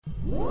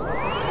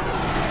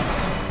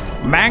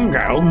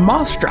Mango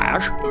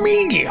Mustache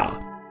Media.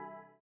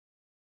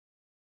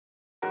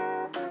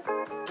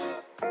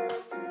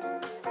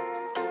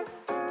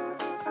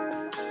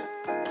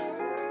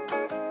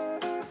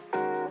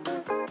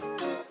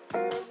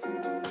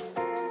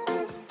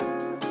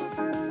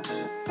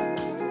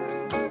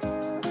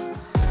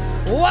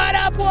 What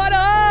up, what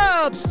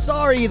up?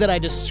 Sorry that I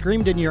just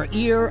screamed in your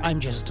ear. I'm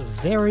just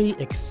very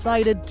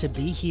excited to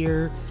be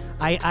here.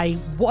 I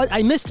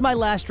missed my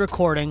last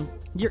recording.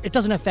 It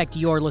doesn't affect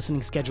your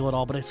listening schedule at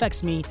all, but it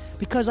affects me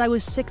because I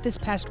was sick this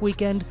past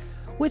weekend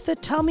with the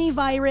tummy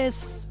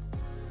virus.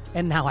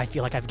 And now I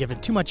feel like I've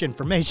given too much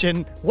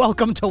information.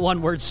 Welcome to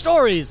One Word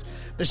Stories,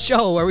 the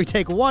show where we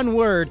take one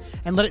word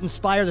and let it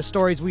inspire the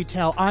stories we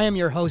tell. I am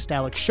your host,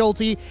 Alex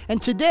Schulte,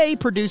 and today,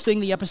 producing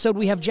the episode,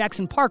 we have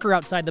Jackson Parker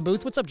outside the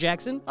booth. What's up,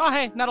 Jackson? Oh,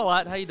 hey, not a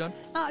lot. How you doing?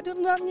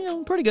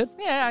 Pretty good.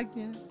 Yeah.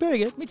 Very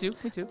good. Me too.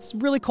 It's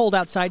really cold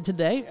outside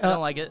today. I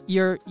don't like it.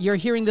 You're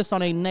hearing this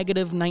on a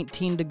negative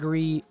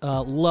 19-degree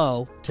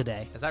low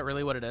today. Is that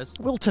really what it is?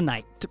 Well,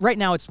 tonight. Right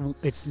now, it's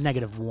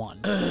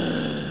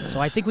 -1. So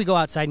I think we go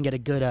outside and get a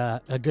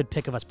good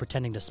pic of us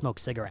pretending to smoke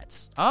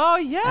cigarettes. Oh,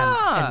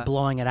 yeah. And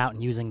blowing it out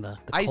and using the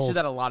I used to cold. do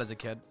that a lot as a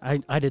kid.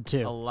 I did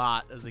too. A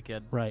lot as a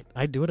kid. Right.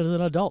 I do it as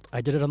an adult.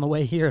 I did it on the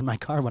way here in my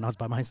car when I was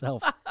by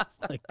myself.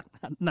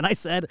 And then I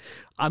said,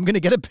 I'm going to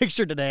get a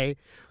picture today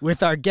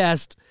with our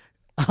guest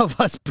of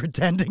us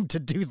pretending to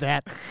do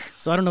that.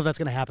 So I don't know if that's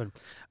going to happen.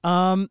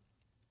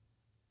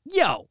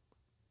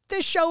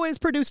 This show is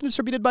produced and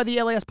distributed by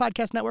the LAS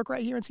Podcast Network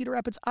right here in Cedar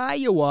Rapids,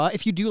 Iowa.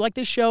 If you do like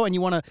this show and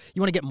you want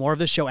to get more of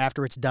this show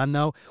after it's done,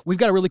 though, we've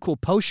got a really cool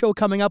post show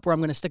coming up where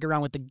I'm going to stick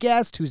around with the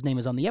guest whose name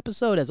is on the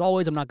episode. As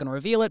always, I'm not going to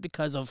reveal it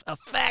because of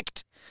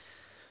effect.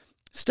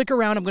 Stick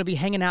around. I'm going to be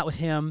hanging out with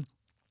him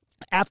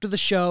after the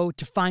show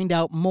to find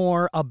out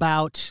more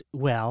about,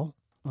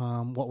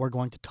 what we're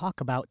going to talk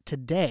about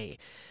today.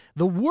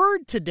 The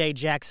word today,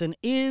 Jackson,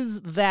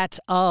 is that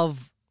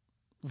of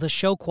the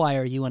show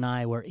choir you and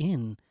I were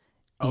in.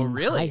 Oh,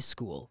 really? High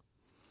school.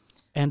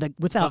 And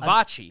without...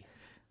 Vivace.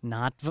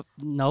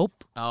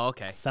 Nope. Oh,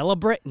 okay.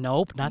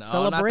 Nope, not No,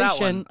 celebration. Not that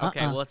one.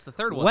 Okay, well, it's the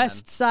third one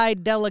West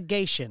Side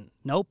Delegation.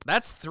 Nope.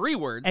 That's 3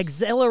 words.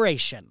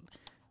 Exhilaration.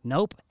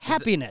 Nope.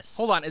 Happiness.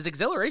 Hold on. Is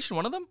exhilaration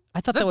one of them?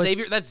 I thought that was...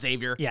 Xavier? That's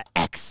Xavier. Yeah,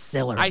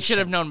 exhilaration. I should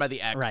have known by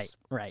the X.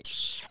 Right.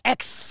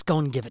 X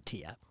gonna give it to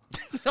you.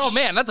 Oh,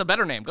 man, that's a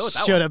better name. Go with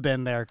that one. Should have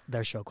been their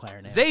show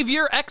choir name.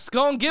 Xavier X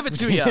gon' give it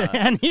to you.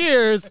 And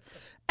here's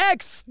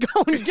X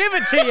gonna give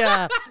it to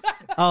you.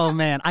 Oh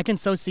man, I can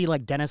so see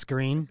like Dennis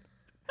Green,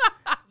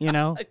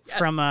 Yes.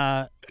 from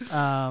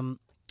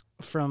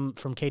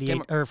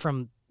KD or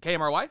from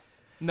KMRY?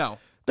 No.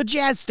 the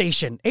jazz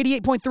station,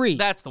 88.3.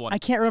 That's the one. I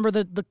can't remember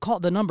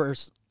the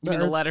numbers. You mean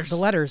the letters? The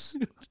letters.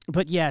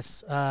 But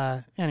yes.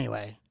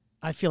 Anyway.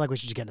 I feel like we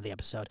should just get into the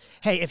episode.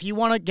 Hey, if you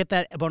want to get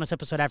that bonus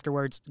episode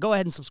afterwards, go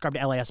ahead and subscribe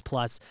to LAS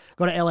Plus.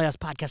 Go to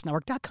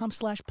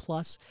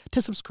laspodcastnetwork.com/plus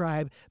to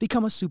subscribe.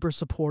 Become a super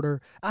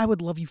supporter. I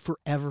would love you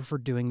forever for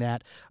doing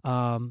that.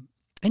 And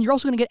you're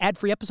also going to get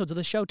ad-free episodes of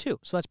the show, too.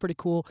 So that's pretty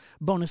cool.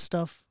 Bonus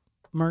stuff,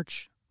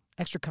 merch,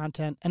 extra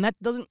content. And that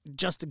doesn't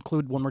just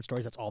include One Word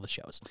Stories. That's all the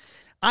shows.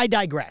 I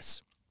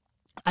digress.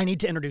 I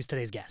need to introduce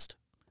today's guest.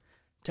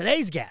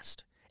 Today's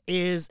guest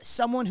is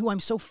someone who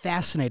I'm so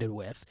fascinated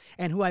with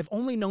and who I've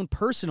only known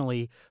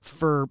personally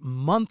for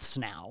months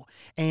now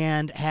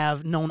and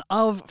have known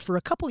of for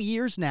a couple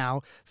years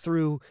now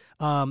through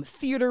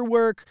theater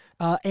work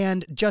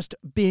and just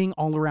being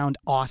all around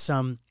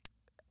awesome.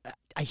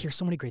 I hear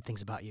so many great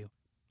things about you.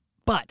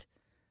 But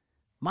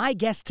my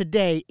guest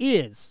today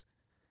is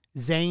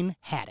Zane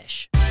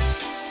Haddish.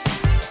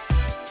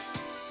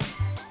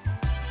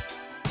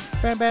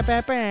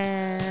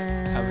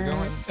 How's it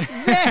going?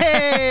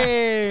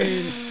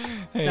 Zane!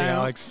 Hey,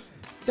 Alex.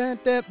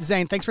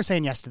 Zane, thanks for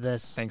saying yes to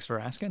this. Thanks for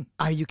asking.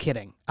 Are you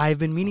kidding? I've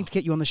been meaning to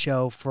get you on the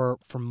show for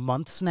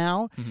months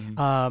now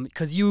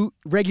because you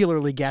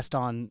regularly guest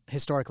on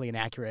Historically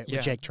Inaccurate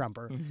with Jake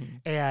Trumper.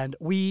 And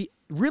we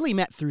really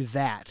met through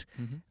that.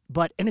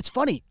 And it's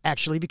funny,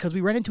 actually, because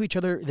we ran into each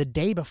other the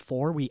day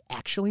before we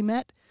actually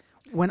met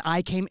when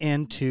I came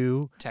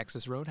into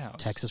Texas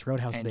Roadhouse.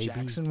 And baby.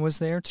 Jackson Jackson was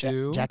there,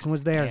 too. Jackson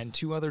was there. And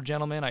 2 other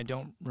gentlemen I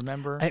don't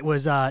remember. It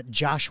was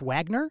Josh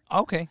Wagner.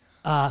 Okay.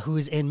 Who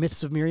is in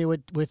Myths of Myria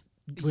with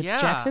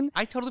Jackson.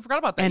 I totally forgot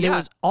about that. And it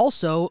was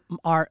also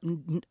our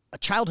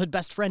childhood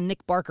best friend,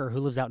 Nick Barker, who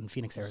lives out in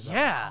Phoenix, Arizona.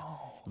 Yeah.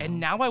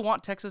 And now I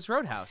want Texas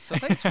Roadhouse. So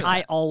thanks for that.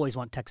 I always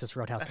want Texas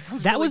Roadhouse.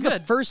 That was really the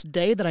good. first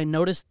day that I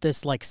noticed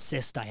this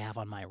cyst I have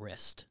on my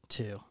wrist,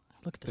 too.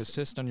 Look at The this.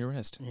 cyst on your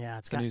wrist. Yeah,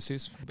 it's the got new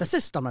Seuss. the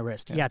cyst on my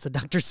wrist. Yeah, it's a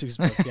Dr. Seuss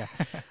book.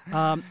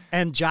 Yeah.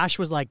 And Josh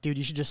was like, dude,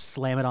 you should just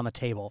slam it on the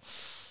table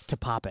to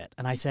pop it.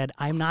 And I said,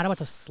 I'm not about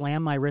to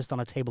slam my wrist on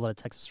a table at a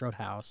Texas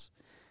Roadhouse.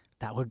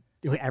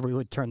 Everyone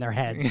would turn their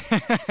heads,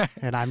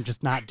 and I'm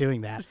just not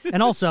doing that.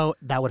 And also,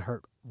 that would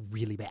hurt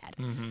really bad.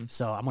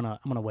 So I'm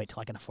gonna wait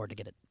till I can afford to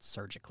get it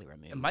surgically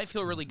removed. It might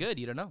feel really good.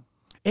 You don't know.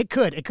 It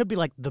could be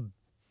like the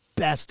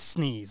best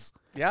sneeze.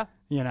 Yeah.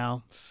 You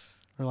know,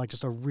 or like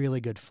just a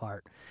really good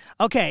fart.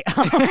 Okay,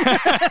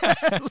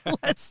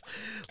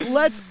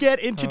 let's get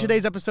into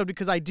today's episode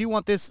because I do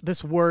want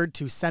this word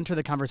to center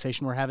the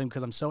conversation we're having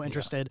because I'm so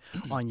interested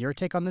on your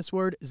take on this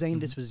word. Zane,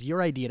 this was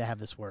your idea to have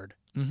this word.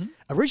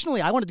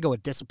 Originally, I wanted to go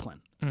with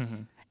discipline,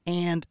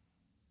 and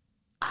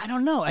I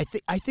don't know. I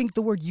think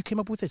the word you came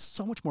up with is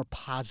so much more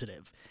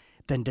positive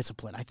than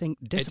discipline. I think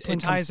discipline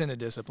it ties into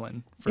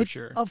discipline for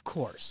sure. Of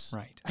course.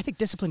 Right. I think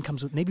discipline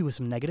comes with maybe with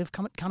some negative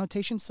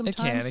connotations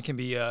sometimes. It can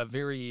be a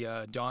very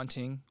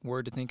daunting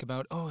word to think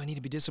about. Oh, I need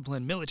to be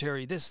disciplined,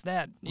 military, this,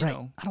 that, you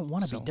know. I don't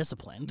want to be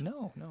disciplined.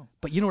 No.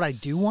 But you know what I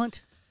do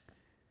want?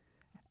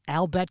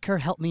 Al Betker,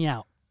 help me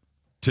out.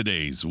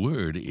 Today's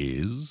word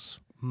is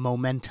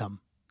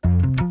Momentum.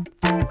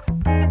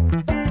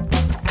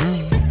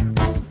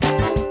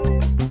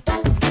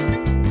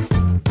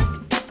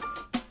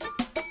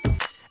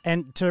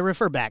 And to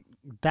refer back,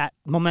 that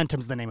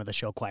Momentum's the name of the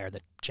show choir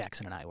that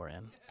Jackson and I were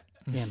in.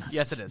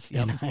 Yes, it is.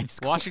 In high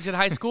school. Washington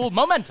High School,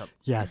 Momentum.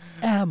 Yes.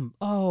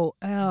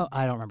 M-O-L.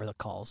 I don't remember the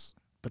calls,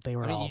 but they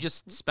were I mean, all... you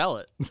just spell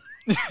it.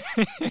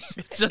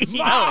 Just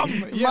spell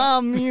it.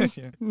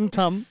 Mom,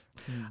 Tum.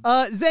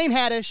 Zane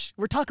Haddish,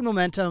 we're talking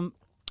momentum.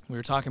 We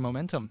were talking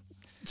momentum.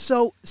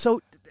 So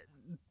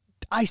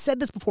I said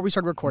this before we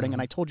started recording, and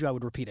I told you I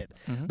would repeat it.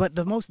 But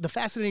the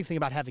fascinating thing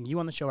about having you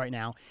on the show right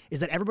now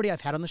is that everybody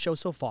I've had on the show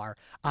so far,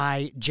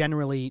 I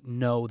generally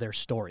know their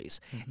stories.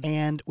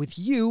 And with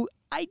you,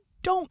 I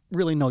don't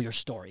really know your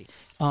story.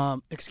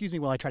 Excuse me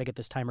while I try to get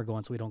this timer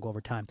going so we don't go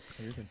over time.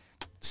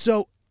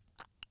 So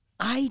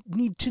I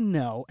need to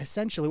know,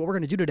 essentially, what we're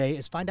going to do today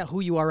is find out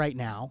who you are right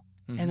now,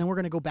 and then we're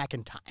going to go back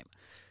in time.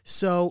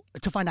 So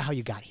to find out how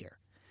you got here.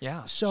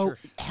 Yeah. So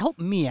help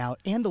me out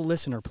and the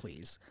listener,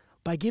 please,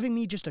 by giving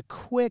me just a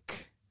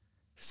quick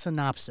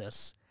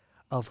synopsis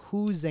of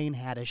who Zane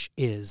Haddish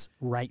is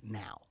right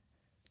now.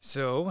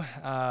 So,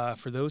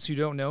 for those who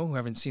don't know, who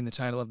haven't seen the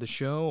title of the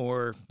show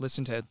or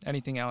listened to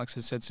anything Alex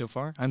has said so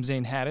far, I'm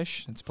Zane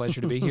Haddish. It's a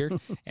pleasure to be here.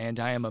 And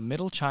I am a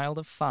middle child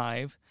of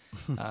 5,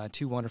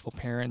 2 wonderful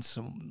parents,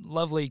 some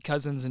lovely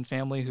cousins and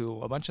family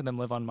who, a bunch of them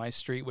live on my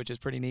street, which is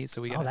pretty neat.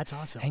 So we got that's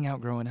awesome. hang out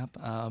growing up.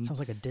 Sounds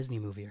like a Disney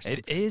movie or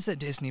something. It is a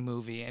Disney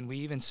movie, and we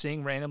even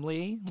sing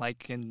randomly,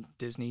 like in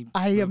Disney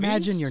I movies.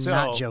 imagine you're So-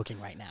 not joking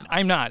right now.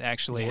 I'm not,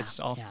 actually. Yeah, It's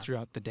all yeah.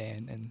 throughout the day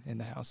and in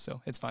the house,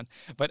 so it's fun.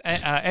 But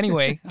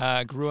anyway,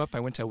 grew up, I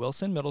went to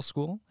Wilson Middle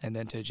School and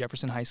then to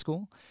Jefferson High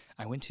School.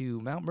 I went to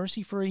Mount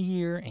Mercy for a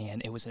year,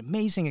 and it was an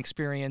amazing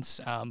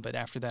experience. But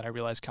after that, I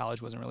realized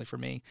college wasn't really for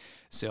me.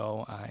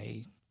 So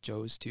I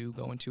chose to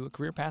go into a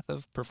career path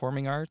of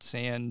performing arts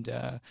and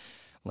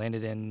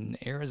landed in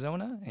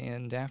Arizona.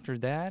 And after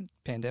that,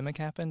 pandemic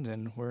happened,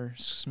 and we're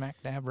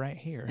smack dab right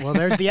here. Well,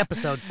 there's the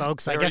episode,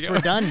 folks. I There we guess go. we're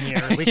done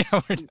here.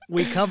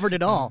 We covered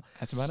it all.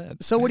 That's about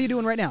it. So what are you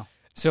doing right now?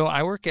 So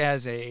I work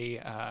as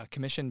a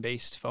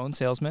commission-based phone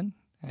salesman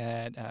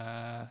at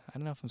I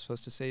don't know if I'm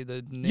supposed to say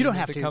the name don't of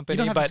have the to. You company.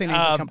 don't have to but, say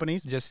names of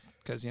companies. Just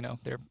because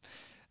they're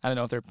I don't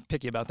know if they're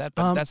picky about that,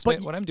 but that's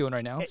but what I'm doing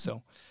right now.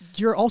 So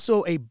You're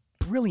also a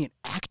brilliant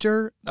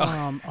actor,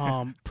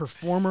 Oh.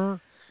 performer,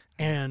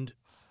 and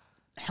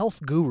health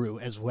guru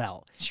as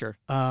well. sure.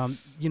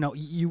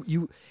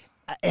 You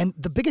and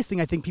the biggest thing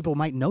I think people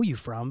might know you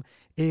from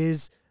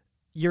is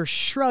your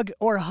shrug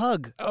or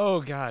hug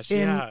Oh gosh,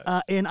 in yeah.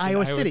 in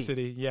Iowa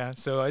City. Yeah.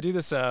 So I do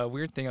this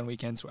weird thing on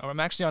weekends. I'm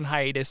actually on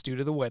hiatus due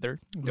to the weather.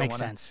 Don't Makes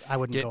wanna sense. I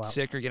wouldn't go Get out.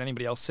 sick or get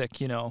anybody else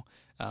sick, and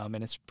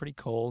it's pretty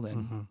cold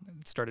and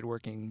started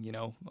working,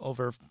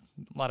 over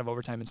a lot of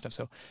overtime and stuff.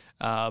 So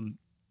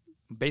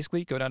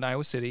basically go down to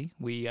Iowa City.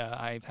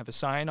 I have a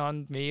sign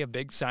on me, a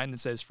big sign that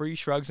says free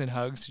shrugs and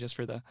hugs just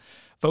for the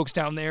folks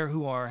down there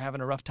who are having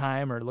a rough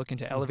time or looking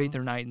to elevate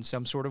their night in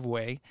some sort of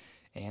way.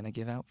 And I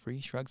give out free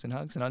shrugs and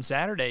hugs. And on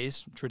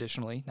Saturdays,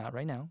 traditionally, not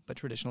right now, but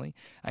traditionally,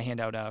 I hand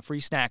out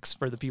free snacks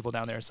for the people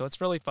down there. So it's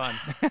really fun.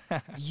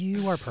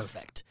 You are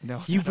perfect.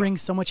 No, you bring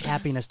so much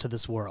happiness to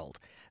this world.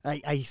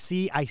 I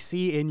see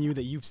in you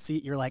that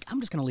you're like, I'm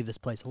just going to leave this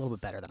place a little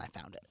bit better than I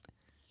found it.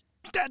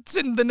 That's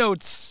in the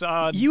notes.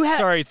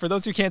 Sorry, for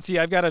those who can't see,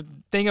 I've got a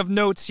thing of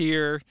notes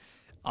here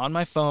on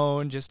my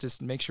phone just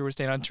to make sure we're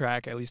staying on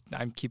track. At least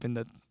I'm keeping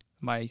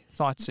my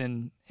thoughts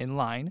in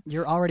line.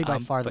 You're already by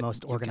far the but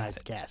most you got organized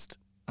it. guest.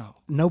 Oh.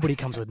 Nobody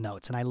comes with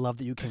notes, and I love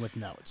that you came with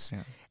notes.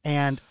 Yeah.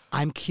 And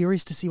I'm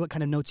curious to see what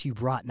kind of notes you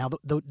brought. Now,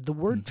 the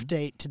word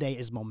today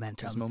is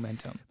momentum. It's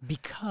momentum.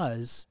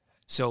 Because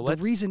So the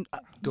let's reason...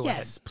 go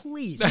yes, ahead.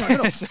 please.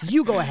 No.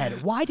 You go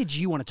ahead. Why did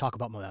you want to talk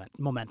about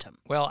momentum?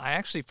 Well, I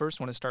actually first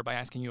want to start by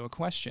asking you a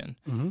question.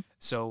 Mm-hmm.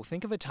 So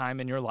think of a time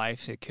in your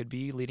life, it could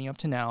be leading up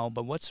to now,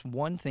 but what's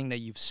one thing that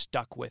you've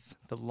stuck with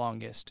the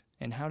longest,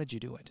 and how did you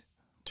do it?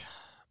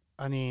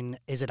 I mean,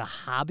 is it a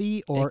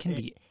hobby or... It can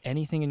be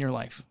anything in your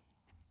life.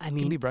 I It can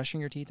mean, be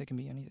brushing your teeth. It can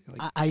be anything.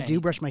 I do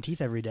brush my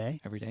teeth every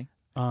day. every day.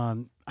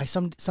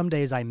 Some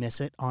days I miss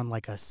it on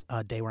like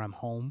a day where I'm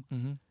home.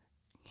 Mm-hmm.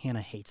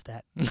 Hannah hates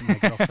that. My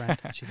girlfriend,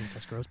 she thinks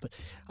that's gross. But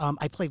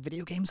I play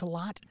video games a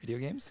lot. Video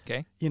games?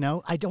 Okay. You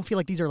know, I don't feel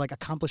like these are like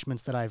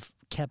accomplishments that I've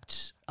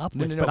kept up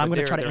No, with. no, but I'm going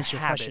to they're- try to they're answer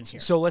your habits. question here.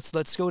 So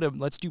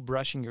let's do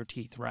brushing your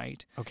teeth,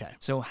 right? Okay.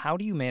 So how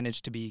do you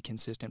manage to be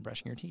consistent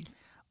brushing your teeth?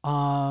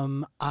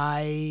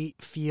 I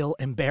feel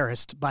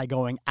embarrassed by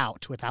going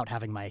out without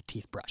having my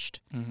teeth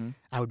brushed. Mm-hmm.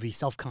 I would be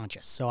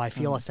self-conscious. So I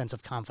feel a sense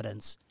of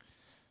confidence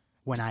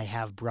when I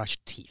have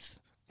brushed teeth.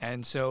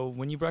 And so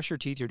when you brush your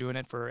teeth, you're doing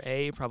it for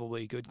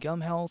probably good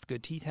gum health,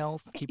 good teeth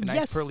health, keep a nice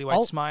Yes, pearly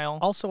white smile.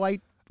 Also, I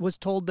was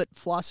told that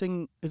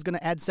flossing is going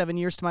to add 7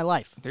 years to my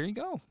life. There you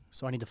go.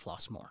 So I need to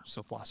floss more.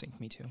 So flossing,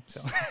 me too.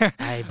 So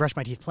I brush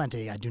my teeth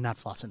plenty. I do not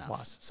floss enough.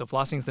 floss. So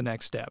flossing's the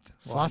next step.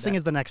 We'll add Flossing that.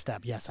 is the next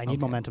step. Yes, I need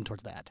Okay. momentum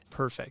towards that.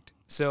 Perfect.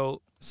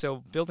 So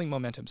building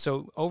momentum.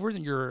 So over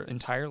your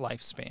entire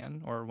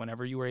lifespan, or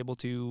whenever you were able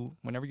to,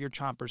 whenever your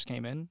chompers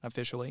came in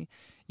officially,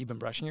 you've been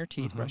brushing your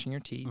teeth,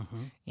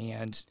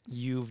 and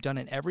you've done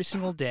it every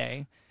single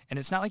day. And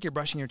it's not like you're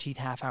brushing your teeth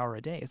half hour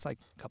a day. It's like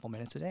a couple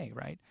minutes a day,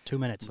 right? 2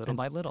 minutes. Little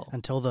by little.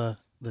 Until the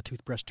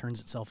toothbrush turns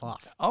itself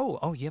off.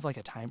 Oh, you have like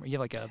a timer. You have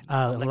like a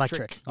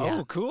Electric. Yeah.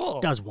 Oh, cool.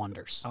 Does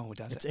wonders. Oh,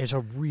 does it? It's a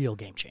real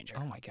game changer.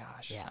 Oh my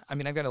gosh. Yeah. I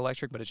mean, I've got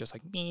electric, but it's just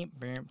like beep,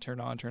 beep, turn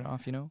on, turn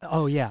off. You know.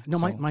 Oh yeah. No,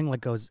 So- mine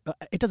like goes.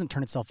 It doesn't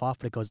turn itself off,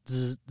 but it goes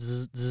zzz,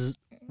 zzz, zzz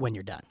when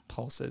you're done.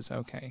 Pulses.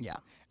 Okay. Yeah.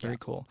 Very yeah.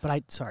 cool.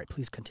 But sorry.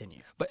 Please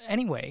continue. But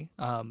anyway,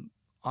 on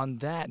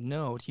that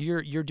note,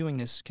 you're doing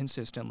this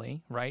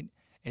consistently, right?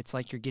 It's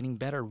like you're getting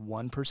better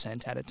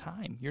 1% at a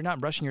time. You're not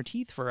brushing your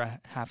teeth for a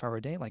half hour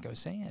a day, like I was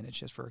saying. It's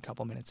just for a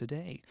couple minutes a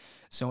day.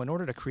 So in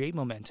order to create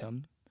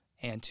momentum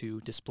and to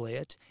display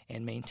it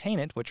and maintain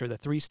it, which are the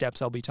 3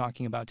 steps I'll be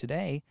talking about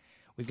today,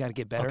 we've got to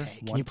get better Okay,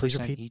 1% can you please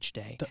repeat each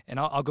day. And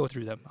I'll go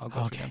through them.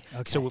 Okay.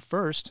 So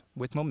first,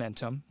 with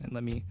momentum, and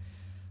let me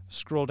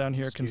scroll down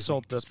here,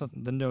 consult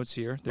the notes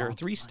here. There are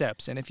 3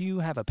 steps, and if you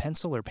have a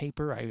pencil or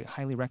paper, I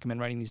highly recommend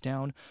writing these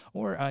down,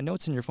 or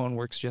notes in your phone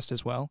works just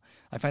as well.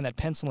 I find that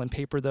pencil and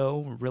paper,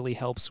 though, really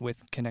helps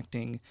with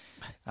connecting,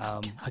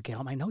 I'll get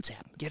out my notes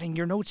app. getting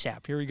your notes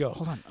app. Here we go.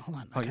 Hold on.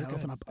 Oh, I you're gotta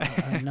open good.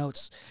 up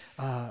notes.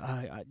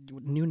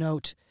 New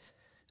note.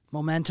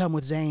 Momentum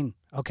with Zane.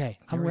 Okay,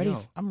 Here we ready.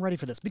 go. I'm ready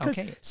for this because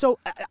Okay. so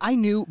I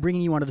knew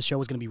bringing you onto the show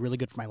was going to be really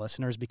good for my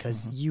listeners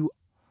because Mm-hmm.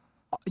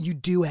 you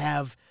do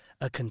have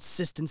a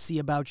consistency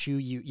about you.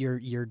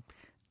 You're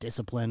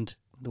disciplined.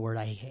 The word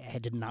I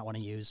did not want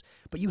to use,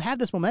 but you have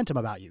this momentum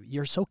about you.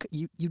 You're so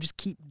you just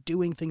keep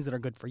doing things that are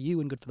good for you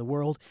and good for the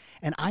world.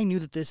 And I knew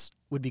that this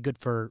would be good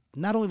for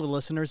not only the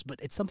listeners, but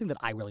it's something that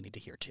I really need to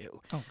hear too.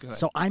 Oh, good.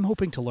 So I'm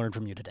hoping to learn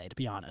from you today, to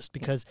be honest,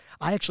 because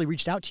I actually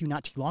reached out to you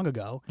not too long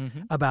ago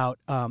about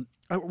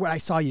when I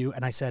saw you,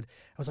 and I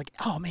was like,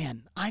 oh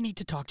man, I need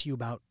to talk to you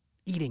about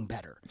eating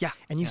better. Yeah,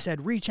 And you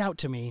said, reach out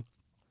to me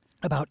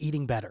about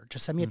eating better.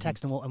 Just send me a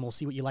text and we'll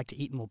see what you like to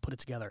eat and we'll put it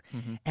together.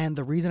 And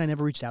the reason I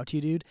never reached out to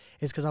you, dude,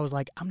 is because I was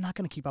like, I'm not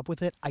going to keep up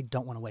with it. I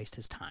don't want to waste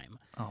his time.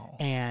 Oh,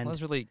 And well,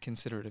 that's really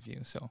considerate of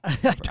you. So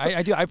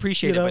I I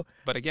appreciate you know- it,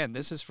 but again,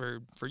 this is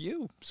for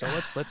you. So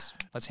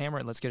let's hammer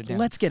it. Let's get it down.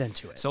 let's get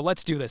into it. So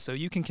let's do this. So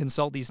you can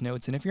consult these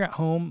notes. And if you're at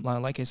home,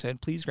 like I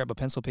said, please grab a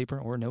pencil, paper,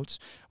 or notes.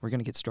 We're going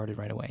to get started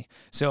right away.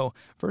 So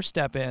first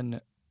step in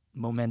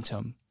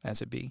momentum,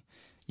 as it be,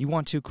 you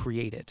want to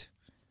create it.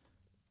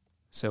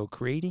 So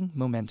creating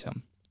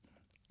momentum.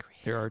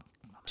 There are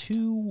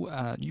 2,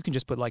 you can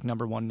just put like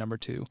number 1, number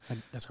 2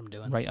 That's what I'm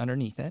doing. right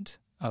underneath it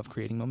of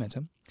creating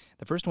momentum.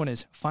 The first one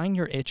is find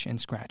your itch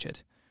and scratch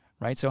it,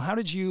 right? So how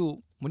did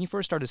you, when you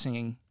first started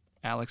singing,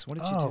 Alex, what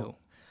did you do?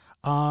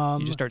 You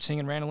just start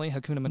singing randomly,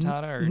 Hakuna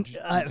Matata, or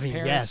I mean,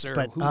 parents, yes, or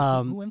but,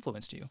 who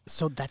influenced you?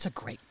 So that's a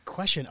great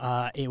question.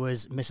 It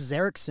was Mrs.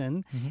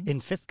 Erickson in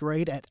 5th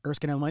grade at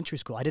Erskine Elementary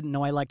School. I didn't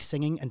know I liked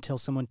singing until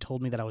someone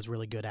told me that I was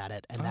really good at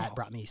it, and that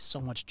brought me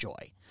so much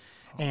joy.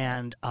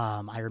 And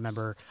I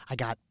remember I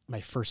got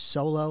my first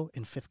solo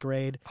in 5th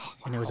grade,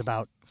 and it was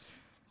about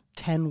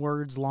 10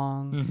 words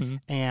long,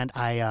 and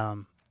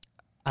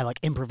I like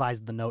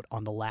improvised the note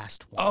on the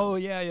last one. Oh,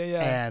 yeah.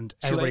 And Did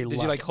everybody you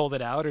loved like it. hold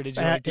it out, or did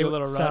you like do a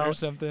little run or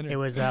something? It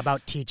was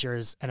about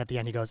teachers, and at the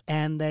end he goes,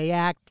 and they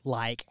act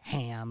like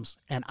hams.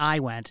 And I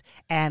went,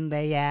 and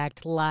they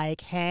act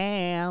like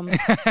hams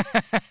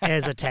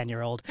as a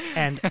 10-year-old.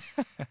 And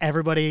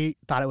everybody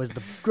thought it was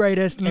the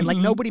greatest. And like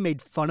nobody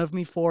made fun of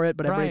me for it,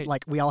 but everybody, Right.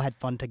 like we all had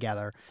fun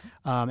together.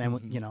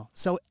 And you know,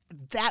 so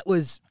that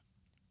was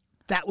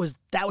how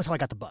I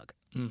got the bug.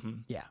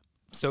 Yeah.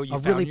 So you a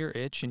found really- your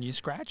itch and you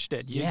scratched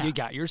it. Yeah. You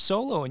got your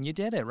solo and you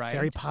did it, right?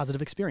 Very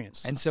positive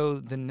experience. And so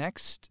the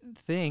next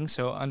thing,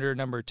 so under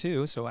number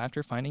 2, so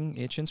after finding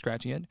itch and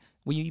scratching it,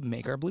 we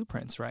make our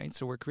blueprints, right?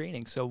 So we're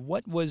creating. So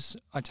what was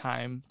a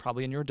time,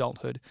 probably in your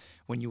adulthood,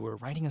 when you were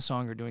writing a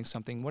song or doing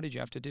something? What did you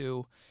have to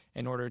do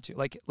in order to,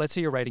 like, let's say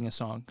you're writing a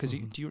song, because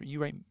do you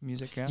write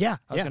music? Yeah, I was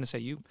yeah. going to say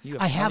you have I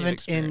plenty of haven't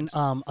in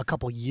experience. a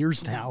couple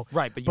years now.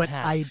 Right, but you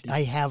have.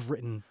 I have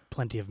written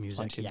plenty of music.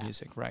 Plenty yeah. of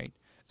music, right?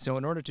 So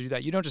in order to do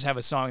that, you don't just have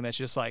a song that's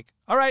just like,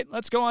 all right,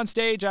 let's go on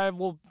stage. I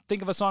will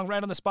think of a song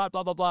right on the spot,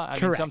 blah, blah, blah. I mean,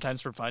 Correct.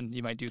 sometimes for fun,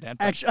 you might do that.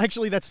 But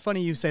Actually, that's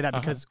funny you say that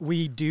because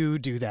we do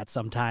that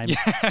sometimes.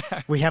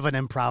 We have an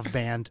improv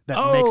band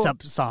that makes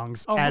up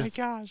songs Oh my as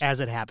gosh. as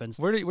it happens.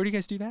 where do you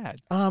guys do that?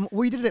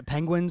 We did it at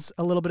Penguins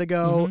a little bit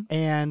ago,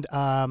 and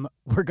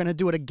we're gonna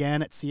do it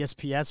again at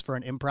CSPS for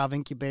an improv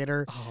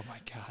incubator. Oh my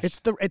gosh. It's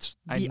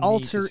I the need to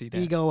alter see that.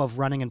 ego of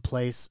running in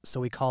place,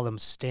 so we call them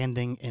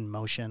standing in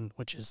motion,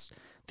 which is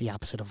the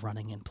opposite of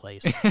running in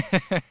place.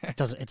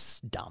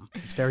 It's dumb.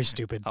 It's very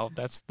stupid. Oh,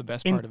 that's the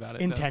best part about it.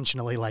 though.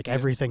 Intentionally, like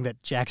everything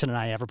that Jackson and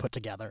I ever put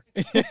together.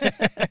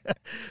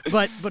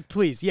 but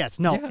please, yes,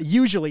 no. Yeah.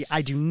 Usually,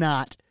 I do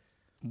not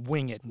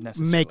Wing it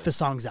necessarily. make the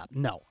songs up.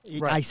 No,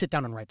 Right. I sit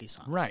down and write these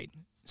songs. Right.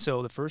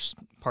 So the first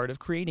part of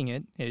creating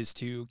it is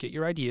to get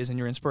your ideas and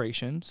your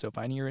inspiration. So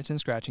finding your itch and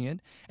scratching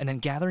it, and then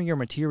gathering your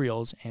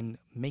materials and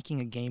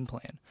making a game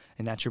plan.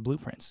 And that's your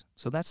blueprints.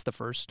 So that's the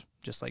first,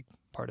 just like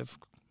part of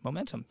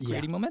momentum, Yeah.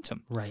 creating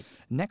momentum. Right.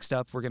 Next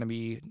up, we're going to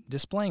be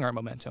displaying our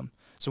momentum.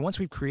 So once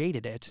we've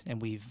created it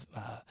and we've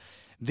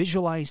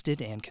visualized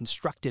it and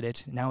constructed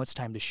it, now it's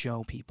time to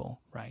show people,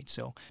 right?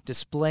 So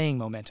displaying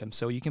momentum.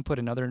 So you can put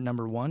another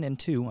number 1 and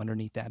 2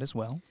 underneath that as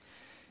well.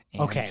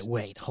 And Okay,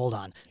 wait, hold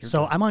on.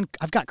 So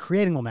I've got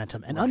creating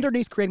momentum, and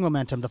underneath creating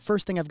momentum, the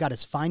first thing I've got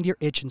is find your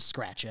itch and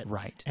scratch it.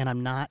 Right. And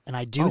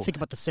I do think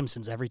about The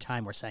Simpsons every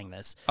time we're saying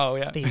this. Oh,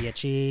 yeah. The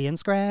Itchy and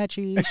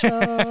Scratchy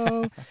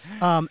Show.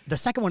 The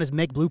second one is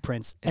make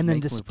blueprints, and then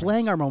make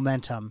displaying our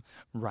momentum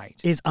Right.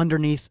 is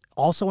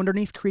also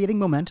underneath creating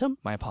momentum.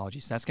 My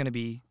apologies. That's going to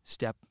be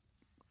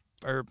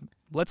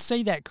let's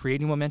say that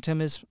creating momentum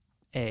is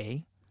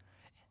A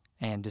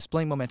and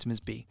displaying momentum is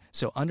B.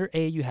 So under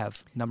A, you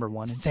have number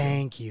 1 and 2.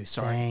 Thank you.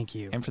 Sorry. Thank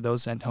you. And for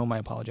those at home, I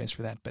apologize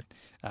for that, but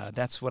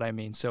that's what I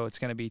mean. So it's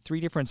going to be 3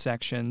 different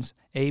sections,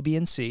 A, B,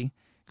 and C,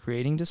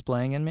 creating,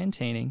 displaying, and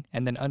maintaining.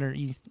 And then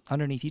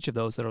underneath each of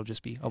those, that'll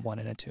just be a 1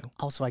 and a 2.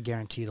 Also, I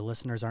guarantee the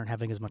listeners aren't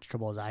having as much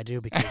trouble as I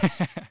do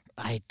because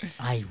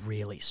I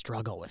really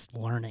struggle with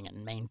learning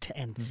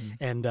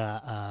and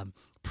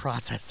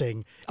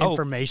processing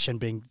information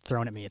being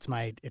thrown at me. It's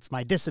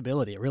my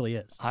disability. It really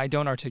is. I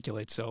don't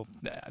articulate, so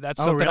that's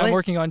Oh, something really? I'm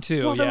working on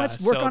too. Well, then yeah.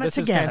 let's work so on it this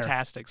together. is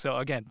fantastic. So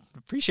again,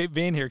 appreciate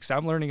being here because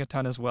I'm learning a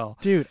ton as well.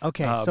 Dude,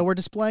 okay, so we're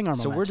displaying our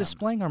momentum. So we're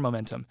displaying our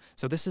momentum.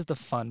 So this is the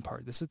fun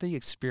part. This is the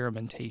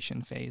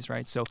experimentation phase,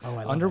 right? So I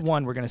love under it.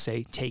 1, we're going to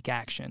say take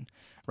action,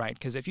 right?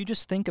 Because if you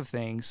just think of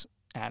things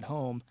at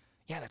home,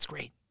 yeah, that's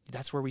great.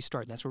 That's where we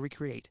start. That's where we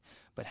create.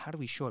 But how do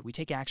we show it? We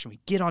take action. We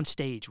get on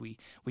stage. We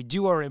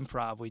do our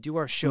improv. We do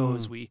our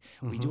shows. We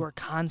do our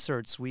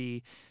concerts.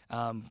 We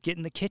get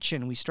in the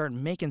kitchen. We start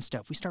making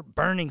stuff. We start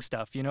burning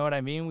stuff. You know what I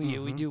mean?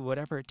 We do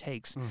whatever it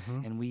takes,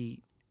 and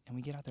we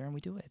get out there and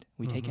we do it.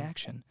 We take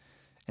action.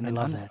 And then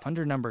love that.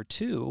 under number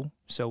 2,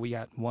 so we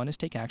got 1 is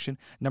take action.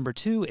 Number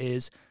 2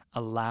 is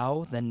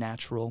allow the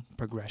natural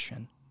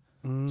progression.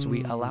 So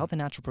we allow the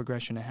natural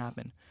progression to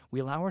happen.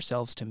 We allow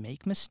ourselves to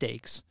make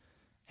mistakes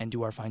and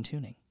do our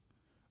fine-tuning,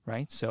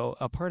 right? So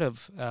a part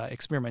of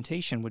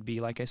experimentation would be,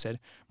 like I said,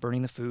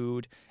 burning the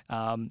food,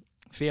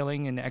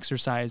 failing in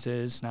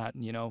exercises, not,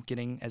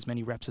 getting as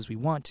many reps as we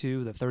want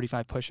to, the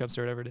 35 push-ups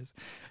or whatever it is.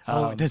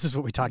 This is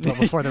what we talked about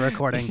before the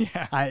recording.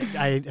 Yeah.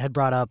 I had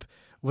brought up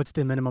what's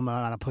the minimum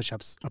amount of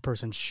push-ups a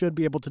person should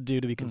be able to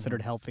do to be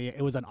considered healthy.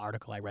 It was an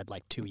article I read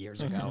like 2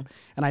 years ago,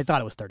 and I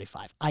thought it was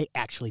 35. I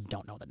actually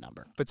don't know the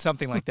number. But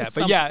something like that.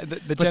 But yeah,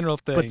 the general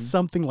thing. But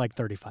something like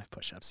 35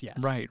 push-ups,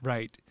 yes.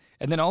 Right.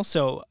 And then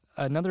also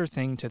another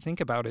thing to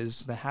think about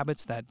is the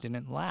habits that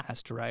didn't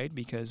last, right?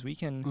 Because we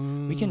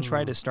can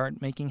try to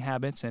start making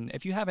habits. And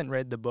if you haven't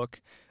read the book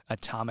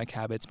Atomic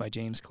Habits by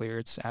James Clear,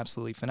 it's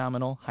absolutely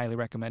phenomenal. Highly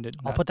recommend it.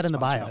 I'll Not put that in the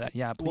sponsored bio. by that.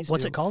 Yeah, please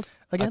What's do. it called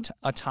again?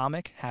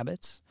 Atomic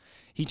Habits.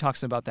 He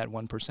talks about that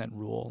 1%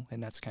 rule,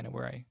 and that's kind of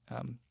where I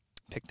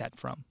picked that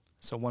from.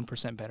 So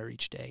 1% better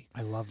each day.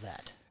 I love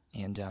that.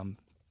 And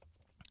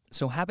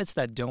so habits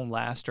that don't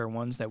last are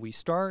ones that we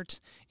start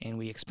and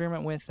we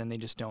experiment with, and they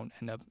just don't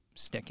end up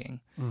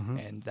sticking.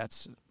 And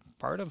that's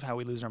part of how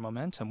we lose our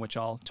momentum, which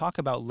I'll talk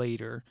about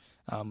later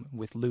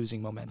with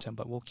losing momentum,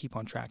 but we'll keep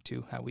on track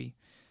to how we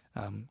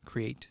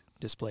create,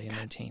 display, and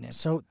maintain it.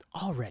 So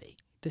already,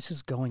 this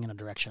is going in a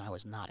direction I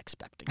was not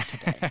expecting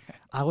today.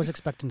 I was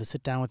expecting to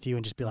sit down with you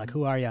and just be like,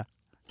 who are you?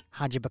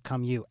 How'd you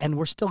become you? And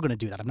we're still going to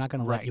do that. I'm not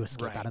going to let Right, you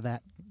escape right. out of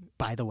that,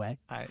 by the way.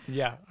 I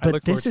But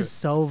look forward this to is it.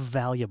 so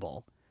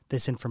valuable,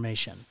 this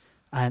information.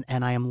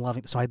 And I am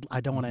loving it. So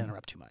I don't want to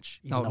interrupt too much.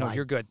 even No, though I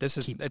you're good. It's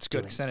keep good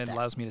doing because then it that.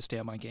 allows me to stay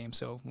on my game.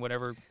 So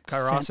whatever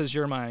crosses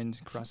your mind,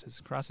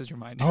 crosses your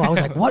mind. Oh, I was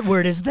like, what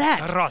word is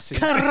that? Crosses.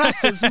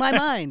 Crosses my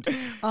mind.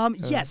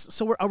 Yes,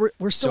 so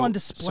we're still on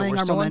displaying so we're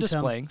our still momentum. on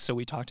displaying. So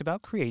we talked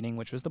about creating,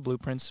 which was the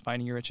blueprints,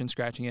 finding your itch and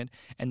scratching it,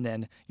 and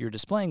then you're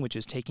displaying, which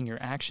is taking your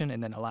action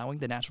and then allowing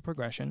the natural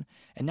progression.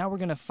 And now we're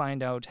going to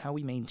find out how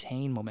we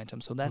maintain momentum.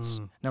 So that's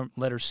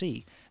letter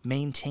C,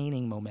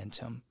 maintaining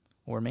momentum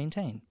or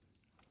maintain.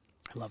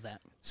 I love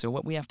that. So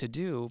what we have to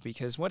do,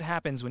 because what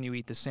happens when you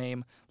eat the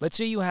same, let's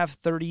say you have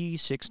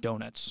 36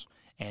 donuts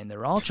and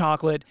they're all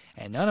chocolate,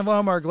 and none of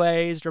them are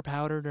glazed or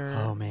powdered or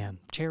Oh man.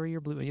 cherry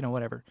or blue,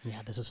 whatever.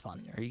 Yeah, this is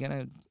fun. Are you going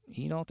to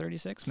eat all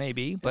 36?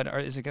 Maybe, but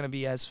is it going to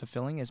be as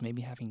fulfilling as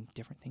maybe having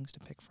different things to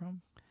pick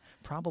from?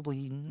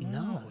 Probably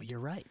No, you're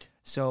right.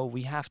 So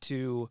we have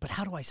to. But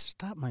how do I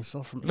stop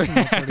myself from eating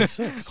all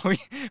 36?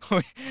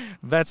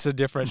 That's a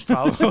different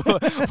problem.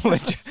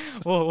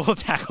 we'll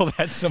tackle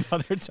that some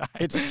other time.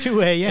 It's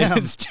 2 a.m.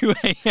 It's 2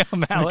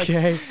 a.m., Alex.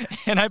 Okay.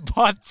 And I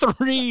bought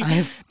 3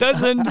 I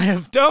dozen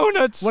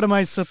donuts. What am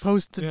I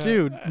supposed to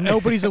do?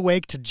 Nobody's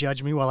awake to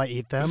judge me while I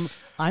eat them.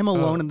 I'm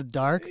alone in the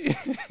dark.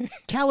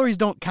 Calories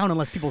don't count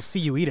unless people see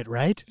you eat it,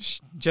 right?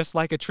 Just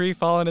like a tree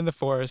falling in the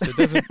forest. It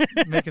doesn't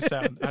make a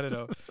sound. I don't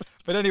know.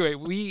 But anyway,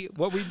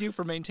 what we do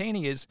for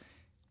maintaining is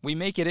we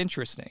make it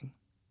interesting,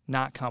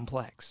 not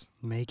complex.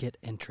 Make it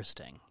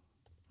interesting.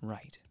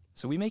 Right.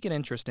 So we make it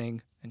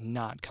interesting and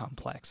not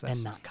complex.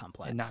 And not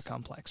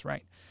complex,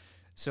 right.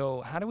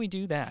 So how do we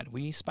do that?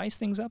 We spice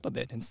things up a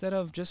bit. Instead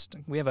of just,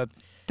 we have a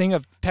thing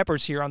of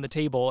peppers here on the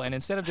table, and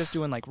instead of just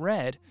doing like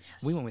red,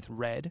 we went with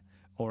red,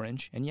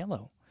 orange, and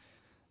yellow.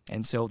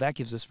 And so that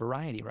gives us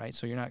variety, right?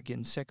 So you're not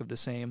getting sick of the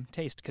same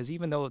taste, because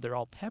even though they're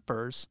all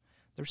peppers,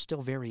 there's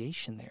still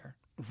variation there.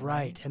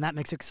 Right, and that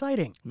makes it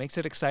exciting. Makes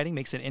it exciting,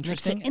 makes it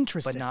interesting,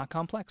 interesting. but not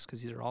complex,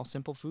 because these are all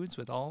simple foods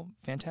with all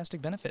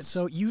fantastic benefits.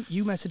 So you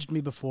messaged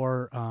me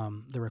before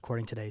the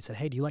recording today. You said,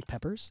 hey, do you like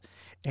peppers?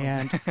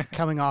 And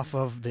coming off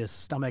of this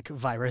stomach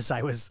virus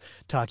I was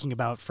talking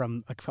about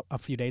from a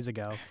few days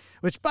ago,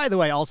 which, by the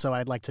way, also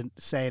I'd like to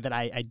say that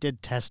I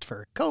did test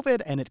for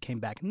COVID, and it came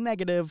back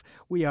negative.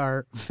 We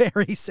are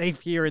very safe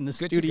here in the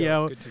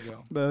studio. Good to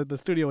go. The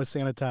studio is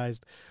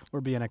sanitized. We're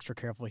being extra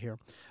careful here.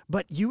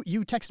 But you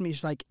texted me,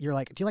 you're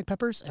like, do you like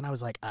peppers? And I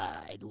was like,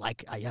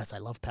 yes, I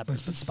love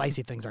peppers, but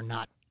spicy things are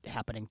not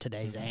happening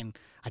today, Zane.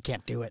 I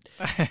can't do it.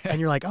 And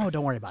you're like, oh,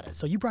 don't worry about it.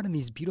 So you brought in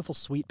these beautiful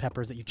sweet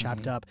peppers that you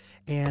chopped up.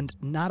 And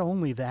not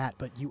only that,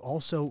 but you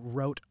also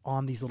wrote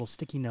on these little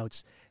sticky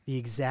notes the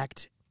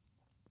exact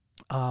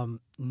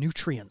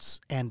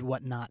nutrients and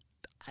whatnot.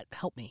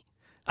 Help me.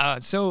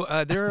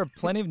 So there are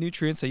plenty of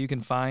nutrients that you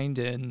can find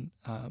in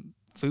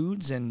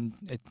foods,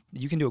 and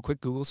you can do a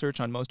quick Google search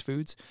on most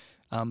foods.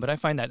 But I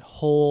find that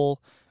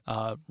whole,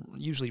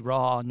 usually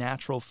raw,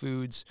 natural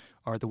foods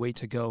are the way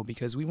to go,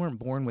 because we weren't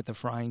born with a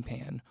frying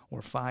pan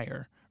or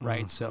fire,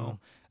 right? So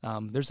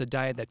there's a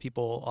diet that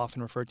people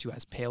often refer to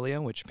as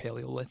paleo, which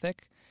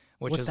Paleolithic.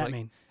 What's that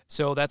mean?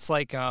 So that's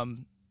like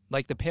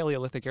the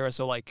Paleolithic era.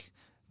 So like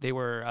they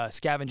were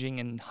scavenging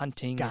and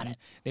hunting. Got it.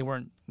 They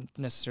weren't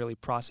necessarily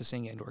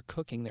processing and or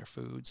cooking their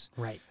foods.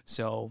 Right.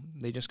 So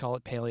they just call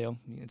it paleo.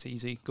 It's an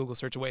easy Google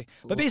search away.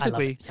 But I love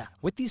basically, it, yeah.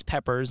 with these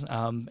peppers,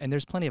 and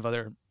there's plenty of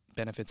other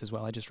benefits as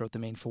well. I just wrote the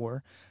main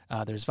 4.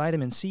 There's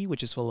vitamin C,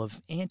 which is full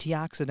of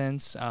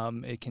antioxidants.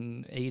 It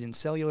can aid in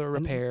cellular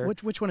repair.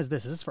 Which one is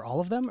this? Is this for all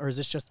of them, or is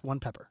this just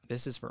one pepper?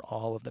 This is for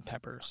all of the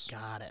peppers.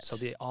 Got it. So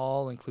they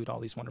all include all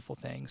these wonderful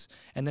things.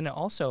 And then it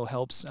also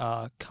helps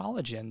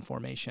collagen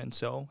formation,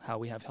 so how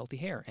we have healthy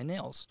hair and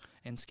nails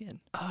and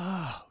skin.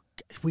 Oh,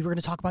 we were going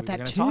to talk about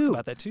that too. We're going to talk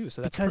about that too,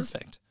 so that's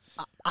perfect.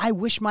 I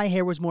wish my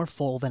hair was more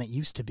full than it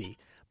used to be.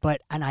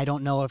 And I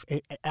don't know if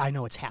I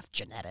know it's half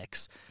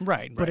genetics.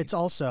 Right. But it's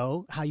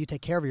also how you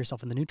take care of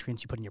yourself and the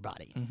nutrients you put in your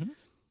body. Mm-hmm.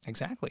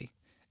 Exactly.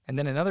 And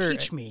then another...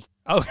 Teach me.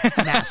 Oh,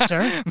 Master.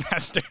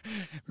 Master.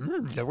 I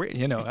don't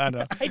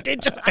know.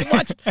 I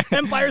watched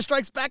Empire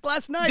Strikes Back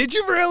last night. Did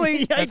you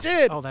really? Yeah, I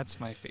did. Oh, that's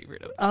my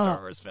favorite of the Star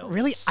Wars films.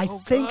 Really? So I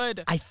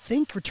good.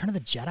 think Return of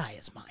the Jedi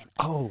is mine.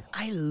 Oh,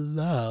 I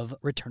love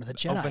Return of the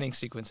Jedi. Opening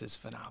sequence is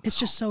phenomenal. It's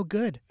just so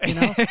good. You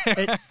know,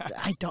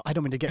 I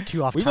don't mean to get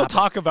too off We topic. will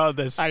talk about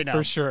this I know.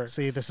 for sure.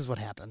 See, this is what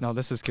happens. No,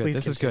 this is good. Please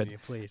This is continue,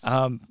 good. Please.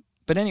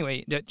 But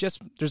anyway,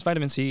 there's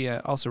vitamin C.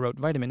 Also wrote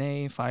vitamin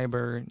A,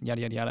 fiber,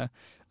 yada yada yada.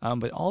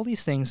 But all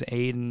these things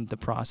aid in the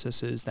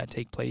processes that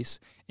take place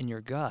in your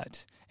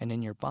gut and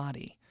in your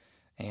body.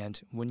 And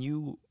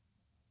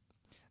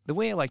the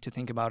way I like to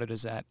think about it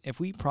is that if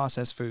we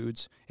process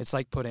foods, it's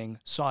like putting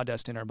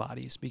sawdust in our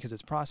bodies, because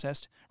it's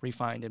processed,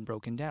 refined, and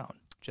broken down,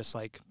 just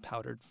like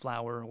powdered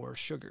flour or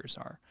sugars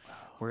are. Wow.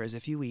 Whereas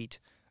if you eat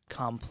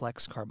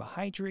complex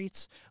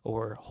carbohydrates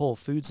or whole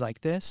foods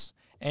like this,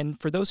 and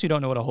for those who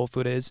don't know what a whole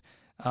food is,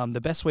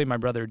 the best way my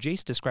brother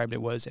Jace described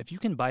it was, if you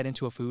can bite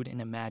into a food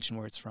and imagine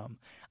where it's from.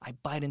 I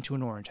bite into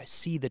an orange, I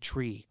see the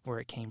tree where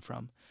it came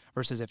from.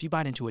 Versus if you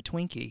bite into a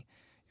Twinkie,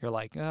 you're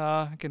like,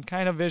 I can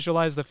kind of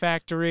visualize the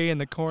factory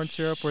and the corn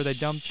syrup where they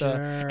dumped the...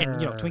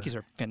 And, Twinkies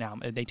are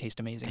phenomenal. They taste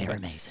amazing. They're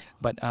amazing.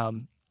 But,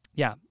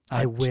 yeah.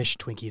 I wish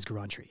Twinkies grew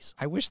on trees.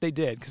 I wish they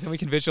did, because then we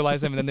can visualize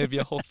them and then they'd be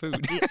a whole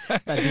food.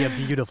 That'd be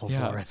a beautiful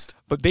forest.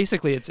 But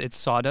basically, it's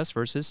sawdust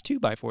versus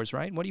 2x4s,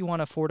 right? What do you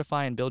want to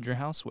fortify and build your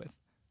house with?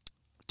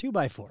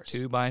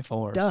 2x4s.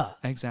 2x4s. Duh.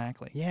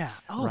 Exactly. Yeah.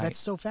 Oh, Right. that's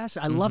so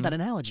fascinating. I love that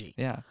analogy.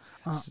 Yeah.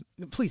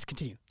 Please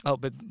continue. Oh,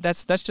 but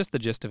that's just the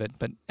gist of it.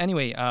 But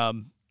anyway,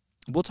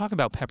 we'll talk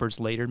about peppers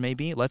later,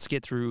 maybe. Let's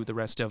get through the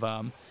rest of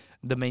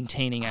the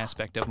maintaining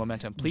aspect of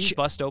momentum. Please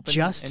bust open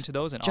into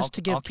those, and just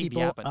to give I'll keep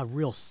people yapping. a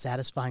real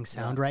satisfying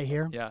sound right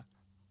here. Yeah.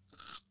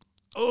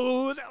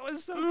 Oh, that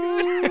was so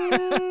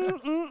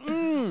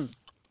good.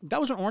 That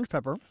was an orange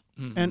pepper,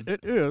 and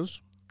it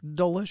is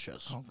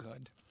delicious. Oh,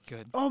 good.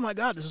 Good. Oh my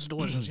God, this is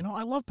delicious. You know,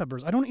 I love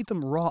peppers. I don't eat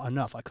them raw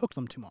enough. I cook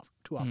them too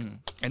often.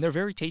 And they're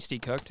very tasty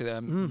cooked.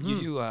 You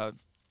do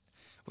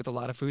with a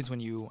lot of foods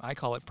when I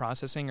call it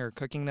processing or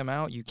cooking them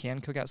out. You can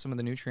cook out some of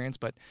the nutrients,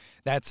 but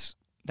that's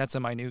a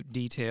minute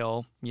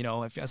detail. You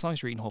know, as long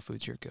as you're eating whole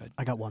foods, you're good.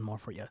 I got one more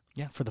for you.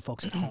 Yeah. For the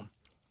folks at home.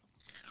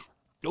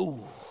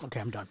 Oh, Okay,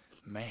 I'm done.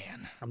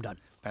 man, I'm done.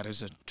 that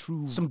is a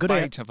true Some good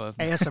bite of a.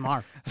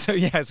 ASMR. So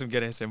yeah, some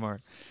good ASMR.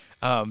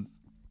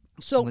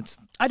 So Let's-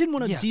 I didn't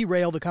want to yeah.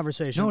 derail the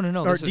conversation.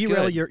 No, Or this is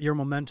derail good. your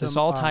momentum. This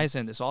all ties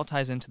in. This all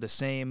ties into the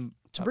same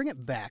To bring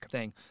it back,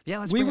 thing. Yeah,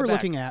 let's. we bring it were back.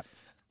 looking at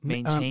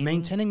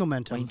maintaining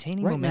momentum.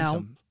 Maintaining right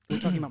momentum. now,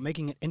 we're talking about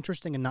making it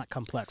interesting and not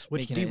complex,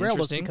 which Making it derailed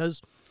us interesting.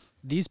 because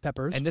these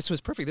peppers. And this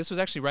was perfect. This was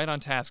actually right on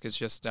task. It's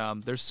just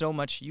there's so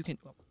much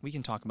we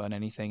can talk about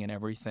anything and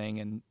everything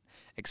and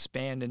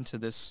expand into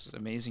this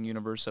amazing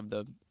universe of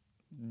the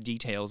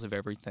details of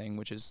everything,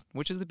 which is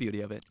the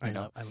beauty of it. You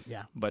know?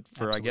 Yeah. But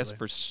I guess absolutely.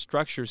 for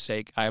structure's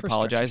sake, I For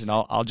apologize, structure's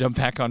and I'll jump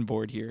back on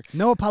board here.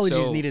 No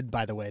apologies So- needed,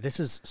 by the way. This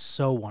is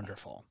so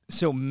wonderful.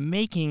 So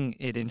making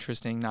it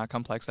interesting, not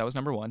complex, that was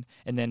number one.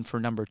 And then for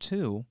number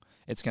two,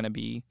 it's going to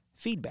be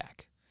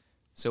feedback.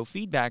 So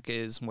feedback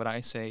is what I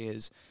say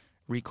is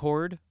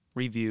record,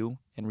 review,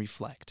 and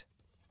reflect.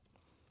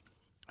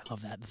 I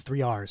love that. The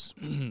 3 R's.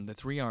 The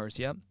 3 R's,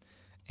 yep.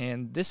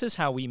 And this is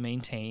how we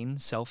maintain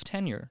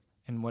self-tenure.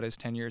 And what is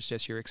tenure? Is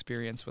just your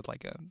experience with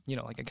like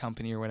a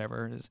company or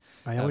whatever.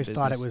 I always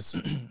thought it was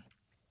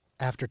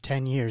after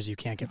 10 years you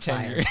can't get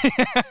tenure.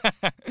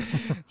 fired.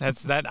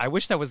 That's that. I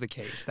wish that was the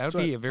case. That would So,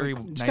 be a very you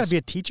nice. just got to be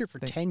a teacher for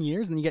thing. 10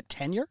 years and then you get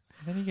tenure?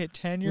 Then you get And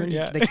tenure. then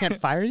Yeah. They can't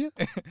fire you?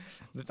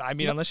 I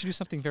mean, unless you do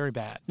something very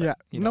bad. But, Yeah.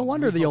 you No know,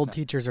 wonder we the hope old not.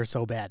 teachers are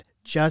so bad.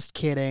 Just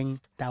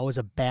kidding. That was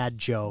a bad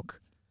joke.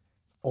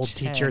 Old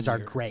teachers are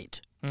Tenure.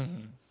 great.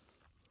 Mhm.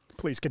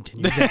 Please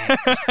continue. Zach.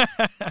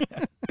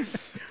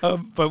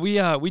 But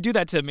we do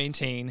that to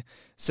maintain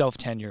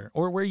self-tenure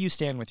or where you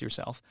stand with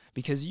yourself,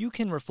 because you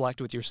can reflect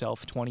with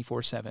yourself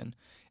 24/7.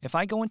 If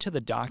I go into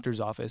the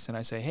doctor's office and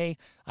I say, "Hey,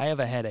 I have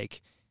a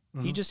headache,"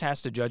 he just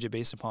has to judge it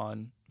based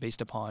upon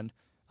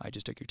I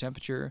just took your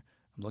temperature,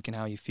 I'm looking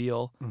how you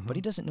feel, but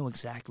he doesn't know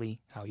exactly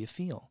how you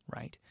feel,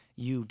 right?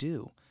 You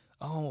do.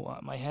 Oh,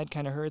 my head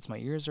kind of hurts, my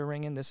ears are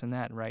ringing, this and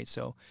that, right?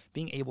 So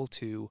being able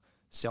to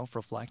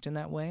self-reflect in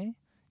that way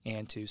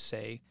and to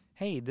say,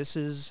 hey, this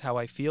is how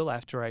I feel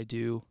after I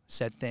do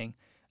said thing.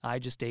 I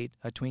just ate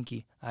a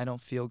Twinkie. I don't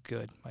feel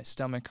good. My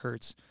stomach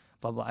hurts.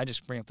 Blah, blah. I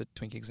just bring up the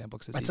Twinkie example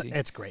because it's easy.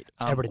 It's great.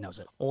 Everybody knows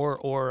it.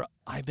 Or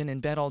I've been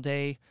in bed all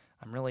day.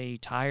 I'm really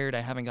tired.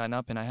 I haven't gotten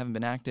up and I haven't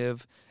been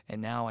active.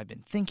 And now I've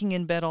been thinking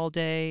in bed all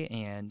day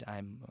and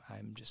I'm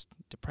just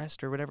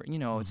depressed or whatever. You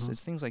know,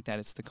 it's things like that.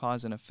 It's the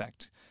cause and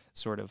effect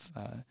sort of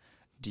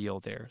deal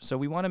there. So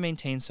we want to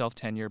maintain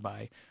self-tenure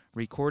by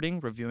recording,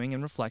 reviewing,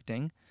 and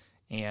reflecting.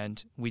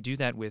 And we do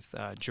that with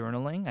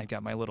journaling. I've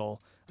got my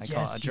little call it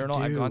Yes, a you journal.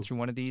 I've gone do. through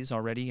one of these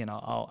already, and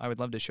I would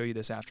love to show you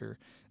this after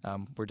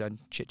we're done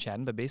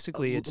chit-chatting. But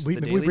basically, it's we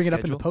the daily bring it up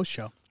in the schedule. post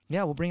show.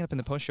 Yeah, we'll bring it up in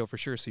the post show for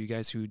sure. So you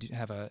guys who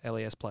have a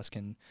LAS Plus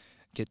can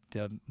get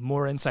the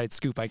more inside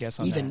scoop, I guess,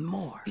 on Even that.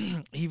 more.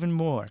 Even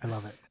more. I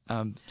love it.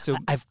 So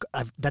I've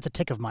that's a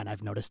tick of mine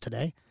I've noticed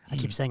today. I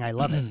keep saying I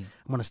love it. I'm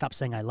going to stop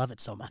saying I love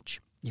it so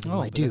much, even though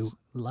Oh, I but do that's-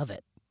 love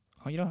it.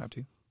 oh, you don't have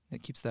to.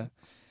 It keeps the.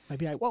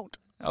 Maybe I won't.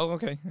 Oh,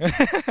 okay.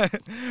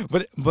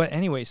 but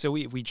anyway, so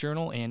we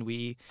journal and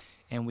we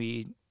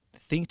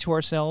think to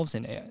ourselves,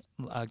 and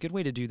a good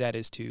way to do that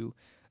is to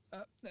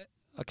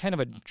a kind of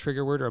a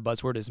trigger word or a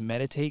buzzword is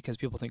meditate, because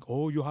people think,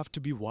 oh, you have to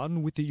be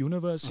one with the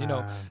universe, you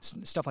know,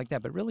 stuff like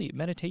that. But really,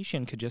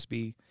 meditation could just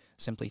be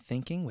simply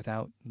thinking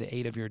without the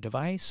aid of your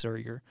device or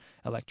your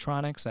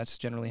electronics. That's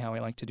generally how I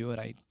like to do it.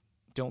 I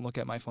don't look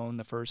at my phone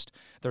the first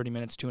 30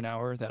 minutes to an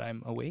hour that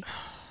I'm awake.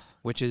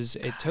 Which is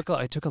it took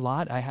a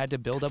lot. I had to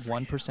build up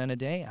 1% a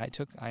day.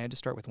 I had to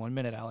start with 1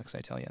 minute, Alex, I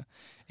tell you,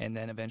 and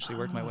then eventually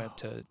work my way up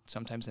to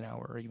sometimes an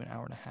hour or even an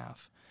hour and a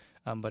half.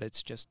 But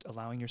it's just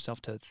allowing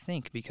yourself to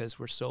think, because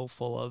we're so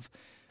full of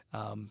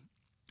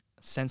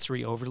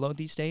sensory overload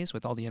these days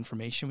with all the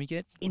information we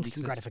get. Instant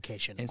because it's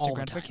gratification. Instant all the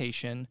time.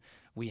 gratification.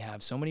 We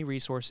have so many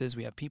resources.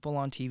 We have people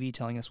on TV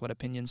telling us what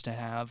opinions to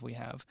have. We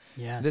have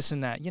Yes. this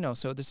and that. You know,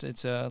 so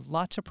it's a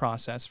lot to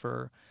process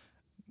for.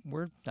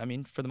 For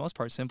the most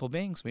part, simple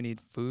beings. We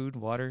need food,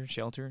 water,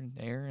 shelter, and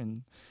air,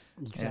 and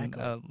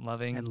Exactly.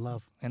 loving And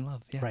love. and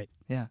love. Yeah, Right.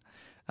 Yeah,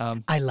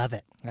 I love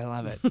it. I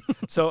love it.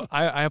 So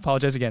I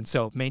apologize again.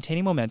 So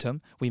maintaining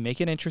momentum, we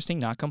make it interesting,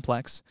 not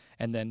complex,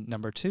 and then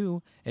number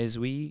two is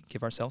we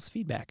give ourselves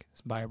feedback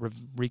by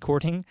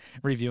recording,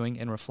 reviewing,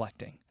 and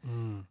reflecting.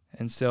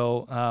 And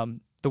so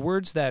the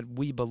words that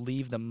we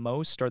believe the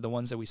most are the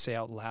ones that we say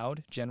out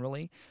loud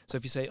generally. So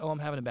if you say, "Oh, I'm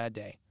having a bad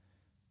day,"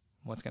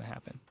 what's going to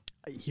happen?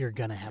 You're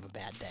going to have a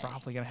bad day.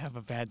 Probably gonna have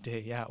a bad day,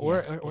 yeah.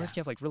 Or if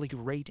you have like really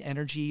great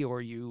energy, or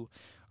you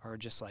are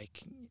just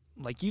like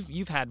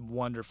you've had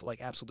wonderful,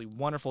 like absolutely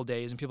wonderful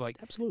days, and people are like,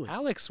 Absolutely.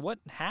 Alex, what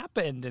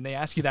happened? And they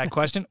ask you that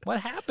question, what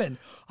happened?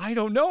 I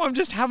don't know. I'm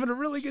just having a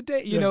really good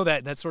day. You know,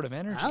 that sort of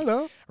energy. I don't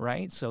know.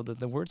 Right? So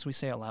the words we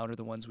say out loud are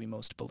the ones we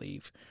most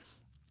believe.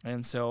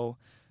 And so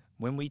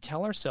when we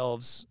tell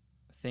ourselves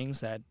things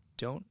that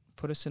don't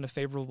put us in a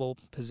favorable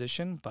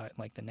position, but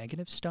like the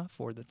negative stuff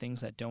or the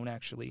things that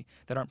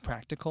aren't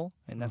practical,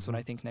 and that's what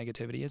I think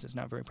negativity is. It's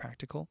not very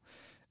practical.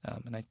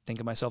 And I think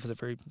of myself as a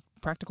very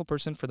practical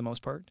person for the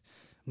most part.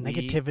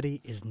 Negativity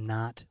is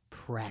not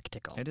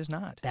practical. It is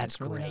not. That's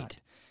It's really great. not.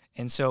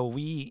 And so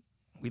we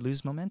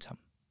lose momentum.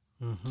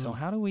 So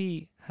how do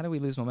we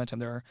lose momentum?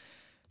 There are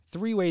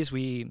 3 ways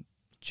we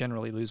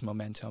generally lose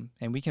momentum,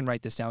 and we can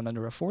write this down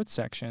under a 4th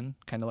section,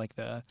 kind of like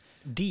the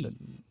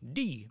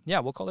D. Yeah,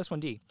 we'll call this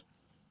one D.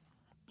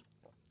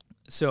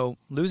 So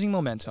losing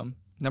momentum,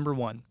 number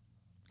 1,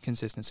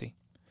 consistency.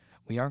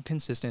 We aren't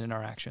consistent in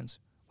our actions.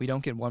 We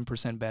don't get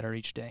 1% better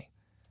each day.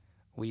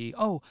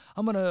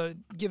 I'm going to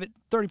give it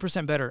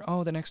 30% better.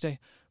 Oh, the next day,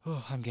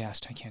 I'm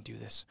gassed. I can't do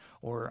this.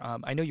 Or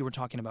I know you were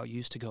talking about you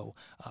used to go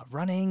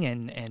running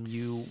and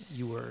you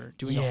were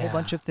doing a whole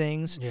bunch of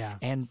things. Yeah.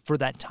 And for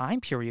that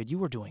time period, you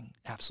were doing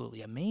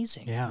absolutely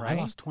amazing. Yeah, right?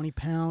 I lost 20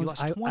 pounds. You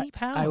lost 20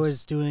 pounds. I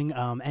was doing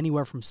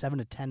anywhere from 7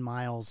 to 10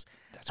 miles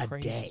a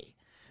crazy. day.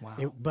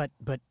 Wow.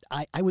 But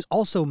I was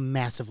also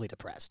massively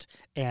depressed,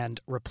 and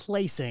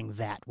replacing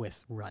that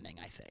with running,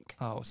 I think.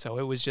 Oh, so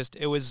it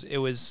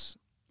was.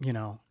 You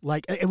know,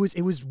 like it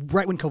was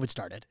right when COVID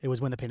started. It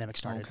was when the pandemic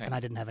started, Okay. and I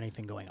didn't have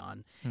anything going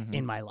on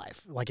in my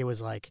life. Like it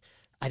was like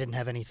I didn't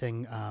have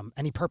anything,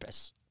 any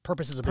purpose.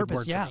 Purpose is a big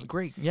word Yeah, for me.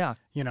 great. Yeah.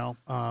 You know,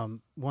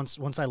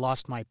 once I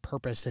lost my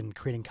purpose in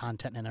creating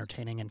content and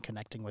entertaining and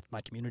connecting with my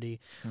community,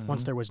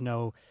 once there was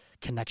no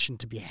connection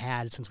to be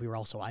had since we were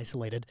all so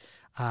isolated,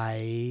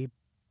 I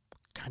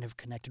kind of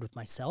connected with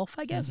myself,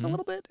 I guess, a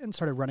little bit, and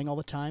started running all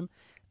the time.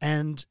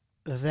 And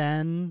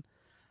then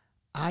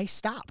I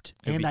stopped,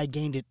 and I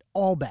gained it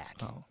all back.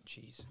 Oh,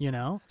 jeez. You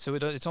know? So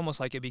it's almost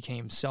like it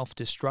became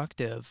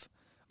self-destructive.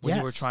 When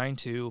you were Yes. trying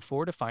to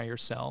fortify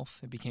yourself,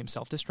 it became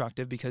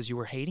self-destructive because you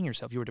were hating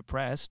yourself. You were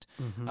depressed,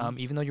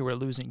 even though you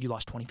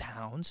lost 20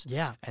 pounds.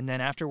 Yeah. And then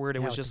afterward,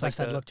 it was the just like best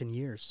I'd looked in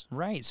years.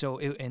 right. So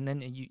and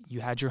then you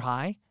had your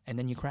high, and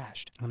then you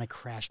crashed. And I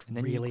crashed And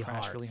then really you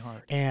crashed hard. really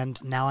hard.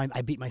 And now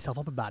I beat myself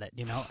up about it,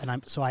 you know? And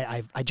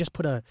I just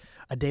put a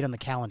date on the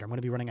calendar. I'm going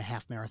to be running a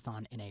half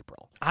marathon in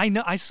April. I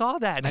know. I saw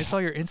that, and I saw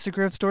your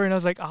Instagram story, and I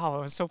was like, oh, I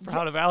was so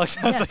proud of Alex.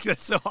 I was like, Yes.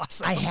 that's so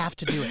awesome. I have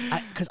to do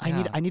it because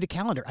I need a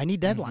calendar. I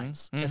need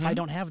deadlines. If I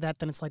don't have that,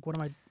 then it's like, what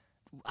am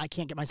I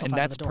can't get myself And out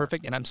that's of the door.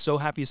 perfect. And I'm so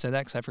happy you said that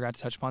because I forgot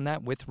to touch upon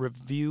that. With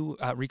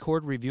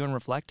record, review, and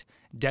reflect,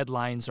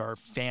 deadlines are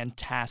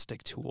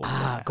fantastic tools.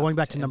 Going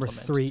back to number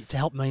implement. 3, to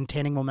help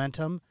maintaining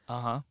momentum,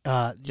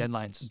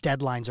 Deadlines.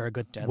 deadlines are a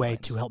good way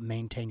Deadlines. to help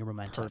maintain your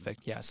momentum.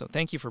 Perfect. Yeah. So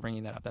thank you for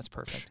bringing that up. That's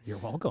perfect. You're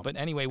welcome. But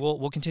anyway,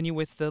 we'll continue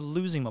with the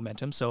losing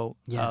momentum. So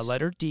Yes.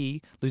 letter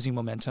D, losing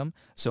momentum.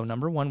 So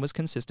number 1 was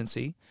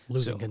consistency.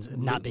 Losing, So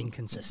not being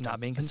consistent. Not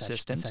being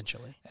consistent.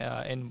 Essentially.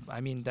 And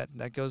I mean,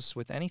 that goes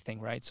with anything,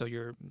 right? So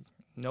you're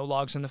no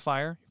logs in the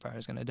fire. Your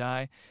fire's going to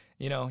die.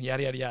 You know,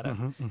 yada, yada,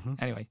 yada.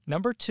 Anyway,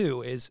 number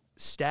 2 is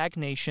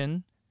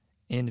stagnation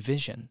in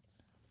vision.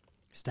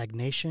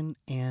 Stagnation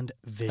and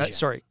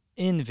vision.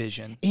 In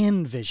vision.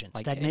 In vision.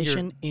 Like,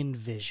 Stagnation in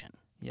vision.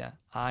 Yeah.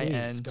 Please,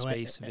 IN go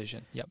ahead. space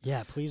vision. Yep.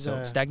 Yeah, please.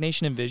 So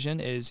stagnation in vision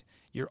is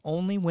you're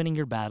only winning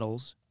your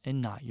battles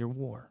and not your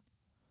war.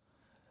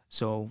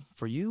 So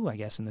for you, I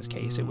guess in this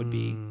case, it would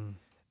be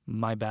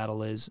my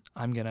battle is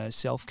I'm going to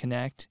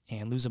self-connect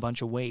and lose a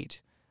bunch of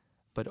weight.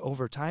 But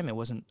over time, it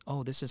wasn't,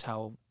 oh, this is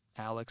how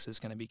Alex is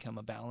going to become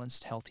a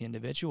balanced, healthy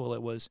individual.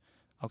 It was,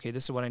 okay,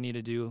 this is what I need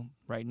to do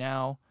right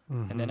now.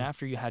 And then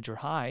after you had your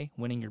high,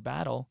 winning your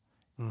battle,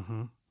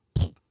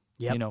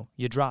 Yep. you know,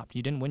 you dropped.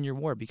 You didn't win your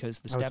war because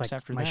the I was steps like,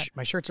 after my, that.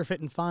 my shirts are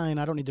fitting fine.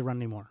 I don't need to run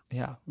anymore.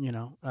 Yeah. You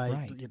know,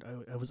 Right.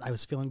 I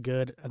was feeling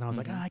good, and I was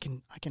like, I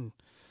can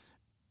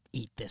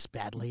eat this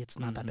badly. It's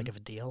not that big of a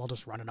deal. I'll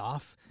just run it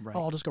off. Right.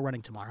 Oh, I'll just go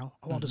running tomorrow.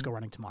 Oh, I'll just go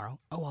running tomorrow.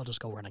 Oh, I'll just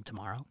go running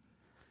tomorrow.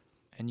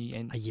 And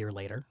A year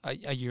later.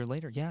 a year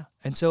later, yeah.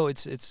 And so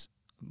it's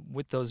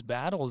with those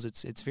battles,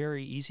 it's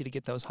very easy to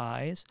get those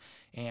highs,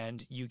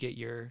 and you get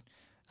your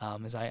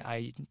as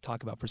I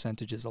talk about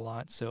percentages a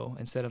lot. So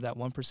instead of that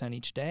 1%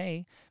 each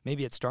day,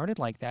 maybe it started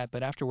like that,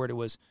 but afterward it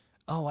was,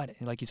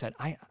 like you said,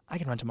 I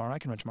can run tomorrow. I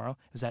can run tomorrow.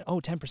 It was that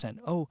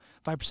 10%,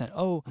 5%,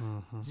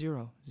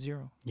 0,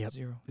 0, Yep.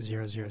 0,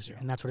 0, 0, 0.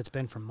 And that's what it's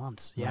been for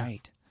months. Yeah.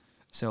 Right.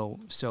 So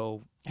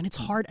And it's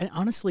hard. And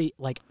honestly,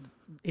 like,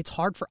 it's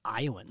hard for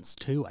Iowans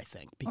too, I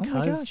think, my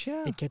because gosh,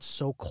 yeah. it gets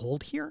so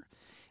cold here.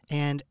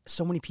 And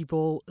so many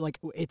people, like,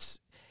 it's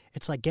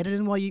like, get it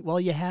in while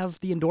you have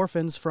the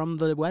endorphins from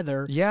the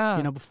weather. Yeah.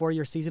 You know, before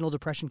your seasonal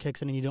depression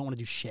kicks in and you don't want to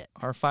do shit.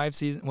 our 5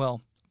 seasons,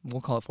 well,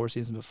 we'll call it 4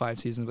 seasons, but 5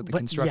 seasons with the But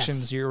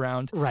construction's yes. year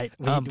round. Right.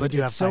 We But do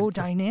have it's so 5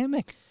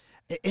 dynamic.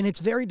 and it's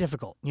very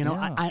difficult. You know,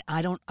 Yeah.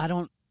 I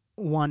don't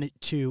want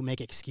to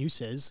make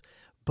excuses,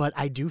 but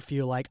I do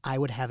feel like I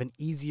would have an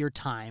easier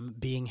time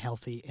being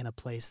healthy in a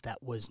place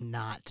that was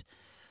not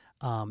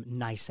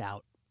nice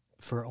out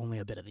for only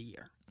a bit of the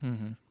year.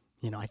 Mm-hmm.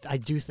 You know, I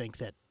do think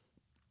that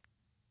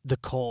the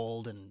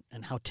cold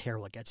and how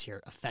terrible it gets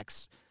here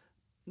affects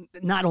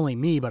not only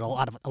me, but a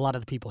lot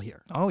of the people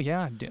here. Oh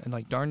yeah,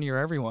 like darn near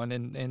everyone,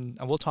 and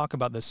we'll talk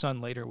about the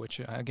sun later.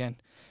 Which again,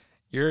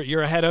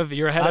 you're ahead of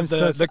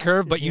the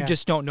curve, but you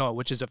just don't know it,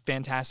 which is a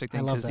fantastic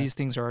thing because these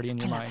things are already in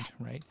your mind,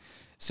 right?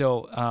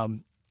 So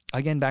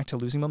again, back to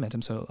losing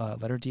momentum. So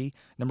letter D.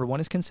 Number 1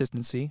 is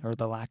consistency, or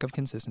the lack of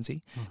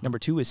consistency. Mm-hmm. Number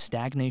 2 is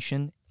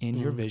stagnation in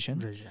your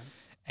vision,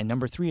 and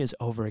number 3 is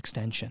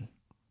overextension.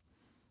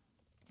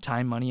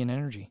 Time, money, and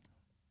energy.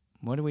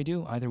 What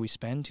do? Either we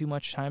spend too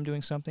much time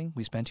doing something,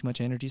 we spend too much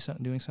energy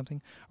doing something,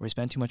 or we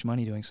spend too much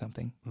money doing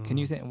something. Can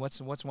you think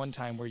what's one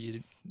time where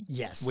you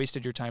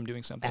wasted your time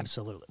doing something?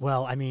 Absolutely.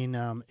 Well, I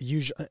mean,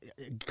 usually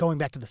going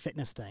back to the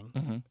fitness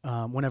thing,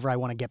 whenever I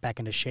want to get back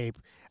into shape,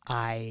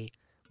 I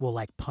will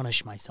like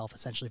punish myself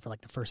essentially for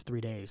like the first 3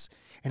 days,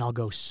 and I'll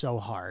go so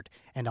hard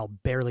and I'll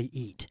barely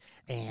eat,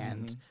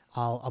 and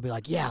I'll be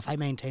like, yeah, if I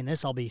maintain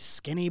this, I'll be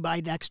skinny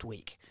by next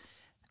week,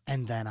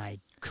 and then I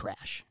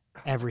crash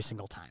every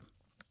single time.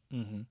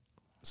 Mm-hmm.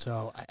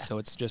 So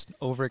it's just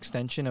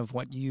overextension of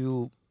what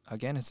you,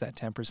 again, it's that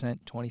 10%,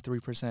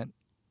 23%,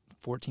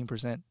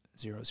 14%,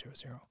 0, 0,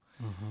 0,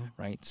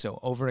 right? So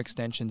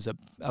overextension's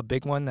a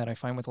big one that I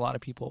find with a lot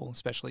of people,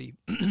 especially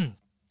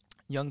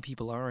young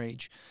people our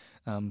age,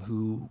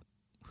 who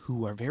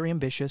are very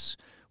ambitious,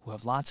 who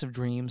have lots of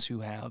dreams,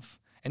 who have,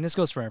 and this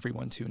goes for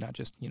everyone too, not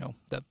just,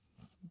 the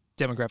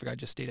demographic I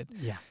just stated.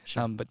 Yeah,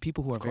 sure. But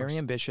people who are very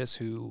ambitious,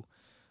 who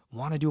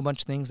want to do a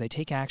bunch of things, they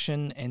take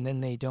action, and then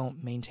they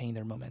don't maintain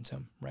their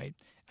momentum, right?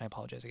 I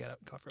apologize, I got to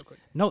cough real quick.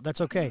 No, that's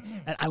okay.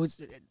 And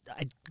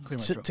Clear my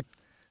throat.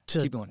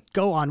 To keep going.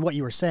 Go on what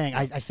you were saying,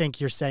 I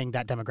think you're saying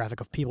that demographic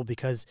of people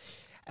because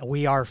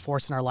we are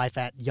forced in our life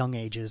at young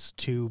ages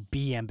to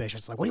be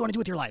ambitious. Like, what do you want to do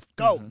with your life?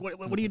 Go. What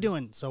are you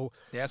doing? So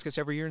they ask us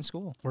every year in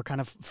school. We're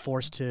kind of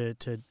forced to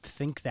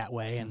think that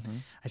way, and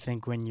I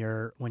think when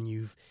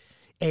you've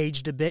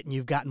aged a bit and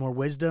you've got more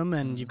wisdom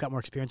and you've got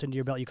more experience under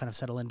your belt, you kind of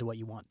settle into what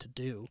you want to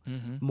do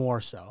more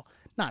so.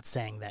 Not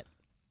saying that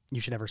you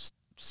should ever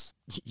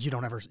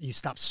you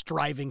stop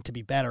striving to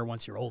be better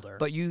once you're older.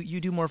 But you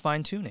do more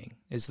fine tuning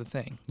is the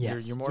thing.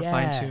 Yes. You're more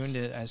fine tuned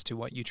as to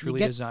what you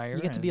truly desire.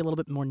 You get to be a little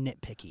bit more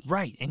nitpicky.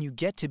 Right, and you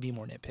get to be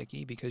more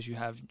nitpicky because you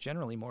have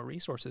generally more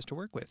resources to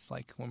work with.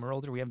 Like when we're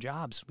older, we have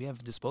jobs, we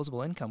have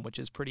disposable income, which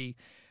is pretty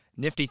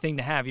nifty thing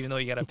to have, even though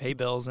you got to pay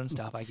bills and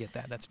stuff. I get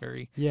that. That's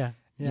very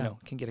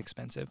can get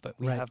expensive, but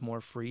we have more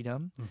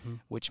freedom,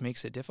 which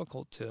makes it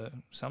difficult to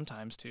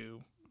sometimes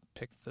to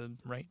pick the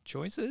right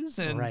choices.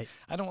 And I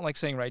don't like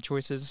saying right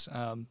choices,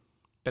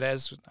 but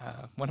as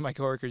one of my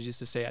coworkers used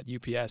to say at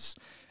UPS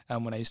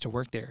when I used to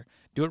work there,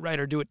 do it right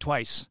or do it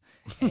twice.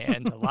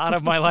 And a lot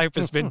of my life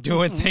has been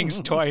doing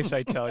things twice,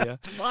 I tell you.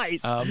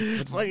 Twice.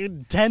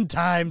 10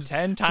 times.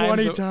 10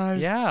 times. 20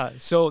 times. Yeah.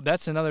 So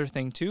that's another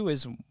thing, too,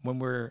 is when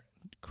we're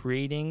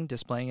creating,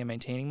 displaying, and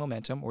maintaining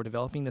momentum or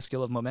developing the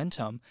skill of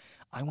momentum,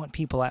 I want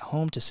people at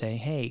home to say,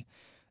 hey,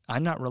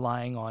 I'm not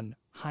relying on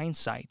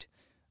hindsight.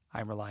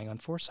 I'm relying on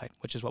foresight,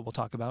 which is what we'll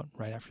talk about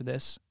right after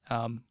this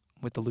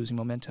with the losing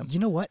momentum. You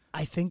know what?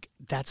 I think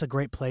that's a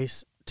great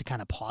place to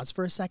kind of pause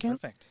for a second.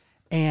 Perfect.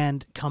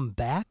 And come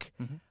back.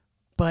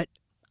 But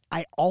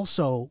I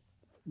also...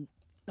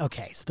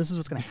 Okay, so this is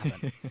what's going to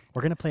happen.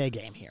 We're going to play a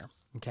game here,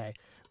 okay?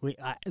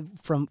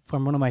 From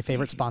one of my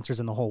favorite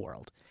sponsors in the whole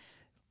world.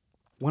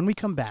 When we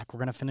come back, we're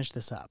going to finish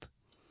this up.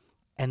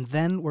 And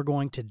then we're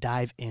going to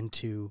dive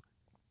into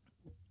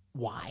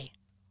why.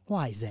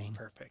 Why, Zane?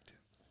 Perfect.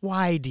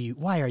 Why do you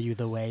do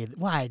this?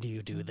 Why are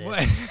you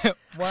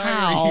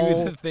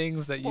the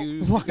things that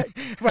you...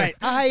 Right.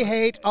 I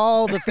hate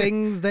all the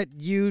things that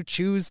you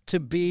choose to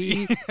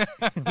be.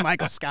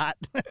 Michael Scott.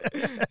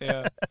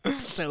 Yeah.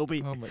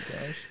 Toby. Oh, my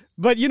gosh.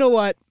 But you know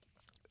what?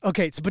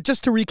 Okay, but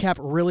just to recap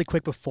really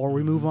quick before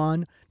we move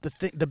on,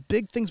 the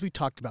big things we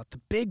talked about,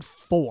 the big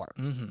four,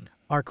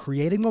 are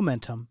creating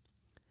momentum,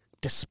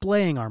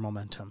 displaying our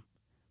momentum,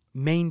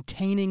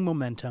 maintaining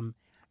momentum,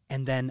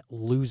 and then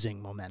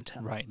losing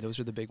momentum. Right, those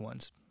are the big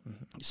ones.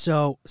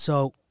 So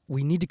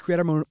we need to create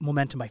our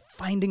momentum by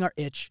finding our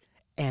itch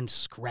and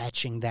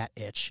scratching that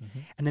itch,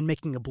 and then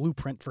making a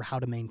blueprint for how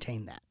to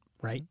maintain that,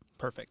 right?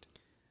 Perfect.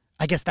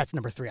 I guess that's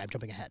number 3. I'm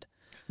jumping ahead.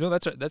 No,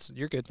 that's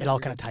you're good. It all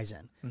kind of ties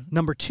in.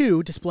 Number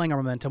 2, displaying our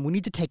momentum. We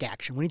need to take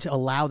action. We need to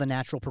allow the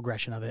natural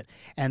progression of it.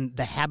 And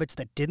the habits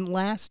that didn't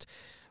last,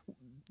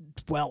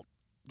 well,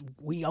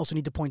 we also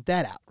need to point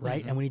that out,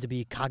 right? And we need to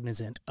be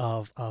cognizant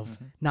of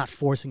not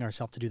forcing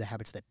ourselves to do the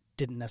habits that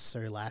didn't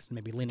necessarily last, and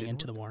maybe leaning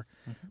into the more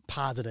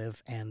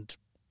positive and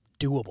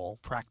doable.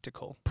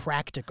 Practical.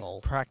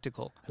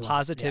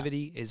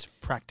 Positivity is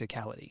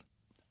practicality.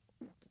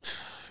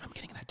 I'm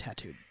getting that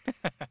tattooed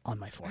on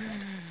my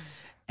forehead.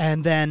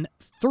 And then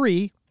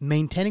 3,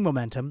 maintaining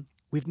momentum.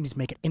 We need to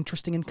make it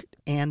interesting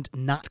and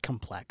not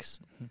complex.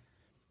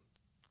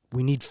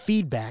 We need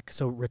feedback,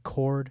 so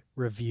record,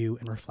 review,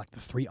 and reflect.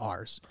 The 3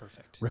 R's.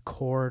 Perfect.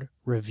 Record,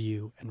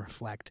 review, and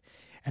reflect.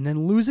 And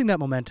then losing that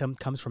momentum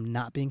comes from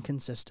not being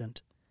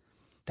consistent,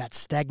 that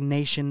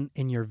stagnation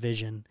in your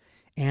vision,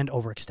 and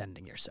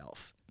overextending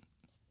yourself.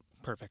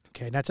 Perfect.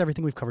 Okay, that's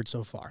everything we've covered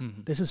so far.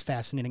 This is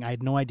fascinating. I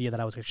had no idea that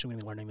I was actually going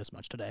to be learning this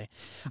much today.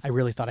 I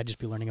really thought I'd just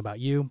be learning about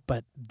you,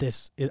 but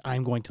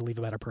I'm going to leave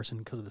a better person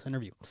because of this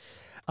interview.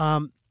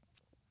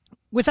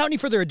 Without any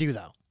further ado,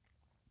 though,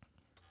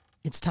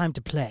 it's time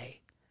to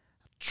play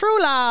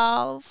True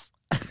Love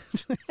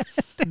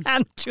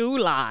and Two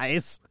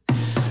Lies.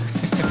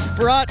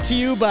 Brought to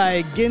you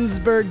by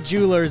Ginsburg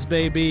Jewelers,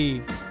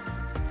 baby.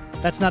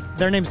 That's not,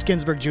 their name's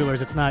Ginsburg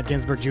Jewelers. It's not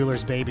Ginsburg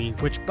Jewelers, baby.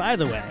 Which, by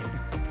the way,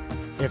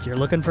 if you're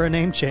looking for a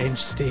name change,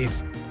 Steve,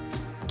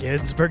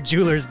 Ginsburg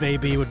Jewelers,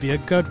 baby, would be a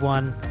good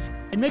one.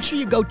 And make sure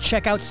you go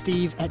check out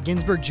Steve at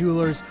Ginsburg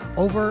Jewelers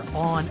over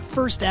on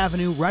First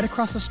Avenue, right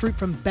across the street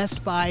from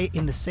Best Buy,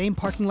 in the same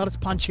parking lot as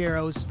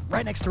Poncheros,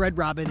 right next to Red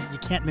Robin. You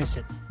can't miss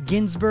it.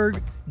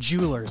 Ginsburg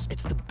Jewelers.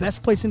 It's the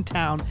best place in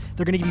town.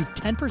 They're going to give you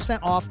 10%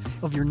 off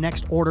of your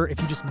next order if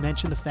you just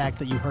mention the fact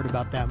that you heard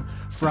about them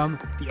from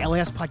the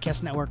LAS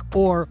Podcast Network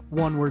or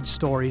One Word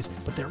Stories.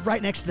 But they're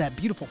right next to that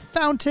beautiful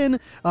fountain.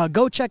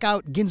 Go check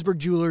out Ginsburg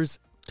Jewelers.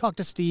 Talk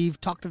to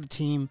Steve. Talk to the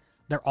team.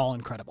 They're all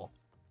incredible.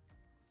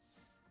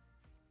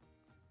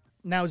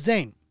 Now,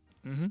 Zane,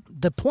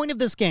 the point of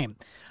this game,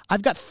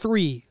 I've got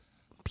 3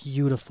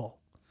 beautiful,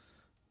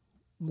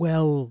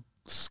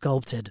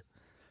 well-sculpted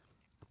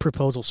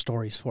proposal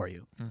stories for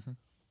you.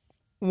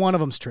 One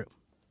of them's true,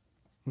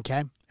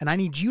 okay? And I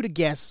need you to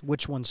guess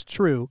which one's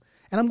true,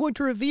 and I'm going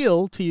to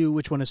reveal to you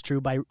which one is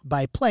true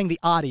by playing the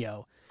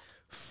audio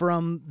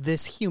from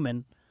this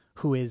human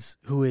who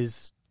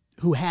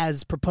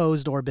has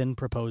proposed or been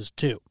proposed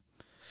to.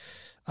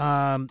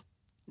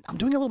 I'm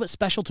doing a little bit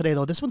special today,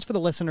 though. This one's for the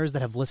listeners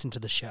that have listened to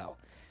the show.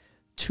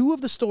 2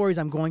 of the stories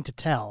I'm going to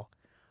tell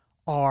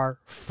are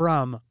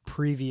from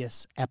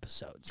previous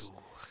episodes.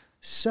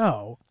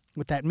 So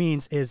what that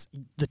means is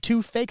the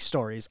 2 fake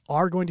stories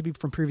are going to be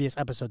from previous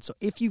episodes. So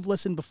if you've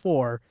listened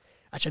before,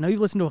 actually, I know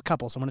you've listened to a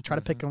couple, so I'm going to try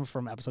to pick them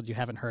from episodes you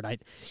haven't heard.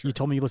 You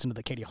told me you listened to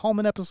the Katie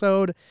Holman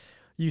episode.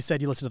 You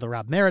said you listened to the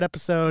Rob Merritt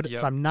episode. Yep.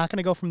 So I'm not going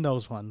to go from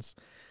those ones.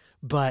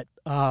 But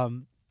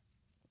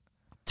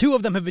 2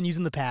 of them have been used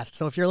in the past.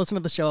 So if you're listening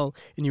to the show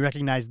and you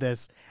recognize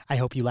this, I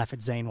hope you laugh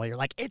at Zane while you're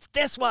like, it's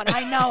this one.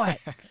 I know it.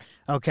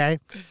 Okay.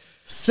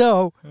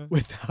 So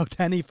without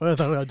any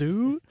further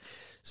ado,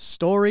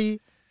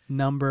 story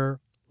number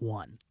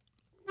 1.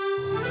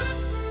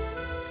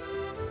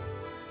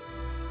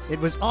 It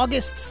was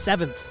August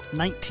 7th,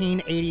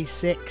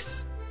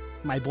 1986.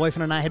 My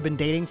boyfriend and I had been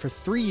dating for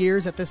 3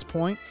 years at this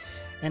point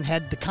and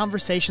had the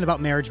conversation about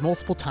marriage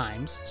multiple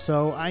times.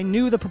 So I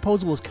knew the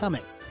proposal was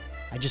coming.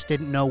 I just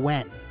didn't know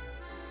when.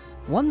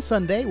 One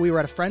Sunday, we were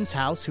at a friend's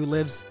house who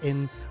lives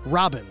in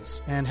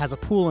Robbins and has a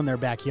pool in their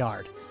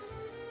backyard.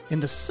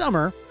 In the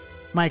summer,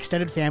 my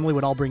extended family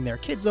would all bring their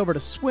kids over to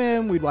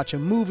swim, we'd watch a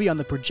movie on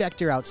the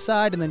projector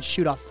outside, and then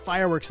shoot off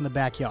fireworks in the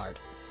backyard.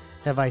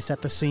 Have I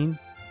set the scene?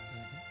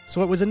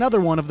 So it was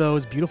another one of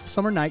those beautiful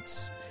summer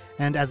nights,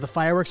 and as the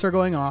fireworks are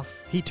going off,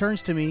 he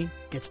turns to me,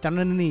 gets down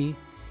on a knee,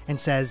 and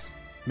says,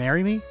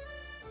 "Marry me?"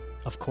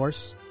 Of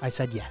course, I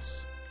said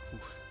yes.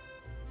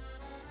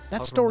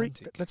 That's story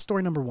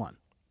number 1.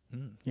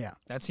 Yeah.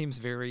 That seems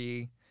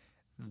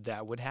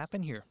that would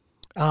happen here.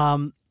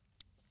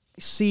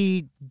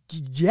 See,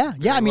 yeah.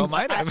 I mean,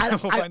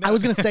 I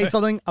was going to say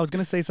something. I was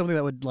going to say something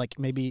that would like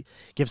maybe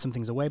give some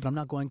things away, but I'm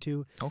not going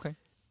to. Okay.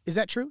 Is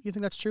that true? You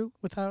think that's true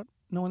without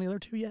knowing the other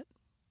 2 yet?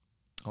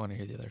 I want to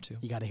hear the other 2.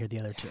 You got to hear the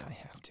other 2. I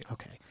have to.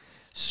 Okay.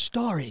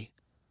 Story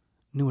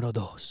número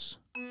 2.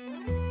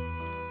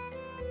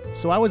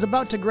 So I was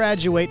about to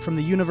graduate from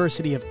the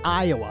University of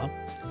Iowa,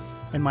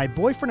 and my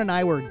boyfriend and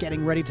I were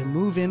getting ready to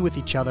move in with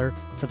each other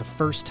for the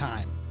first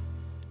time.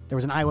 There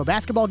was an Iowa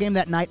basketball game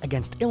that night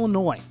against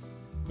Illinois.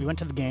 We went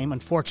to the game.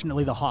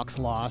 Unfortunately, the Hawks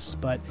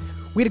lost, but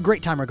we had a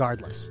great time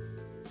regardless.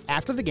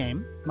 After the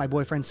game, my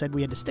boyfriend said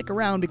we had to stick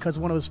around because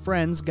one of his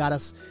friends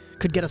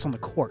could get us on the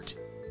court.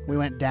 We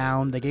went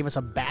down, they gave us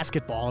a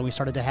basketball, and we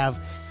started to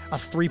have a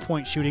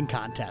 3-point shooting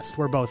contest.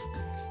 We're both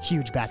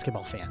huge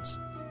basketball fans.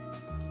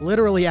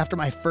 Literally after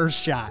my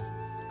first shot,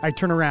 I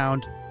turn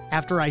around,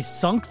 after I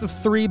sunk the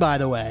 3, by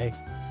the way,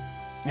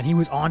 and he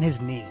was on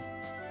his knee.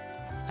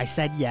 I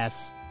said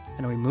yes,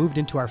 and we moved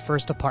into our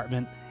first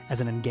apartment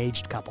as an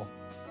engaged couple.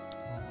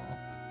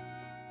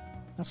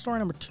 That's story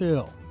number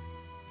 2.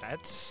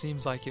 That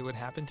seems like it would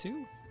happen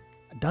too.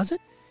 Does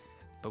it?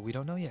 But we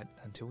don't know yet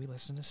until we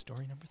listen to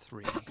story number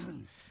 3.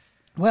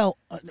 Well,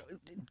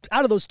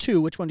 out of those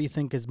 2, which one do you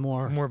think is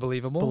more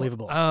believable?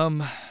 Believable.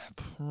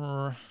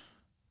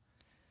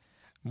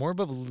 More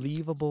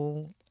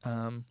believable.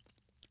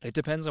 It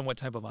depends on what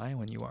type of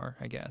Iowan you are,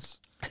 I guess.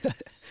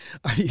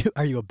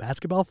 Are you a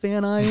basketball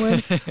fan,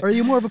 Iwan? Or are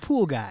you more of a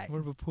pool guy? More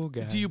of a pool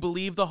guy. Do you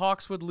believe the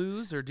Hawks would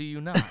lose, or do you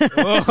not?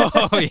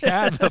 Oh,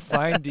 yeah, the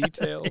fine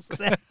details.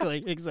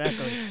 Exactly.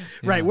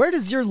 Right. Where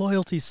does your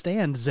loyalty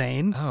stand,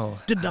 Zane? Oh.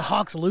 Did the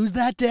Hawks lose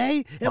that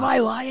day? Am I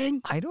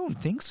lying? I don't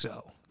think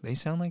so. They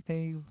sound like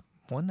they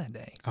won that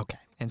day. Okay.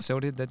 And so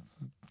did the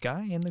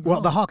guy in the girl.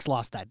 Well, the Hawks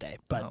lost that day,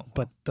 but Oh,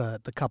 but the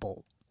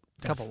couple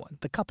won.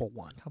 The couple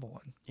won.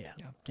 Yeah.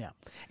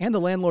 And the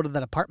landlord of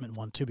that apartment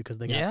won too because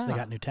they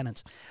got new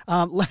tenants.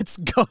 Let's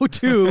go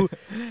to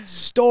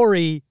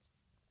story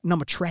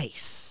number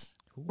trace.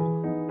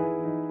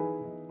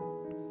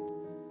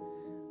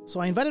 So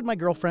I invited my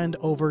girlfriend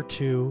over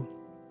to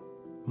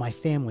my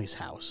family's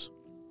house.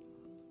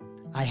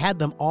 I had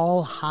them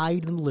all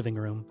hide in the living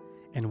room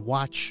and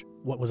watch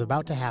what was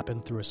about to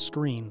happen through a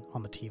screen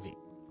on the TV.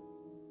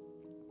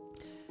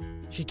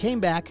 She came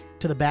back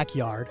to the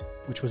backyard,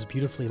 which was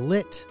beautifully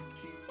lit,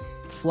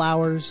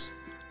 flowers,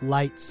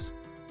 lights,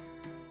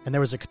 and there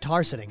was a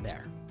guitar sitting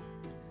there.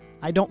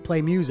 I don't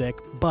play music,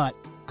 but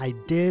I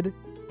did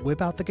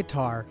whip out the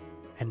guitar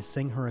and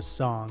sing her a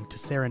song to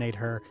serenade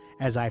her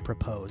as I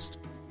proposed.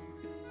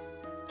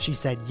 She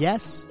said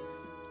yes.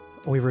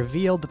 We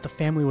revealed that the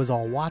family was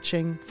all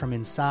watching from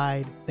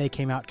inside. They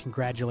came out,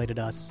 congratulated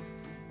us.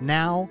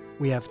 Now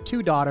we have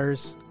 2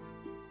 daughters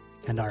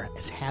and are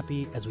as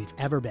happy as we've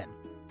ever been.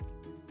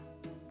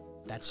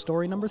 That's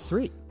story number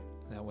 3.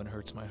 That one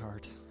hurts my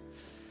heart.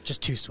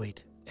 Just too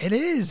sweet. It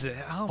is.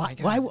 Oh, my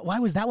God. Why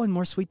was that one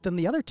more sweet than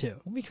the other 2?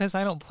 Well, because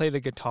I don't play the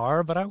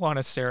guitar, but I want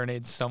to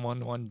serenade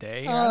someone one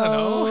day. Oh. I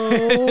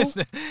don't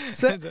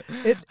know.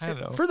 I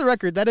don't know. For the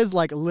record, that is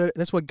like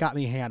that's what got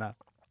me Hannah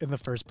in the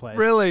first place.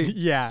 Really?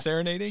 Yeah.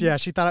 Serenading? Yeah,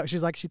 she thought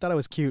it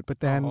was cute, but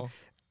then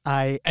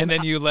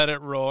then you let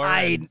it roar.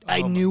 I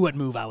knew what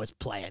move I was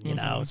playing, you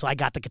know, so I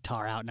got the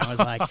guitar out and I was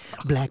like,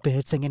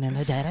 Blackbird singing in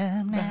the dead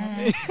of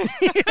night.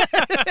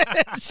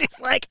 She's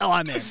like, oh,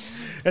 I'm in.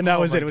 And that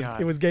was it.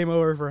 It was game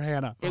over for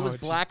Hannah. It was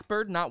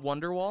Blackbird, not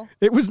Wonderwall.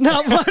 It was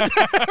not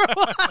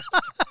Wonderwall.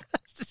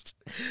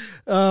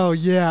 Oh,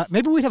 yeah.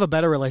 Maybe we'd have a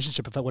better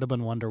relationship if it would have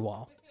been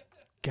Wonderwall.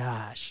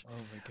 Gosh. Oh,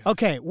 my God.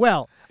 Okay,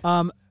 well,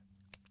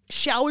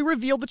 shall we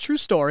reveal the true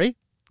story?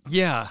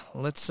 Yeah,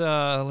 let's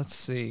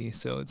see.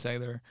 So it's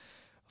either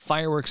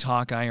Fireworks,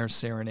 Hawkeye, or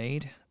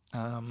Serenade.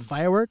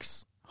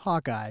 Fireworks,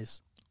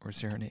 Hawkeyes, Or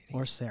Serenade.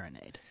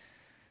 Serenade.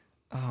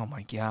 Oh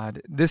my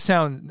God, this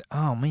sounds.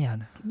 Oh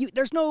man,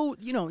 there's no.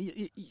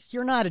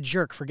 You're not a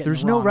jerk for getting.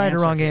 There's the no wrong right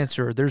answer or wrong here.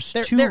 answer. There's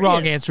There 2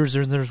 wrong is. answers,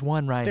 and there's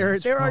 1 right answer.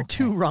 There are Okay.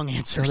 2 wrong So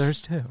answers.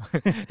 there's 2.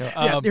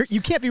 No,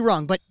 You can't be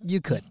wrong, but you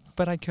could.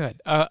 But I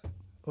could.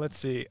 Let's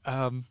see.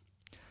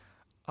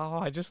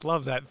 I just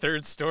love that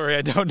third story.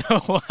 I don't know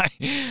why.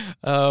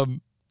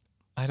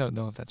 I don't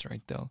know if that's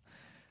right though.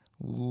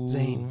 Ooh.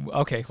 Zane.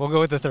 Okay, we'll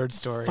go with the third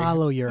story.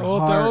 Follow your We'll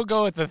heart.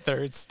 go with the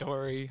third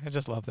story. I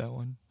just love that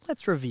one.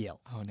 Let's reveal.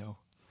 Oh no.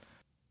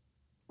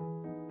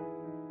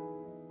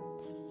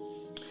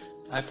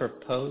 I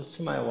proposed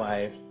to my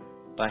wife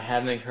by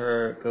having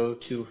her go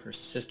to her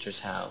sister's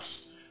house,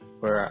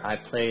 where I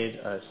played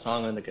a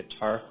song on the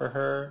guitar for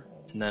her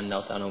and then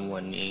knelt down on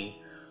one knee,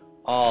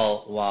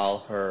 all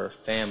while her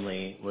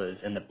family was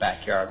in the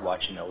backyard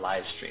watching a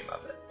live stream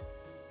of it.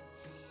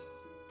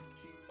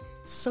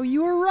 So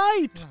you were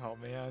right. Oh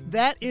man.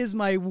 That is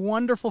my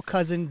wonderful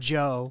cousin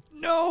Joe.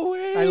 No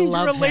way. I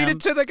love You're related him.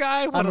 to the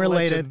guy. What I'm a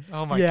related. legend.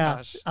 Oh my yeah.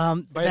 gosh.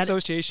 By that-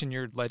 association,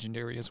 you're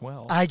legendary as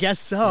well. I guess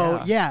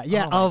so. Yeah.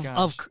 Oh my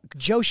of gosh.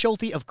 Joe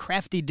Schulte of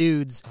Crafty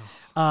Dudes.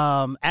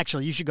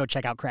 Actually, you should go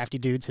check out Crafty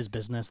Dudes, his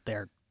business.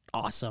 They're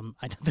awesome.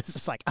 This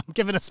is like I'm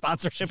giving a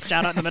sponsorship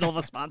shout out in the middle of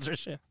a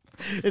sponsorship.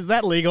 Is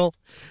that legal?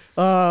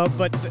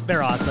 But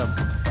they're awesome.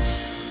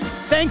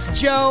 Thanks,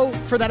 Joe,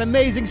 for that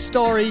amazing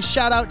story.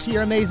 Shout out to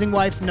your amazing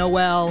wife,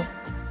 Noelle,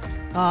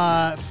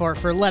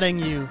 for letting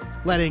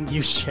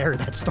you share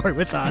that story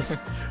with us.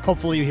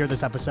 Hopefully you hear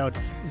this episode.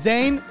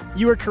 Zane,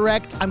 you were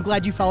correct. I'm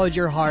glad you followed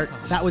your heart.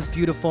 That was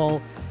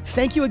beautiful.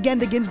 Thank you again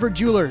to Ginsberg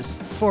Jewelers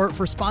for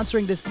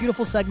sponsoring this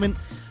beautiful segment,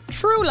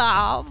 True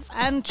Love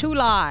and Two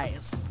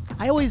Lies.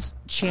 I always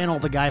channel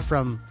the guy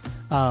from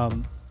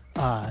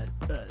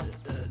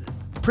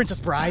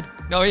Princess Bride.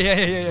 Oh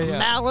yeah.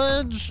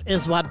 Marriage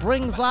is what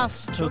brings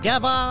us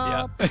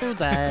together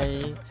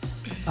today.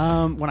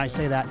 When I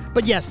say that.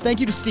 But yes,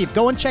 thank you to Steve.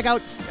 Go and check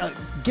out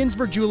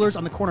Ginsberg Jewelers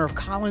on the corner of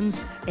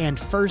Collins and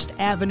First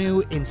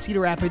Avenue in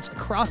Cedar Rapids,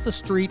 across the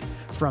street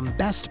from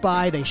Best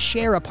Buy. They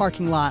share a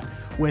parking lot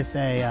with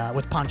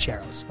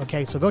Poncheros.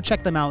 Okay, so go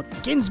check them out.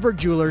 Ginsberg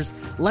Jewelers.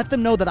 Let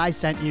them know that I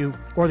sent you,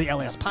 or the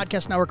LAS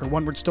Podcast Network, or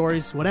One Word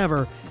Stories,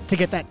 whatever, to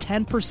get that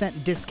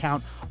 10%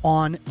 discount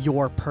on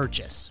your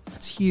purchase.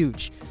 That's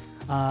huge.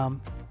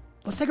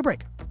 Let's take a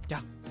break.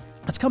 Yeah.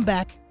 Let's come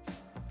back.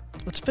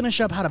 Let's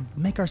finish up how to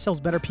make ourselves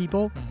better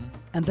people. Mm-hmm.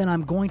 And then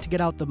I'm going to get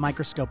out the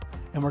microscope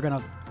and we're going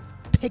to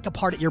pick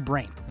apart at your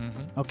brain.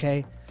 Mm-hmm.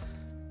 Okay?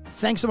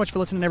 Thanks so much for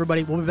listening,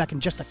 everybody. We'll be back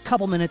in just a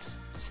couple minutes.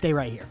 Stay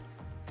right here.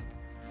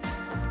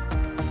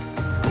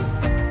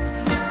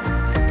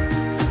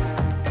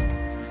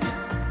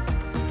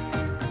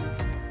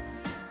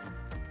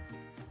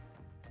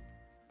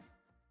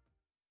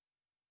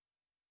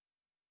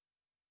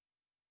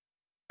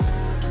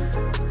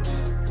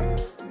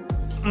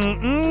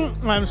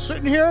 I'm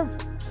sitting here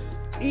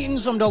eating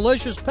some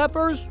delicious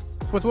peppers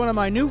with one of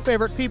my new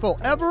favorite people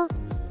ever,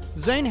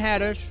 Zane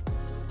Haddish.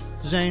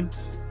 Zane,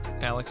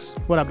 Alex,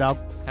 what up, dog?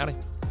 howdy.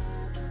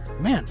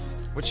 Man,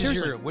 Which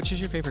seriously. is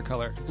your favorite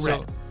color? Red.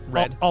 So,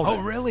 red. Oh, Oh,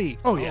 red. really?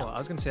 Oh, yeah. I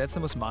was gonna say that's the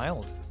most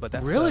mild, but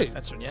that's Really?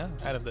 that's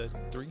out of the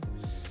three.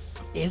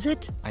 Is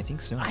it? I think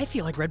so. I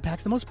feel like red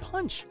packs the most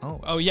punch.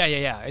 Oh,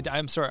 yeah.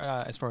 I'm sorry.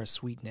 As far as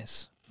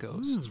sweetness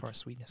goes,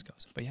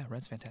 but yeah,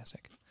 red's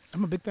fantastic.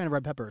 I'm a big fan of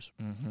red peppers.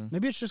 Mm-hmm.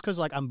 Maybe it's just because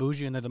like I'm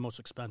bougie and they're the most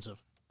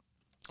expensive.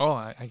 Oh,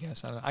 I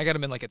guess I don't know. I got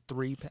them in like a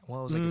 3-pack.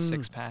 Well, it was like a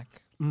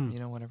 6-pack. You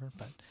know, whatever.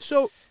 But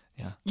So,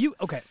 yeah.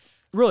 okay,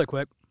 really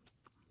quick.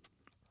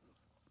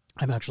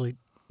 I'm actually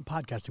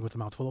podcasting with a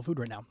mouthful of food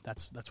right now.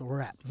 That's where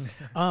we're at.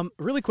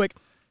 Really quick,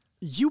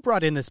 you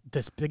brought in this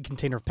big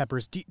container of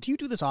peppers. Do you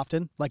do this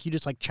often? Like you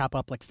just like chop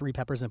up like 3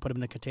 peppers and put them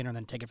in a container and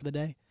then take it for the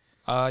day?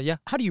 Yeah.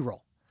 How do you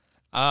roll?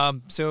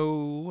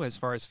 So as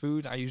far as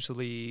food,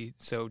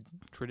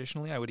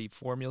 traditionally I would eat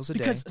 4 meals a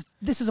Because day.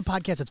 this is a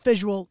podcast. It's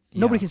visual.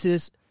 Nobody Yeah. can see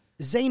this.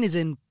 Zane is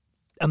in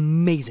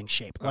amazing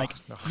shape. Like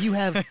no. you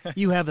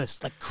have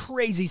this like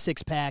crazy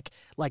 6-pack.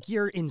 Like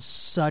you're in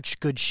such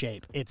good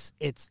shape. It's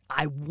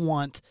I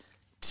want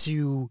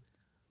to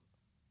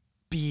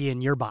be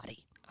in your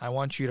body. I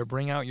want you to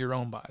bring out your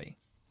own body.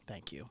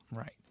 Thank you.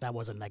 Right. That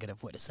was a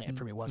negative way to say it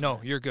for me, wasn't No,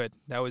 it? you're good.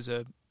 That was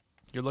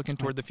you're looking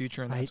toward the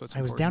future, and that's what's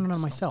I was important. down on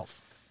so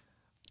myself.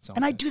 it's all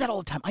And I good. do that all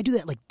the time. I do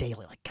that like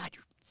daily. Like, God,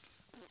 you're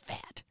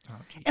fat. Oh,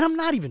 geez. And I'm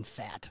not even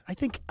fat. I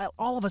think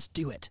all of us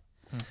do it.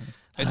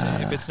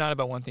 If it's not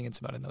about one thing, it's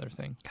about another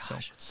thing.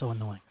 Gosh, it's so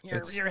annoying.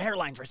 Your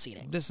hairline's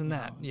receding. This and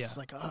that, yeah. It's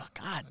like, oh,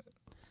 God.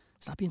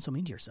 Stop being so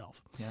mean to yourself.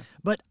 Yeah.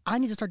 But I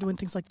need to start doing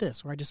things like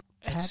this where I just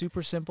pack, It's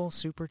super simple,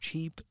 super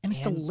cheap, and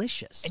it's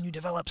delicious. And you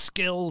develop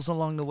skills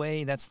along the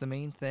way. That's the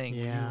main thing.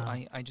 Yeah.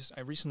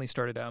 I recently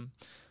started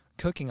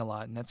cooking a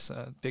lot, and that's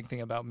a big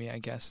thing about me, I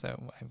guess, that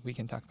we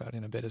can talk about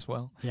in a bit as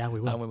well. Yeah, we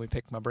will. When we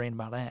pick my brain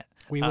about that.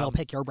 We will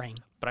pick your brain.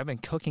 But I've been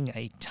cooking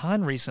a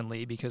ton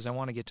recently because I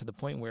want to get to the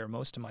point where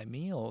most of my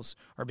meals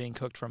are being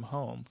cooked from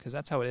home because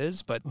that's how it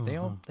is. But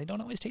they don't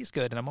always taste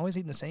good, and I'm always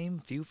eating the same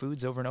few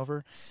foods over and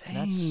over. And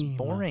that's Same.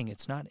 boring.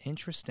 It's not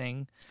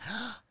interesting.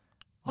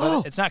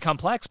 But it's not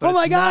complex, but Oh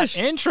my it's gosh.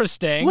 not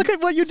interesting. Look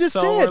at what you just so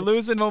did. we're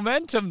losing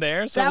momentum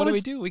there. So That what do we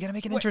was- do? We got to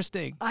make it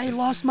interesting. I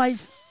lost my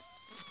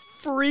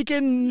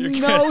freaking You're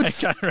good.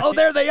 notes. I got it right. Oh,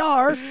 there they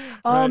are.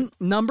 Right.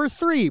 Number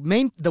 3,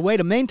 the way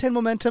to maintain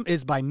momentum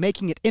is by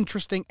making it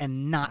interesting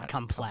and not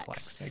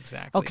complex.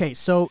 Exactly. Okay,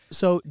 so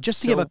just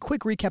to give So- a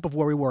quick recap of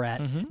where we were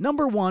at,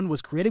 number 1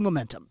 was creating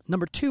momentum.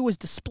 Number 2 was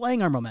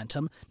displaying our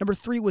momentum. Number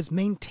 3 was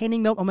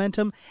maintaining that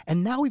momentum.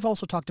 And now we've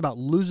also talked about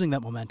losing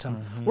that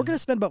momentum. We're going to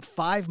spend about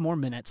 5 more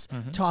minutes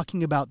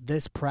talking about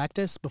this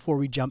practice before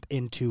we jump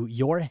into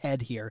your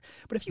head here.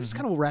 But if you just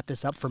kind of wrap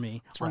this up for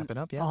me. Let's wrap it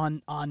up, yeah.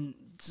 On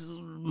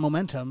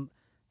momentum,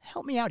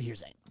 help me out here,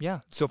 Zane. Yeah.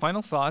 So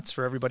final thoughts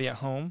for everybody at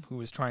home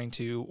who is trying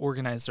to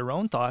organize their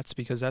own thoughts,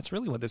 because that's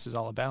really what this is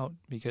all about.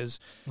 Because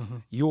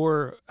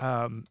your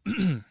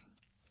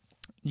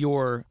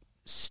your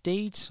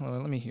state. Well,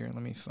 let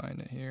me find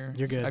it here.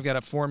 You're good. I've got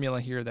a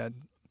formula here that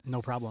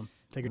No problem.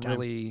 Take your time.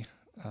 really.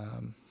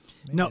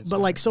 No, it's but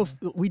like, hard.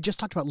 so we just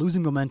talked about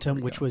losing momentum,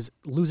 which was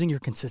losing your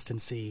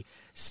consistency,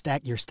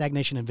 your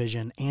stagnation in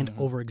vision, and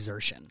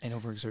overexertion. And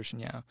overexertion,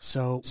 yeah.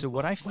 So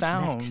what I what's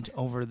found next?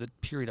 over the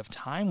period of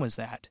time was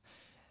that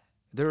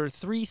there are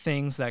 3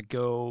 things that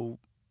go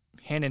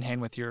hand in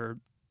hand with your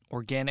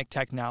organic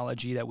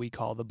technology that we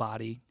call the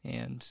body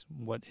and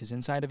what is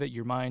inside of it,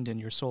 your mind and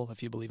your soul,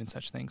 if you believe in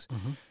such things.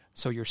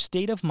 So your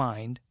state of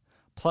mind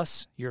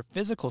plus your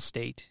physical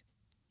state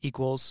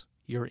equals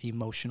your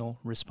emotional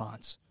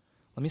response.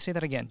 Let me say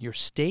that again. Your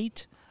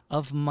state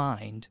of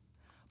mind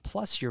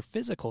plus your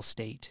physical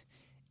state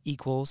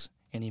equals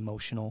an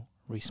emotional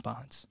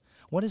response.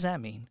 What does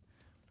that mean?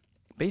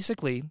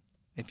 Basically,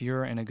 if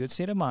you're in a good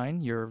state of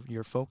mind,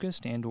 you're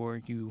focused and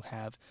or you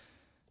have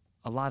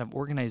a lot of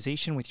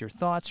organization with your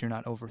thoughts, you're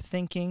not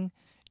overthinking,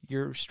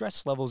 your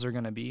stress levels are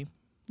going to be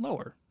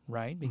lower,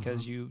 right?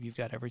 Because you've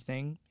got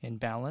everything in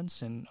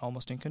balance and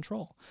almost in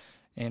control.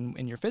 And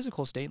in your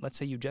physical state, let's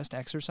say you just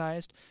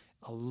exercised,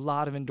 a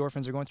lot of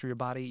endorphins are going through your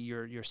body.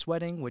 You're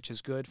sweating, which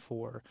is good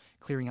for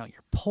clearing out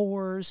your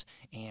pores,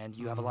 and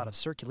you have a lot of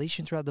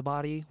circulation throughout the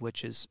body,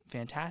 which is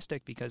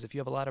fantastic because if you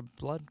have a lot of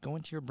blood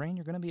going to your brain,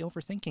 you're going to be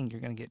overthinking.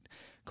 You're going to get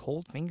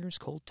cold fingers,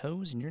 cold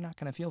toes, and you're not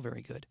going to feel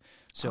very good.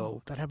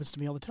 So that happens to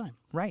me all the time.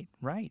 right.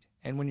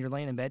 And when you're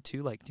laying in bed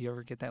too, like, do you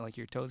ever get that, like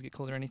your toes get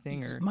cold or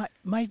anything, or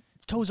My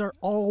toes are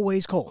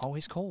always cold.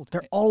 always cold?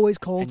 They're always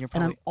cold, And you're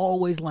and I'm probably-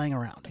 always laying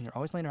around. And you're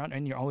always laying around,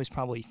 and you're always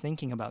probably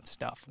thinking about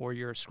stuff, or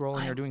you're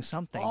scrolling or doing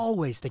something.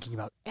 Always thinking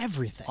about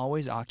everything.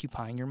 Always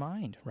occupying your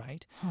mind,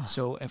 right?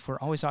 So if we're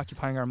always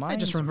occupying our minds, I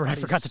just remembered I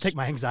body's- forgot to take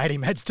my anxiety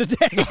meds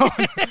today.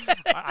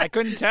 I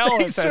couldn't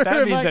tell if Sorry,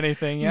 that means Mike.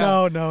 anything.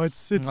 Yeah. No,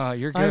 it's. Oh,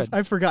 you're good.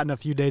 I've forgotten a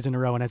few days in a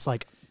row, and it's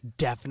like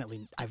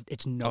definitely,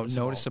 it's Oh,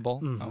 noticeable.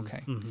 noticeable.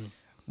 Okay.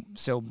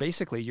 So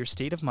basically, your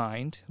state of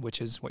mind,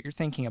 which is what you're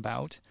thinking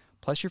about,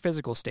 plus your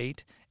physical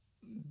state,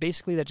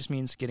 basically that just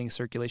means getting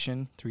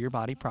circulation through your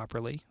body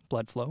properly,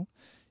 blood flow,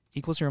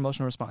 equals your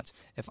emotional response.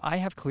 If I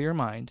have a clear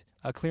mind,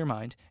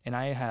 and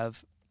I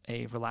have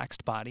a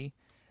relaxed body,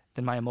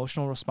 then my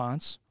emotional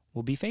response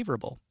will be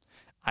favorable.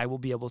 I will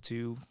be able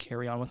to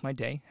carry on with my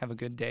day, have a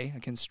good day, a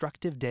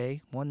constructive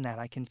day, one that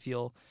I can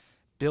feel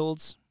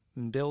builds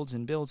and builds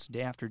and builds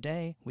day after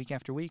day, week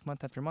after week,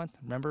 month after month.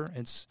 Remember,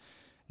 it's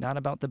not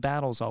about the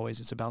battles always,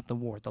 it's about the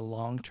war, the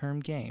long-term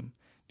game,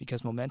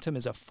 because momentum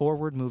is a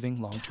forward-moving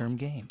long-term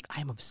game.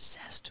 I'm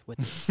obsessed with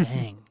this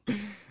saying.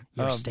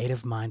 Your state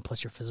of mind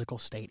plus your physical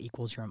state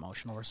equals your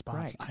emotional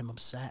response. Right. I'm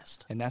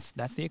obsessed. And that's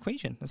the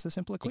equation. That's the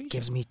simple equation. It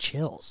gives me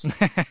chills.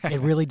 It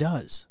really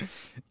does.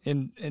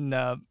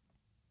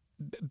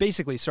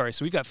 Basically, sorry,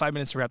 so we've got 5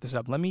 minutes to wrap this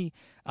up. Let me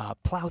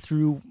plow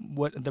through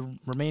what the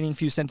remaining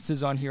few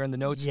sentences on here in the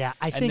notes. Yeah,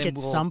 I think at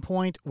some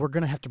point we're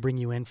going to have to bring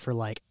you in for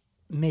like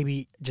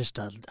maybe just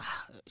a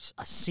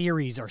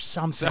series or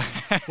something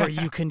where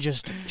you can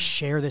just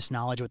share this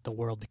knowledge with the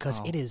world,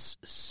 because it is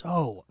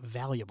so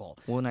valuable.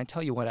 Well, and I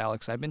tell you what,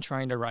 Alex, I've been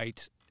trying to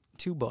write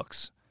 2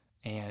 books,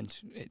 and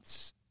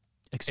it's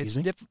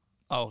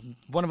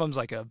one of them's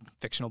like a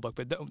fictional book,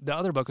 but the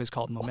other book is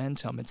called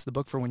Momentum. It's the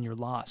book for when you're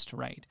lost,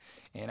 right?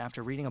 And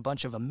after reading a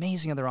bunch of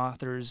amazing other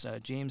authors,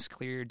 James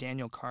Clear,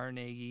 Daniel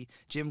Carnegie,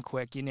 Jim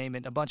Quick, you name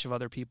it, a bunch of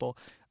other people,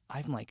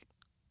 I'm like,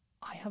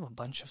 I have a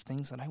bunch of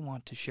things that I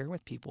want to share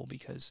with people,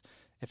 because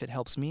if it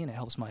helps me and it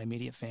helps my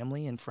immediate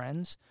family and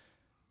friends,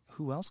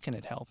 who else can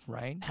it help,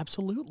 right?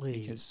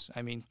 Absolutely. Because,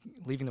 I mean,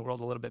 leaving the world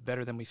a little bit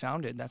better than we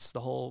found it, that's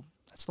the whole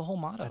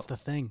motto. That's the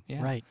thing.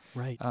 Yeah.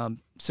 Right.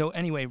 So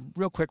anyway,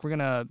 real quick, we're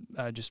going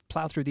to just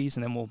plow through these,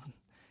 and then we'll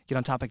get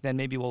on topic. Then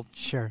maybe we'll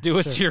do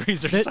a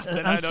series or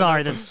something. I'm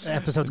sorry, this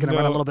episode's going to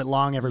run a little bit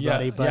long,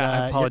 everybody. but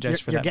I apologize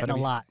for that. You're getting a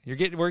lot. We're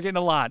getting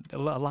a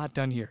lot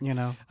done here. You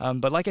know.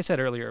 But like I said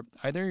earlier,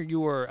 either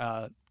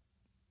you're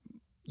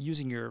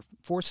using your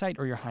foresight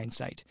or your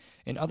hindsight.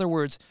 In other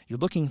words, you're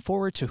looking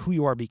forward to who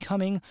you are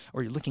becoming,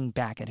 or you're looking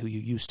back at who you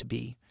used to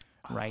be,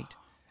 right?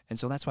 And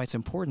so that's why it's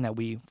important that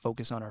we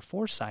focus on our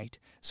foresight,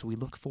 so we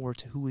look forward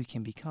to who we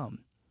can become.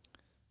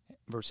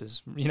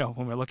 Versus,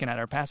 when we're looking at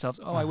our past selves,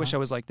 I wish I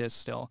was like this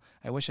still.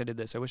 I wish I did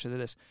this. I wish I did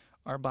this.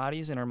 Our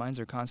bodies and our minds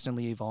are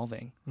constantly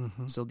evolving.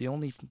 Mm-hmm. So the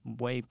only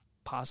way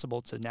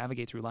possible to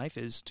navigate through life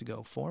is to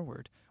go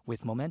forward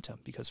with momentum,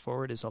 because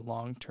forward is a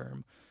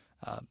long-term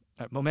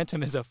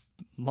momentum is a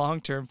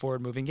long-term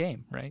forward-moving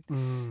game, right?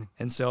 Mm.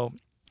 And so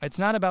it's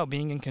not about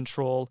being in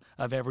control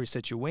of every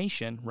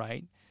situation,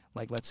 right?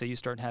 Like, let's say you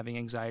start having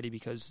anxiety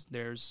because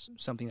there's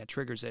something that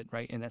triggers it,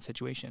 right, in that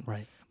situation.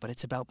 Right. But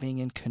it's about being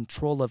in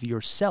control of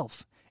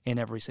yourself in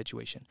every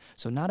situation.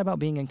 So not about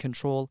being in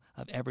control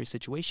of every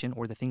situation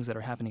or the things that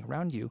are happening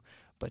around you,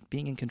 but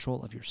being in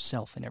control of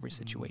yourself in every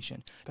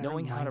situation.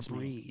 Knowing how to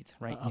breathe,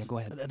 right? Go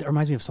ahead. That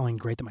reminds me of something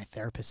great that my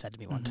therapist said to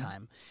me one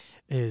time,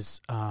 is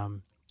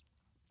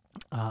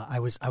I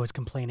was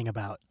complaining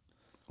about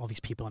all these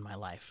people in my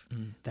life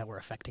that were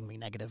affecting me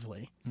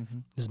negatively. Mm-hmm.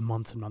 This is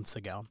months and months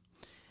ago.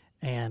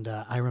 And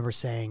I remember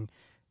saying,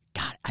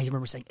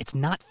 it's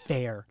not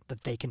fair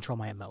that they control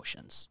my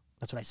emotions.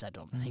 That's what I said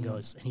to him.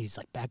 Mm-hmm. And he's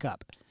like, back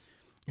up.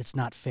 It's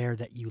not fair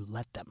that you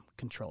let them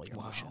control your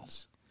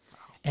emotions. Wow.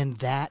 And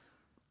that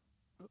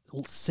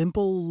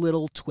simple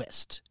little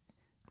twist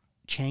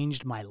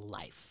changed my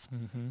life.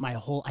 Mm-hmm.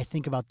 I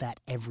think about that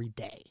every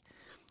day.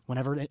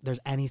 Whenever there's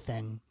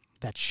anything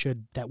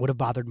that would have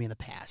bothered me in the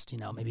past,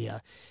 maybe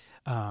a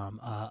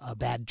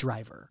bad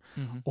driver,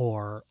 mm-hmm.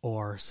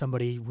 or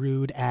somebody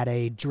rude at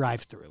a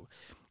drive-through.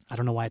 I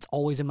don't know why it's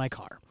always in my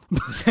car.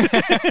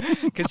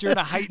 Because you're in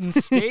a heightened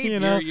state.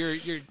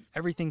 You're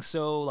everything's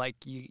so like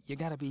you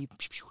got to be.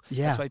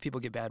 Yeah. That's why people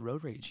get bad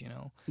road rage.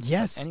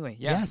 Yes. But anyway,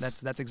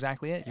 yes. That's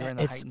exactly it. You're in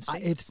a heightened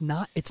state.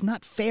 It's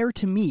not fair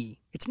to me.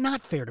 It's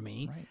not fair to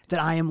me that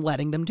I am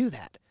letting them do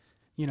that.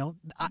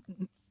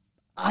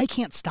 I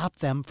can't stop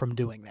them from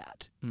doing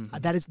that. Mm-hmm.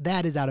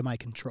 That is out of my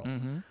control.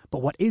 Mm-hmm.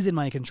 But what is in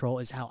my control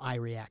is how I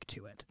react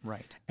to it.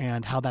 Right.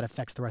 And how that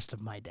affects the rest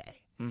of my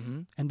day.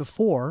 Mm-hmm. And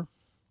before,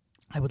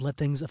 I would let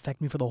things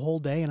affect me for the whole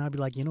day, and I'd be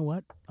like, you know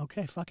what?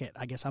 Okay, fuck it.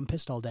 I guess I'm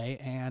pissed all day,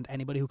 and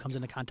anybody who comes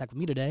into contact with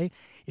me today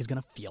is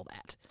going to feel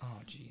that.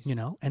 Oh,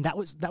 jeez. And that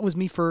was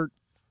me for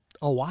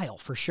a while,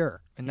 for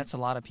sure. And that's a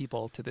lot of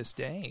people to this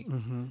day.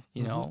 Mm-hmm.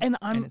 And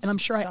I'm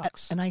sure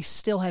I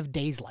still have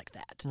days like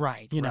that.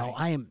 Right.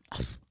 I am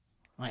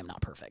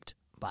not perfect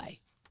by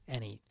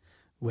any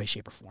way,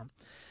 shape, or form.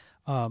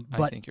 But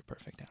I think you're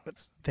perfect,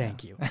 Alex.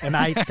 Thank you, and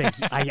I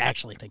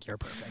actually think you're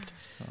perfect.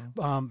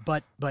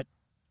 But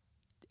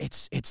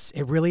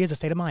it really is a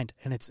state of mind,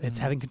 and it's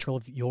mm-hmm. having control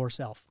of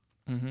yourself.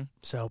 Mm-hmm.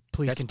 So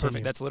please That's continue.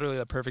 Perfect. That's literally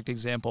the perfect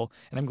example.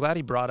 And I'm glad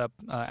he brought up,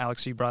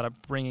 Alex, you brought up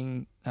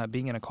being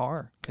in a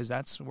car, because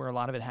that's where a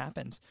lot of it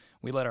happens.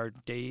 We let our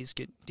days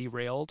get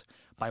derailed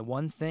by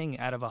one thing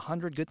out of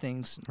 100 good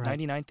things. Right.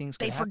 99 things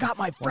could They happen. forgot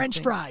my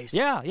French fries.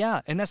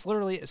 Yeah. And that's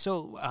literally,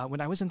 so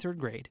when I was in third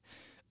grade,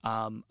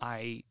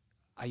 I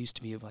used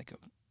to be like a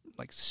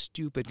like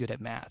stupid good at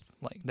math.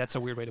 Like that's a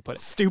weird way to put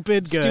it.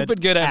 Stupid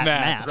good at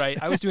math,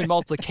 right? I was doing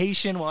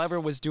multiplication while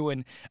everyone was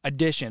doing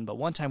addition. But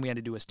one time we had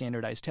to do a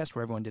standardized test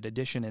where everyone did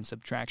addition and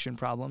subtraction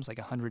problems, like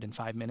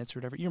 105 minutes or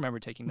whatever. You remember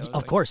taking those?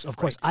 Of course.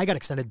 I got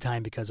extended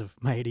time because of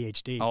my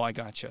ADHD. Oh, I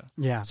gotcha.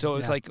 Yeah. So it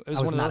was like, it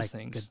was one of those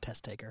things. Good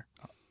test taker.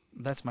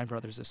 That's my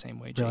brother's the same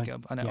way, Really?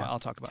 Jacob. I know. Yeah. I'll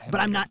talk about him. But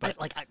I'm later,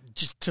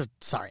 not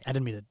sorry, I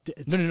didn't mean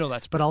to. No.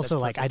 That's But also,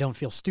 that's like, perfect. I don't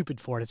feel stupid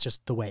for it. It's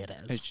just the way it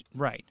is.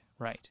 Right.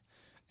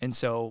 And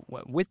so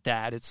with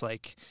that, it's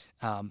like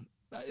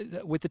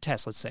with the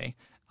test, let's say,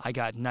 I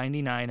got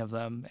 99 of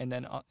them, and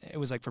then it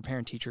was like for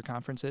parent-teacher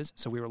conferences,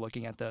 so we were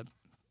looking at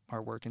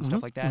our work and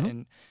stuff like that,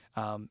 and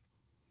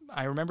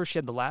I remember she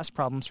had the last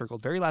problem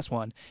circled, very last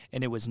one,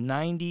 and it was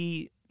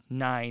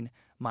 99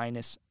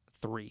 minus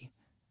 3,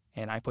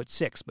 and I put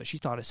 6, but she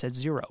thought it said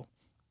 0,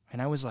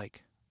 and I was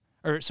like,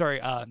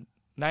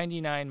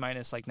 99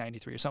 minus like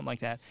 93 or something like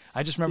that.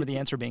 I just remember the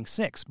answer being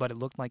 6, but it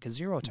looked like a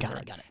 0 to her.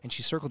 Got it. And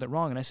she circled it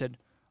wrong, and I said,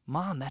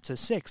 Mom, that's a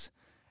 6.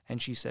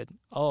 And she said,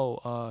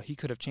 he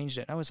could have changed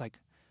it. And I was like,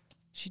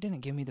 she didn't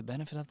give me the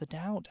benefit of the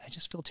doubt. I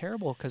just feel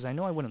terrible because I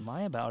know I wouldn't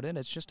lie about it.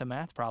 It's just a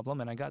math problem,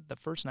 and I got the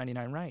first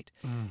 99 right.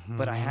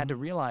 But I had to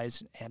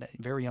realize at a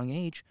very young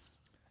age,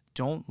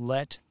 don't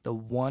let the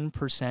 1%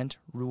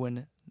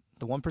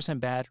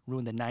 bad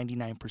ruin the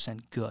 99%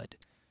 good.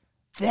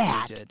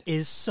 That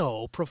is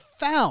so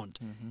profound.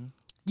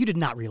 You did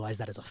not realize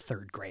that as a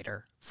third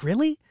grader.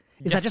 Really?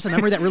 Is that just a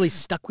memory that really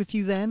stuck with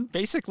you then?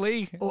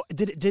 Basically. Or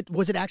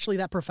was it actually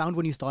that profound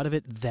when you thought of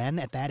it then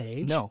at that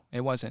age? No,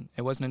 it wasn't.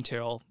 It wasn't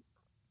until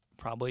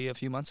probably a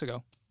few months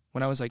ago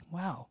when I was like,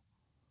 wow.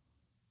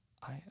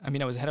 I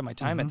mean, I was ahead of my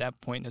time at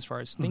that point as far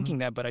as thinking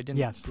that, but I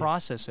didn't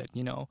process it.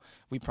 You know,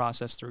 we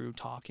process through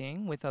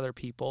talking with other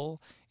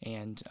people,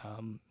 and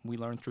we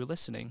learn through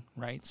listening,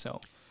 right?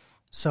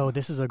 So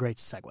this is a great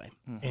segue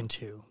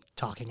into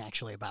talking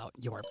actually about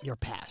your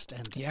past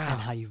and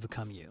how you've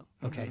become you.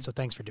 Okay, so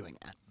thanks for doing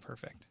that.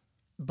 Perfect.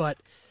 But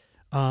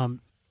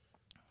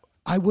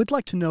I would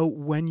like to know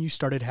when you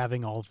started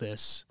having all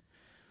this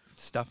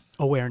stuff,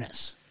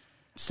 awareness,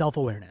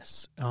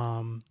 self-awareness,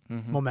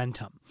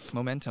 momentum.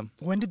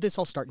 When did this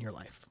all start in your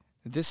life?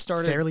 This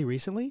started fairly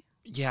recently?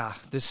 Yeah,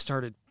 this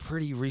started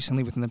pretty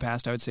recently within the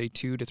past, I would say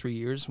 2 to 3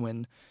 years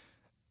when,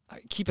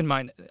 keep in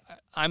mind,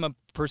 I'm a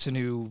person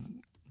who,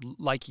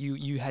 like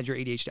you had your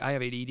ADHD, I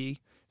have ADD,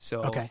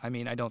 so, I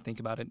mean, I don't think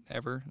about it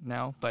ever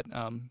now, but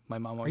my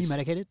mom always... Are you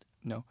medicated?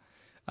 No.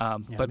 Yeah,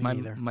 but me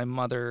neither. my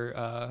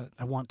mother...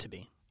 I want to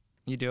be.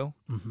 You do?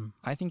 Mm-hmm.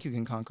 I think you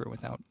can conquer it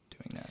without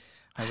doing that.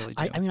 I really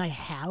do. I mean, I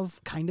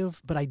have, kind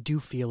of, but I do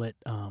feel it...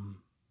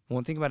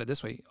 Well, think about it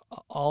this way.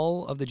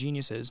 All of the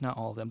geniuses, not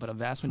all of them, but a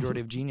vast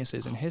majority of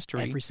geniuses in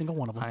history... Every single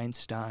one of them.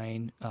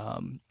 Einstein,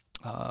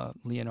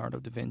 Leonardo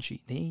da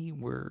Vinci, they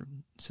were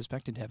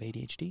suspected to have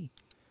ADHD.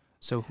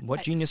 So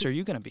what genius are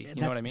you going to be?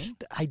 You know what I mean?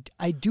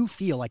 I do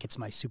feel like it's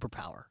my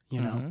superpower,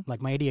 you know?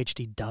 Like my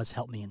ADHD does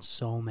help me in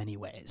so many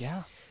ways.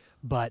 Yeah.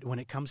 But when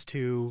it comes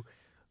to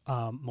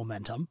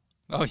momentum...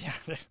 Oh, yeah.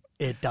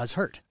 It does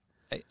hurt.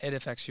 It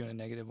affects you in a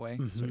negative way.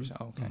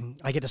 So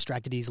I get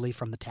distracted easily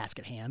from the task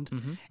at hand,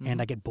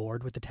 and I get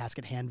bored with the task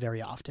at hand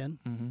very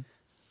often.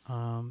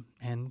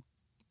 And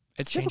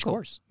it's change difficult.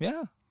 Course.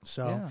 Yeah.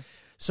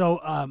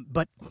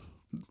 But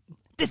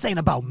this ain't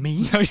about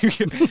me. No,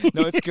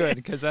 it's good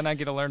because then I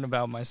get to learn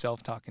about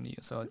myself talking to you.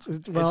 So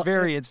it's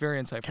very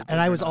insightful.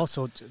 And I was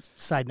also,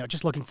 side note,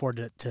 just looking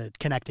forward to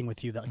connecting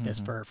with you like this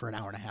for an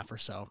hour and a half or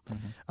so.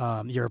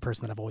 You're a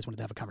person that I've always wanted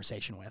to have a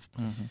conversation with.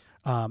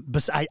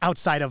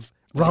 Outside of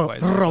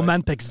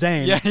romantic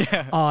Zane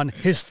on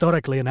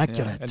Historically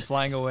Inaccurate. And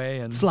flying away.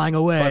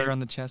 Butter on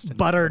the chest. And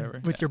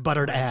buttered with your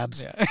buttered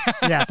abs.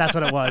 Yeah, that's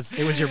what it was.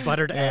 It was your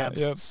buttered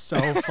abs. Yep.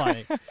 So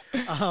funny.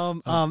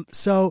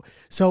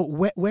 So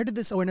where did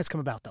this awareness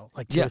come about, though?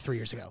 Like 2 or 3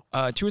 years ago?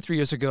 2 or 3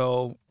 years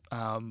ago,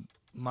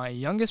 my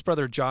youngest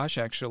brother, Josh,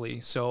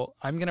 actually. So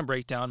I'm going to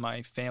break down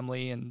my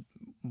family and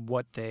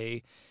what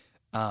they...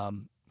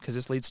 because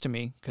this leads to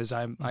me, because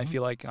I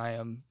feel like I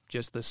am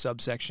just the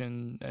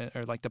subsection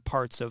or like the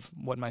parts of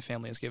what my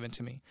family has given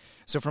to me.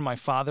 So from my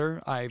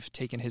father, I've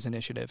taken his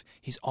initiative.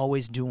 He's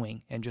always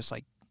doing and just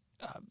like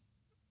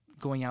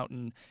going out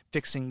and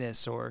fixing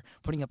this or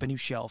putting up a new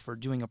shelf or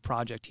doing a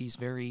project. He's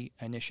very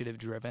initiative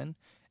driven,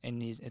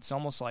 and it's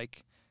almost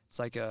like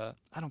I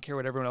don't care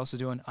what everyone else is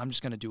doing. I'm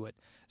just going to do it.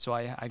 So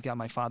I've got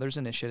my father's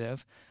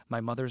initiative, my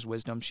mother's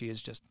wisdom. She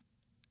is just,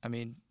 I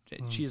mean,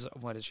 she's,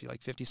 what is she,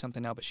 like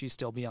 50-something now, but she's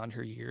still beyond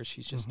her years.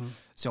 She's just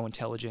so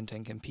intelligent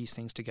and can piece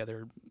things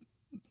together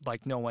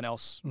like no one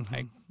else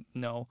I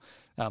know.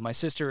 My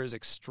sister is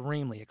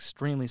extremely,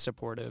 extremely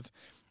supportive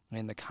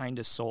and the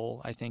kindest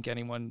soul I think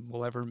anyone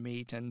will ever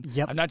meet. And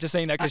I'm not just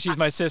saying that because she's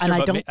my sister,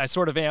 but I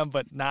sort of am,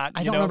 but not.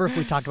 I don't remember if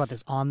we talked about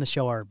this on the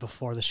show or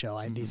before the show.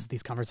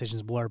 These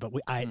conversations blur, but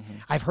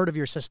I've heard of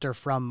your sister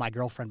from my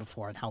girlfriend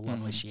before and how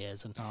lovely she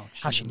is and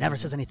how she never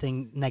says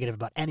anything negative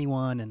about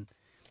anyone, and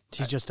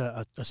she's just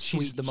a sweet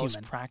She's the human.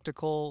 most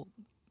practical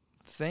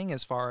thing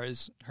as far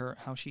as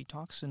how she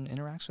talks and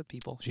interacts with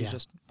people. She's Yeah.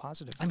 just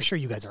positive. I'm sure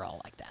you guys are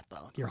all like that,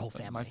 though. Your whole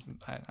family.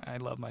 I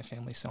love my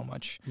family so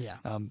much. Yeah.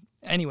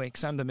 Anyway,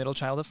 because I'm the middle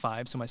child of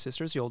 5, so my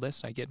sister's the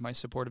oldest. I get my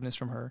supportiveness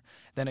from her.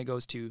 Then it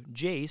goes to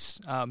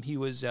Jace. He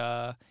was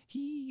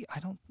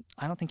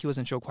I don't think he was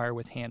in show choir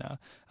with Hannah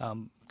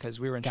because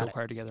we were in show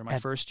choir together my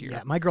first year.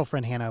 Yeah, my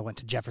girlfriend Hannah went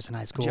to Jefferson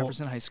High School.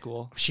 Jefferson High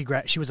School. She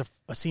was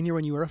a senior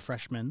when you were a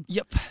freshman.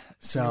 Yep.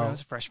 So I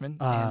was a freshman.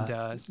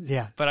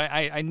 yeah. But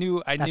I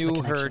knew the her,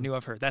 connection. knew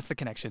of her. That's the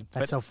connection.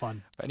 That's so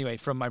fun. But anyway,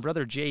 from my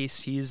brother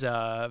Jace, he's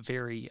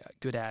very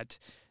good at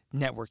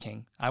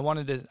networking. I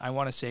want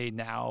to say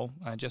now,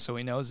 just so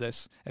he knows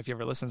this, if he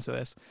ever listens to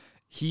this,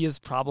 he is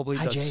probably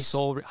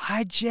sole.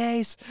 Hi,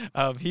 Jace.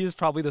 He is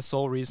probably the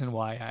sole reason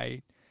why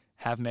I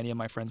have many of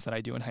my friends that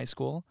I do in high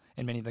school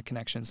and many of the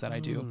connections that I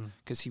do,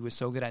 because he was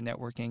so good at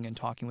networking and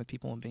talking with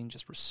people and being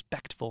just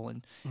respectful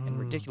and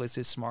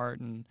ridiculously smart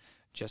and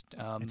just.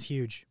 It's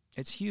huge.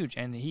 It's huge,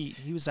 and he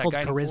was that Called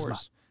guy. charisma.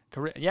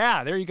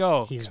 Yeah, there you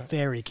go. He's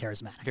very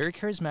charismatic. Very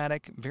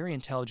charismatic, very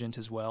intelligent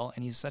as well,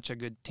 and he's such a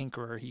good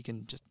tinkerer. He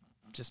can just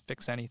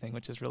fix anything,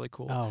 which is really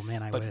cool. Oh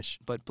man, I wish.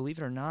 But believe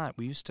it or not,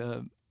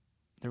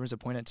 there was a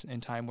point in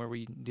time where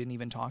we didn't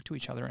even talk to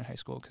each other in high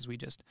school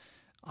because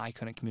I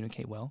couldn't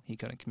communicate well. He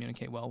couldn't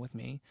communicate well with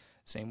me.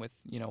 Same with,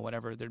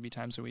 whatever. There'd be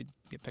times where we'd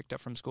get picked up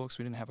from school because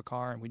we didn't have a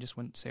car and we just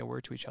wouldn't say a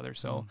word to each other.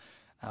 So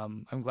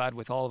I'm glad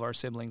with all of our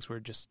siblings, we're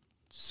just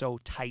so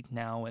tight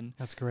now, and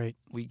that's great.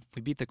 We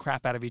beat the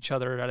crap out of each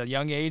other at a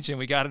young age, and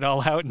we got it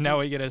all out, and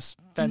now we get to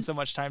spend so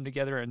much time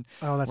together and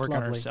work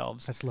on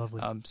ourselves. That's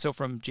lovely. So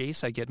from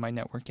Jace, I get my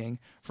networking.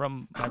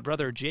 From my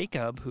brother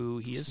Jacob, who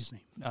he is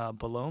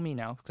below me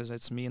now because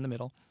it's me in the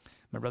middle.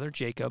 My brother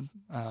Jacob,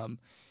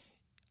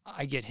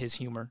 I get his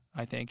humor,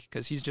 I think,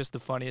 because he's just the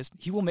funniest.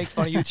 He will make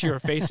fun of you to your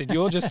face, and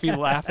you'll just be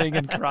laughing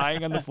and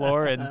crying on the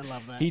floor, and I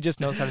love that. he just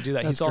knows how to do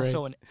that. That's He's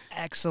also an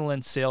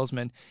excellent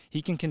salesman.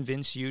 He can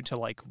convince you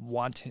to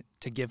want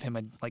to give him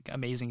a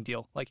amazing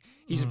deal.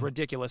 He's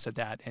ridiculous at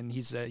that, and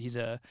he's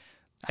a.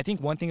 I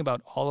think one thing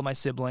about all of my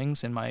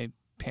siblings and my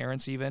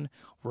parents even,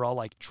 we're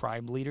all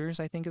tribe leaders,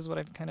 I think is what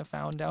I've kind of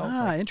found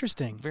out.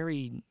 Interesting.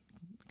 Very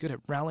good at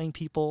rallying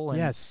people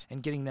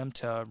and getting them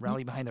to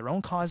rally behind their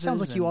own causes. Sounds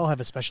like you all have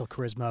a special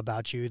charisma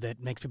about you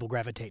that makes people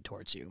gravitate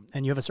towards you.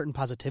 And you have a certain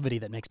positivity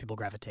that makes people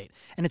gravitate.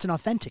 And it's an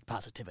authentic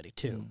positivity,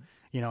 too.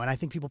 And I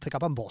think people pick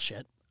up on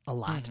bullshit a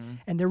lot.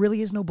 And there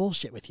really is no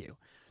bullshit with you.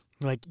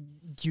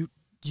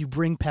 You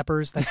bring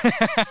peppers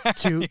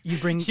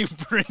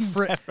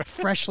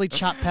freshly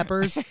chopped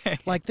peppers.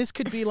 This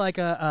could be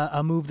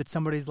a move that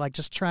somebody's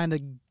just trying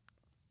to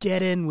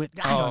get in with.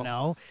 I don't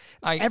know.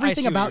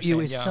 Everything about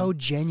you is so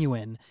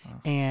genuine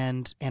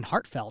and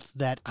heartfelt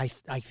that I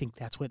think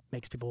that's what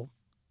makes people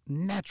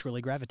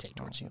naturally gravitate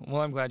towards you.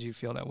 Well, I'm glad you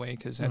feel that way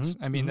because that's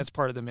that's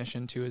part of the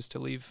mission too, is to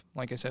leave,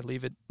 like I said,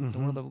 leave it the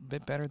world a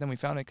bit better than we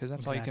found it, because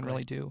that's all you can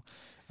really do.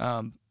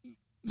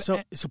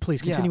 So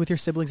please continue with your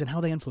siblings and how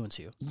they influence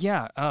you.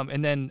 Yeah,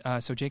 and then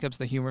so Jacob's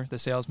the humor, the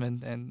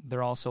salesman, and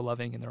they're all so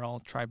loving, and they're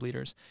all tribe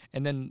leaders.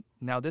 And then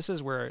now this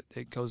is where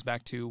it goes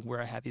back to where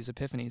I had these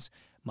epiphanies.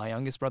 My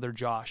youngest brother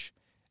Josh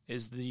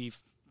is the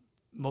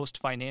most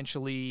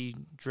financially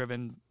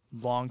driven,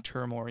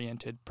 long-term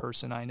oriented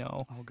person I know,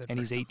 and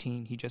he's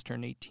 18. He just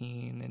turned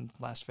 18 in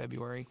last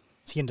February.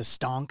 Is he into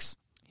stonks?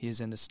 He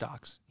is into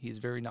stocks. He's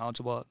very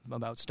knowledgeable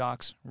about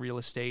stocks, real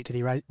estate. Did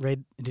he ride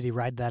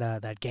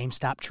that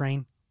GameStop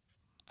train?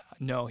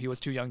 No, he was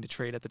too young to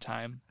trade at the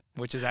time,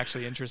 which is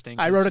actually interesting.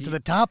 I rode it to the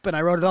top, and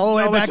I rode it all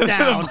the way back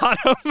down. To the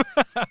bottom.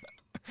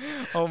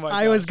 Oh my God.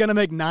 I was gonna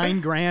make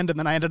 $9,000, and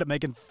then I ended up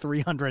making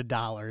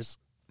 $300.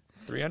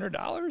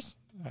 $300?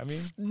 I mean,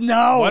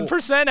 no.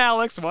 1%,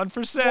 Alex. 1%.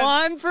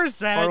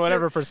 1%. Or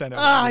whatever percent.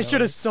 I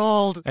should have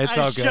sold. It's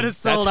all good. I should have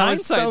sold.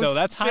 That's hindsight, so though.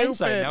 That's stupid.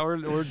 hindsight. Now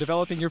we're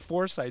developing your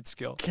foresight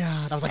skill.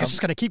 God, I was like, it's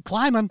just gonna keep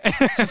climbing.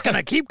 It's just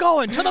gonna keep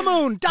going to the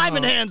moon.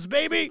 Diamond hands,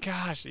 baby.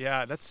 Gosh,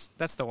 yeah. That's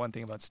the one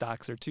thing about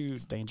stocks. They're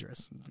It's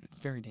dangerous.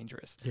 Very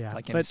dangerous. Yeah,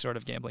 like any sort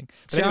of gambling.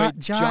 But anyway, anyway,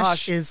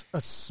 Josh is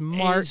a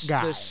smart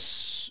guy.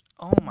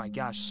 Oh my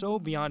gosh, so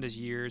beyond his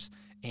years.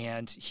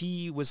 And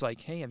he was like,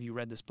 "Hey, have you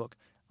read this book?"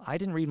 I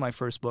didn't read my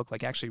first book,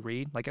 actually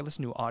read. I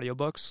listened to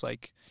audiobooks,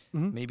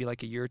 maybe a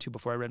year or two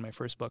before I read my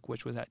first book,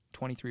 which was at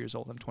 23 years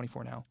old. I'm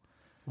 24 now.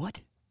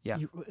 What? Yeah.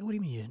 What do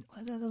you mean?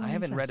 I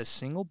haven't read a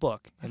single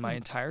book in my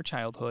entire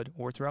childhood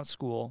or throughout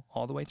school,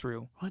 all the way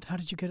through. What? How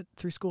did you get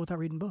through school without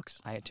reading books?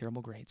 I had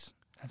terrible grades.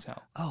 That's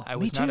how. Oh, I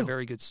was me not too. a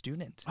very good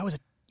student.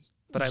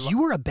 You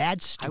were a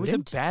bad student? I was a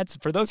bad...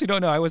 For those who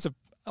don't know, I was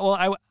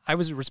I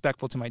was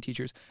respectful to my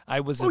teachers. I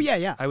was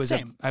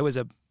Same. I was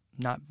a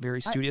not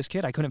very studious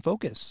kid. I couldn't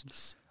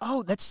focus.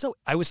 Oh, that's so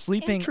I was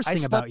sleeping. interesting I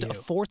slept about you.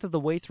 a fourth of the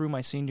way through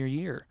my senior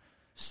year.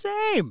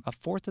 Same. A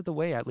fourth of the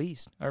way at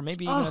least, or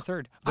maybe even a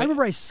third. I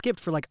remember I skipped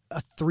for like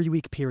a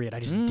 3-week period. I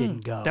just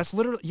didn't go. That's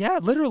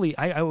literally.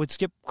 I would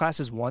skip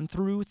classes 1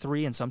 through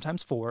 3 and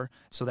sometimes 4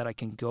 so that I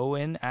can go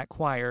in at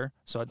choir.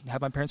 So I'd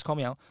have my parents call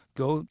me out,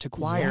 go to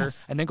choir,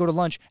 and then go to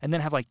lunch, and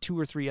then have like 2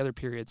 or 3 other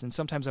periods. And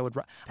sometimes I would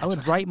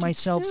write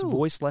myself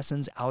voice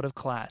lessons out of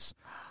class.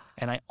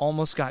 And I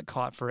almost got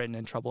caught for it and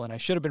in trouble. And I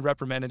should have been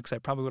reprimanded because I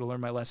probably would have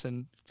learned my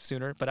lesson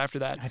sooner. But after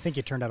that, I think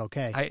it turned out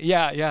okay.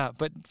 Yeah.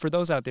 But for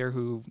those out there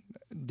who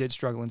did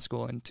struggle in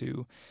school and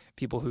to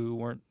people who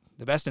weren't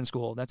the best in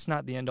school, that's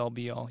not the end-all,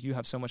 be-all. You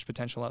have so much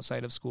potential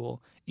outside of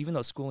school. Even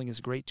though schooling is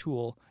a great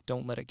tool,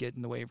 don't let it get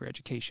in the way of your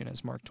education,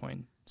 as Mark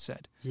Twain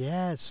said.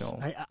 Yes. So,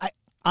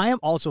 I am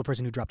also a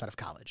person who dropped out of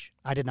college.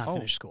 I did not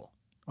finish school.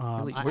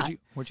 Really?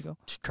 Where'd you go?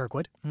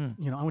 Kirkwood. I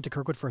went to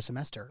Kirkwood for a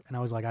semester, and I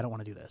was like, I don't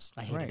want to do this.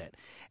 I hated it.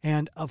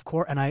 And of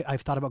course,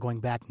 I've thought about going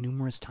back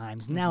numerous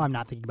times. Now I'm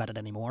not thinking about it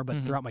anymore,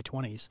 but throughout my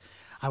 20s,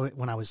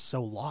 when I was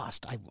so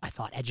lost, I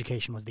thought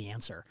education was the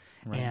answer.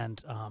 Right.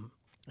 And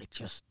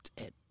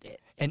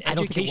and I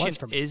don't think it was education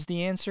for me. is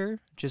the answer,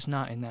 just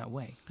not in that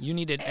way. You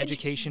needed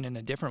education in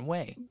a different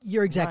way.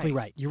 You're exactly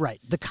right. You're right.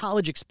 The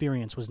college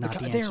experience was not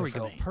the answer there we for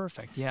go. me.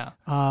 Perfect. Yeah.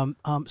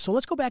 So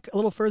let's go back a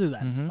little further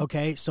then.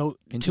 Okay. So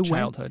Into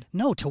childhood.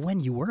 To when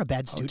you were a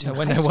bad student. To in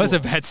when high I was a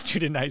school. bad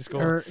student in high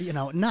school. Or,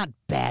 not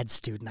bad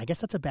student. I guess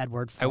that's a bad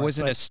word for it. I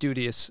wasn't but a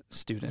studious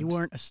student. You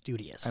weren't a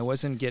studious. I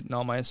wasn't getting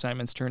all my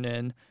assignments turned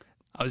in.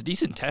 I was a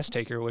decent test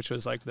taker, which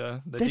was like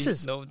the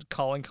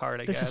calling card,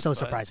 I guess. This is so but,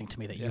 surprising to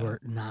me that you were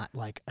not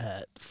like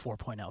a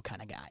 4.0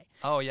 kind of guy.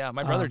 Oh, yeah.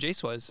 My brother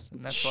Jace was,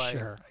 and that's why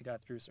I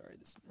got through. Sorry,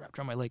 this wrapped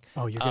around my leg.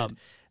 Oh, you're good.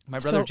 My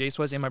brother Jace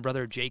was, and my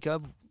brother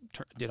Jacob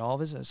did all of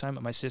his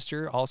assignment. My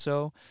sister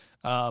also.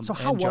 So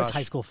how was Josh.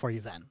 high school for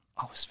you then?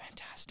 Oh, it was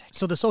fantastic.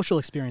 So the social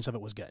experience of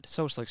it was good.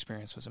 Social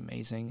experience was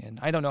amazing, and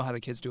I don't know how the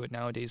kids do it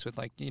nowadays with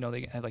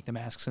they have like the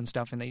masks and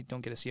stuff, and they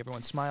don't get to see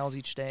everyone's smiles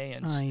each day,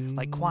 and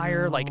like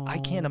choir, like I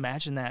can't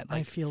imagine that.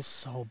 Like, I feel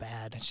so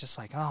bad. It's just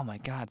like, oh my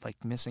God,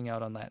 like missing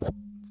out on that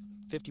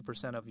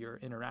 50% of your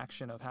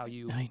interaction of how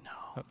you. I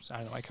know. Oops, I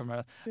don't know. I come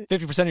around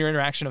 50% of your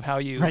interaction of how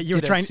you. Right, you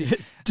were trying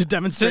to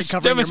demonstrate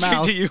covering your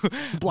mouth. To you,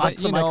 block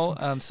the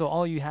microphone. So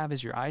all you have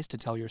is your eyes to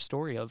tell your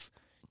story of.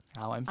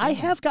 How I'm feeling. I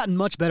have gotten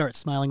much better at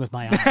smiling with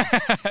my eyes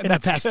in the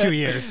past 2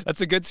 years. That's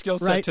a good skill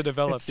set right? to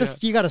develop. It's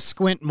just you got to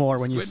squint more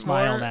when you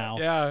smile more. now.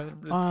 Yeah,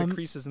 the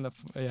creases in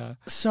the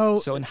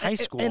So in high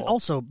school, and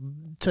also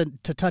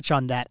to touch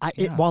on that,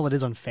 while it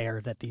is unfair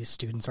that these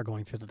students are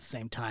going through it at the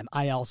same time,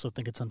 I also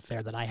think it's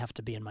unfair that I have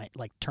to be in my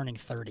turning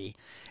 30,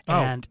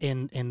 and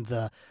in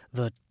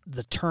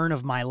the turn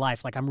of my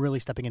life, like I'm really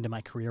stepping into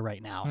my career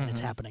right now, and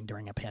it's happening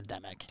during a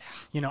pandemic.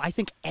 I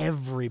think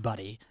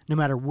everybody, no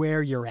matter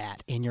where you're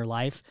at in your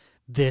life,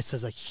 this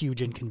is a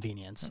huge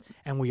inconvenience,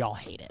 and we all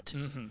hate it.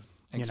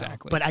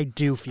 Exactly. But I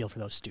do feel for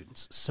those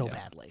students so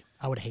badly.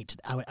 I would hate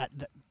to.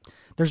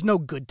 There's no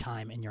good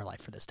time in your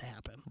life for this to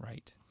happen.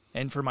 Right.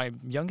 And for my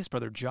youngest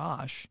brother,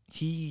 Josh,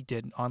 he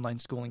did online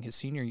schooling his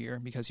senior year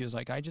because he was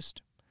like, I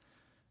just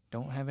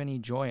don't have any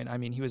joy. And I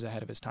mean, he was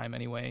ahead of his time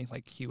anyway.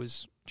 Like he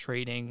was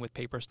trading with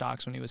paper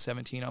stocks when he was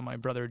 17 on my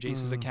brother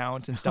Jace's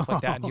account and stuff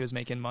like that. And he was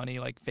making money,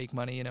 like fake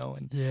money,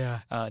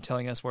 and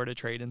telling us where to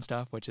trade and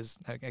stuff, which is,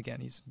 again,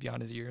 he's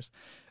beyond his years.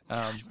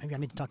 Gosh, maybe I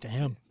need to talk to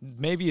him.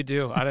 Maybe you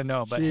do. I don't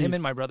know. But him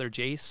and my brother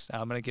Jace,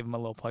 I'm going to give him a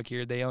little plug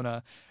here. They own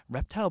a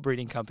reptile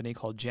breeding company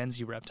called Gen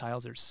Z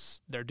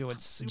Reptiles. They're doing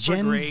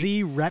super great. Gen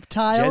Z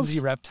Reptiles? Gen Z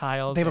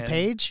Reptiles. They have a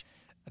page?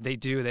 They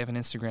do. They have an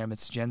Instagram.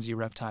 It's Gen Z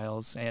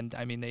Reptiles. And,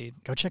 I mean, they...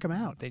 Go check them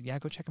out.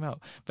 Go check them out.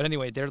 But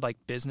anyway, they're like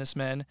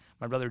businessmen.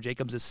 My brother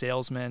Jacob's a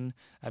salesman.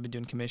 I've been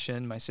doing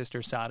commission. My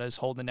sister Sada's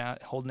holding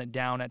it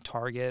down at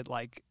Target.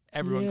 Like,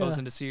 everyone goes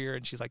in to see her,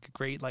 and she's like a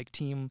great, like,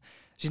 team...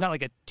 She's not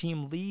like a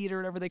team lead or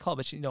whatever they call it,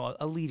 but she's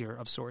a leader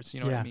of sorts. You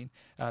know what I mean?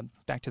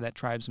 Back to that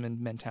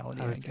tribesman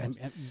mentality.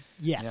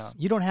 Yes.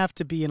 You don't have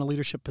to be in a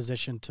leadership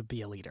position to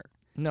be a leader.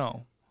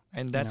 No.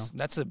 And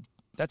that's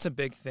a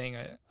big thing.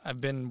 I've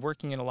been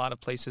working in a lot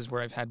of places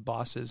where I've had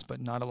bosses, but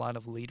not a lot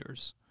of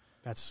leaders.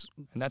 That's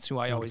who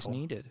I always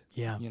needed.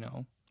 Yeah.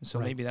 So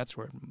maybe that's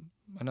where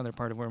another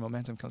part of where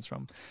momentum comes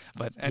from.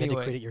 But you anyway, had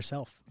to create it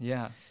yourself.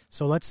 Yeah.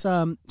 So let's.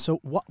 So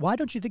why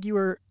don't you think you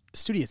were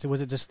studious?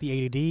 Was it just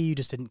the ADD? You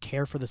just didn't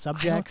care for the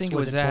subjects? I don't think it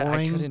was that.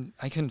 Boring?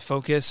 I couldn't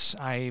focus.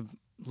 I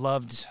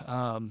loved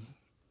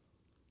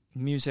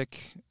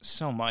music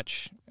so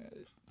much.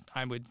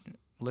 I would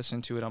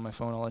listen to it on my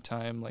phone all the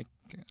time. Like,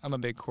 I'm a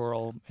big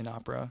choral and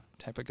opera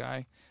type of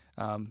guy.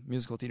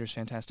 Musical theater is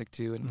fantastic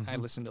too, and I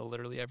listen to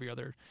literally every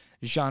other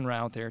genre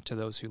out there to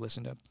those who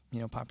listen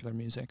to popular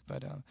music.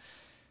 But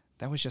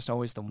that was just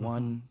always the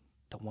one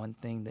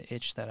thing, the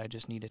itch that I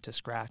just needed to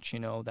scratch.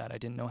 That I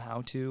didn't know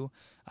how to.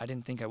 I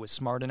didn't think I was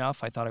smart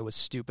enough. I thought I was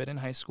stupid in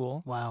high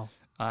school. Wow.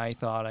 I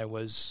thought I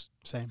was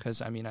same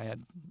because I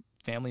had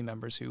family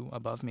members who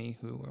above me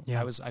who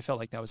Yeah. I felt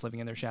like I was living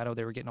in their shadow.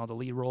 They were getting all the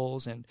lead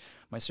roles, and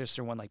my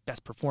sister won like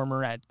best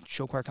performer at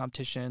show choir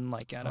competition,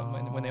 like at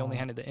when they only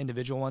handed the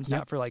individual ones, Yep.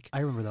 not for like I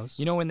remember those.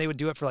 you know when they would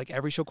do it for like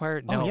every show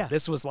choir. No, yeah.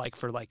 this was like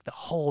for like the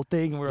whole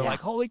thing. We were Yeah. like,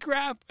 holy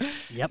crap!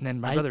 Yep. And then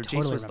my I brother Jace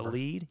totally was remember. the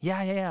lead.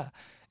 Yeah.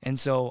 And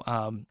so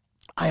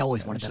I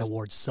always wanted was that just-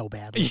 award so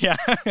badly. yeah,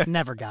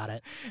 Never got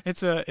it.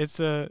 it's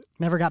a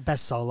Never got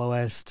best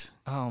soloist.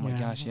 oh my You know,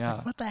 gosh, I was yeah.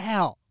 like, what the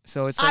hell?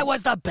 So it's I like,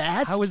 was the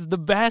best. I was the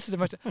best.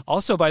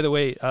 Also, by the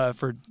way,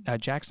 for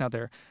Jackson out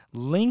there,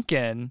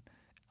 Lincoln,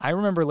 I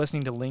remember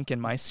listening to Lincoln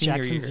my senior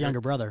Jackson's year.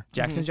 younger brother.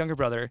 Jackson's younger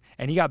brother,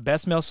 and he got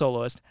best male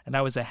soloist, and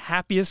I was the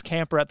happiest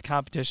camper at the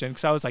competition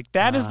because I was like,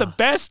 that is the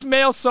best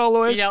male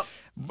soloist. Yep.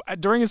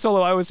 During his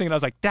solo, I was singing, I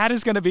was like, that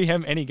is going to be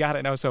him, and he got it,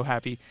 and I was so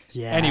happy.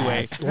 Yes.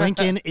 Anyway,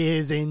 Lincoln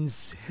is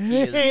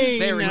insanely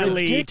very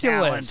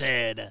ridiculous.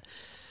 talented.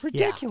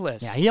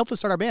 ridiculous. Yeah, he helped us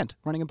start our band,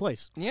 Running in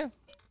Place. Yeah.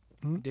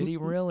 Did he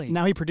really?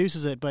 Now he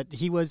produces it, but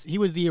he was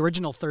the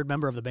original third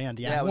member of the band.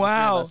 Yeah. Yeah. it was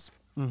Wow. the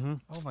three of us.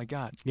 Oh my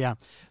God. Yeah.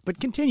 But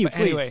continue, But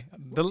please.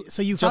 anyway,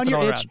 So you found jumping your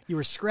all itch, around. you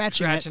were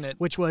scratching Scratching it.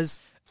 which was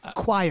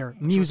choir,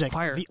 music,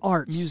 choir, the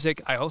arts.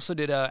 music. I also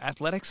did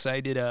athletics.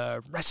 I did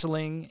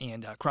wrestling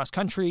and cross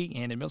country,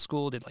 and in middle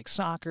school did like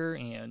soccer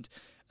and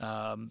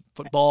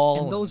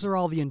football. And those are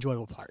all the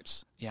enjoyable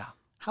parts. yeah,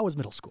 How was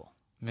middle school?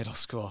 middle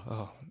school.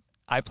 Oh,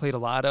 I played a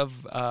lot of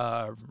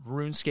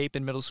RuneScape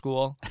in middle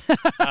school.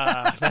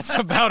 That's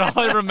about all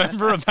I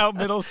remember about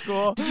middle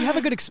school. Did you have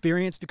a good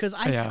experience? Because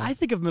Yeah. I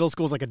think of middle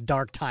school as like a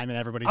dark time in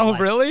everybody's Oh,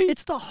 life. really?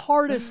 It's the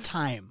hardest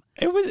time.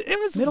 It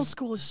was Middle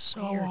school is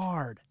so weird.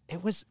 hard.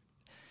 It was,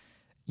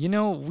 you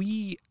know,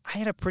 I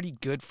had a pretty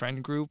good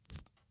friend group.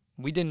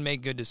 We didn't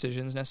make good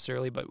decisions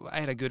necessarily, but I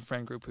had a good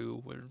friend group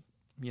who were,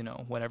 you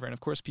know, whatever. And of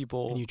course,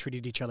 people, And you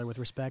treated each other with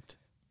respect.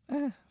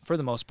 for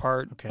the most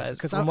part, Okay.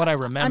 because from what I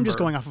remember, I'm just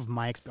going off of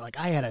my experience.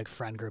 Like I had a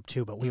friend group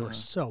too, but we were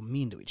so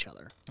mean to each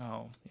other.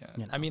 Oh yeah.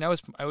 You know. I mean, I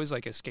was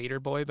like a skater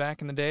boy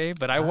back in the day,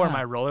 but I wore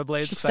my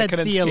rollerblades. She 'cause I said,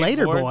 couldn't "See ya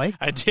later, skateboard. boy."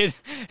 I did,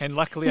 and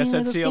luckily I He said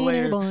was a see you skater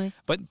later. boy.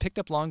 But picked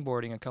up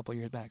longboarding a couple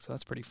years back, so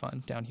that's pretty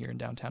fun down here in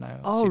downtown Iowa.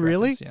 Oh, Cedar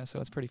really? Rapids. Yeah,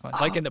 so it's pretty fun.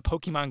 Like in the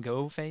Pokemon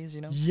Go phase,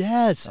 you know.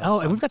 Yes. That's Oh,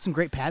 and fun. we've got some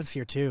great paths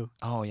here too.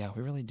 Oh yeah,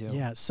 we really do.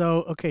 Yeah.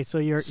 So okay, so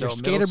you're So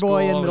skater middle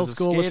boy in school, I middle was a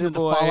school, skater listening to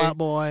boy. Fall Out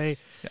Boy.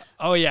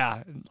 Oh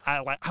yeah,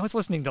 I was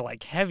listening to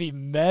like heavy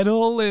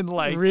metal and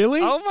like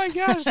Really? Oh my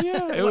gosh,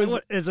 yeah. It was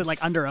Is it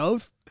like Under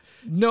Oath?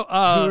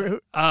 no.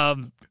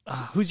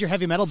 Who's your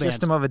heavy metal band?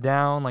 System of a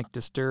Down, like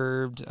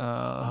Disturbed.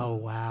 Oh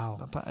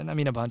wow. I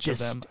mean a bunch of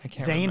them. I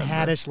can't Zane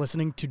remember. Haddish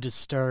listening to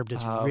Disturbed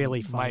is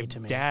really funny my to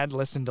me. dad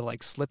listened to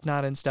like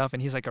Slipknot and stuff,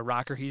 and he's like a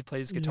rocker. He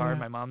plays guitar. Yeah.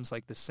 My mom's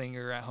like the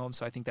singer at home,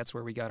 so I think that's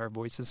where we got our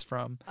voices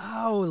from.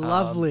 Oh,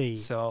 lovely.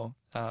 So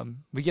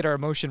we get our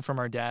emotion from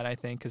our dad, I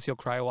think, because he'll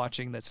cry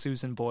watching that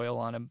Susan Boyle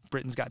on a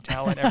Britain's Got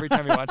Talent every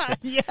time we watch it.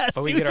 Yes,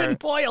 But we get Susan our-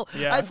 Boyle.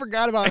 Yeah. I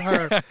forgot about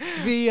her.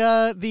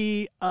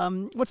 the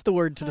what's the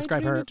word to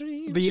describe dream her? a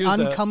dream. The She was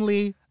the-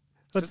 uncomely.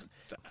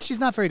 She's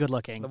not very good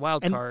looking. The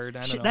wild And card,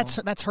 I don't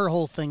know. That's her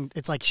whole thing.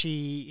 It's like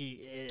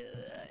she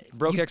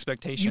Broke you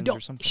expectations don't.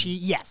 or something.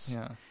 Yes.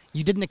 Yeah.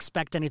 You didn't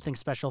expect anything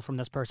special from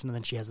this person, and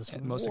then she has this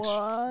And most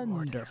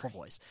wonderful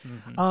voice.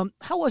 Mm-hmm.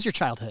 How was your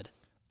childhood?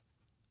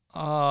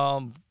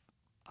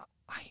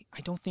 I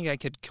don't think I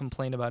could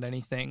complain about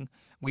anything.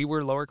 We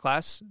were lower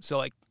class, so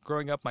like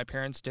growing up, my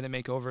parents didn't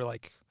make over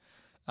like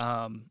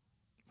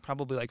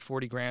probably like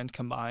 40 grand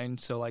combined.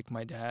 So like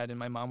my dad and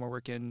my mom were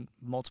working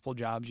multiple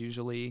jobs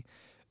usually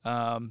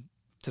to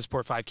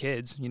support 5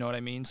 kids. You know what I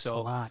mean? So a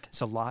lot.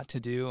 It's a lot to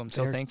do. I'm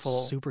so They're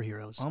thankful.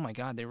 Superheroes. Oh my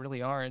God, they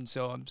really are. And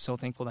so I'm so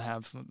thankful to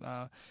have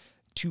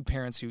 2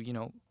 parents who, you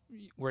know,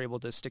 were able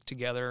to stick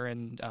together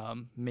and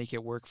make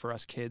it work for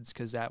us kids,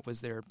 because that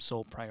was their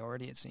sole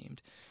priority, it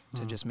seemed,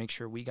 to just make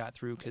sure we got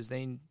through, because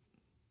I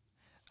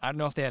don't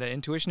know if they had an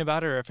intuition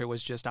about it or if it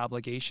was just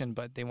obligation,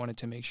 but they wanted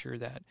to make sure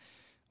that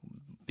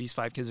these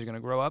 5 kids are going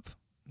to grow up.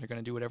 They're going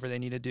to do whatever they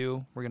need to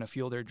do. We're going to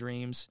fuel their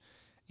dreams.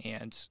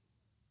 And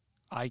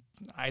I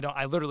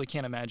literally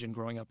can't imagine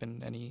growing up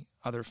in any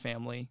other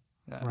family,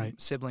 Right.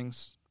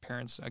 siblings,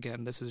 parents.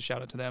 Again, this is a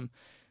shout out to them.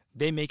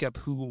 They make up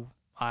who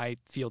I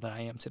feel that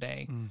I am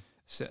today.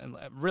 So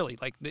really,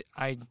 like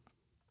I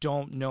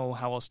don't know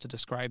how else to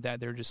describe that.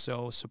 They're just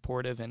so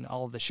supportive, and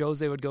all of the shows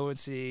they would go and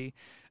see,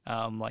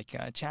 like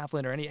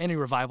Chaplin or any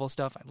revival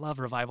stuff. I love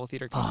Revival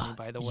Theater Company,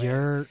 by the way.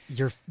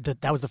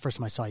 That was the first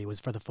time I saw you, was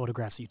for the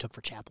photographs that you took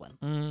for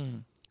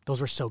Chaplin. Those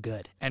were so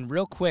good. And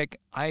real quick,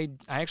 I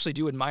actually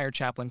do admire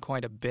Chaplin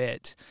quite a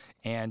bit,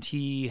 and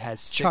he has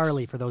 6,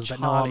 Charlie, for those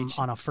that know him Charlie-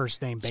 on a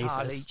first name basis.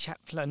 Charlie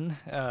Chaplin,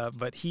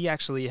 but he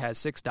actually has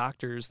 6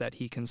 doctors that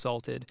he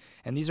consulted,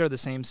 and these are the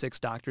same 6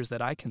 doctors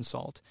that I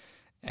consult.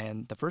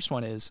 And the first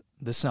one is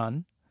the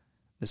sun,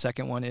 the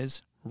second one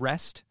is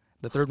rest,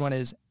 the third one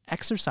is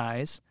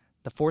exercise,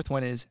 the fourth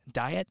one is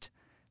diet,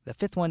 the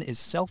fifth one is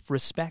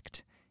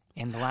self-respect,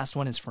 and the last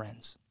one is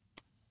friends.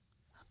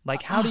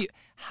 Like how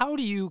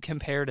do you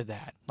compare to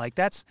that? Like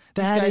these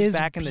That guys is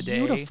back in the day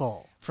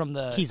beautiful. from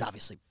the He's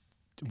obviously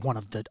one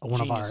of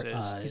Geniuses.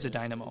 our He's a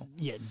dynamo.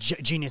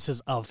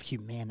 geniuses of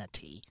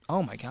humanity.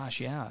 Oh my gosh,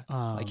 yeah.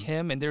 Like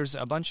him, and there's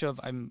a bunch of.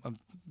 I'm a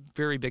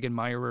very big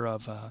admirer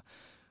of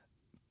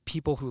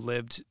people who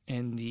lived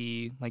in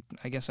the, like,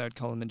 I guess I would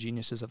call them the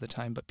geniuses of the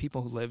time, but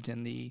people who lived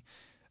in the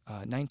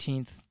late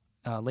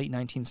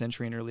 19th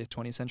century and early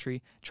 20th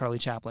century. Charlie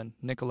Chaplin,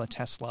 Nikola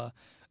Tesla,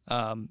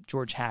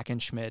 George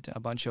Hackenschmidt, a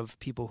bunch of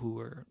people who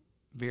were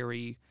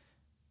very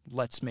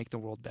let's make the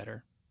world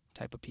better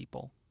type of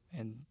people.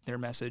 And their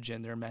message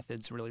and their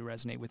methods really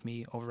resonate with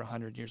me over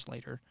 100 years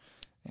later.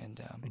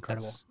 And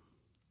Incredible. That's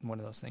one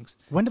of those things.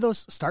 When did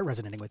those start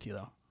resonating with you,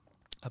 though?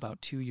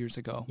 About 2 years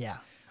ago. Yeah.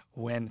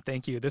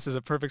 Thank you. This is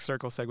a perfect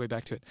circle segue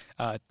back to it.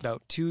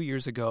 About 2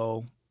 years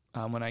ago,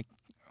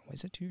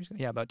 was it 2 years ago?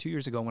 Yeah, about 2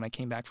 years ago when I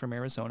came back from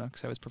Arizona,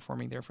 because I was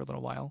performing there for a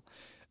little while,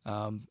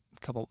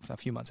 a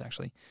few months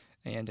actually,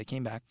 and I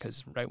came back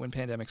because right when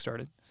pandemic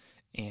started,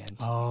 and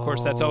of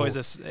course that's always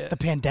the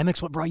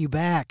pandemic's what brought you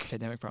back.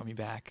 Pandemic brought me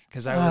back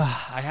because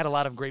I had a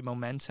lot of great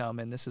momentum,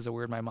 and this is a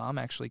word my mom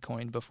actually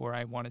coined before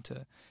I wanted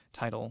to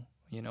title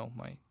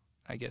my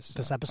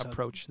this episode.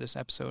 approach this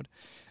episode,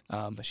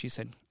 but she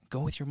said go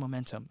with your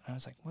momentum. And I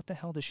was like, what the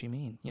hell does she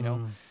mean?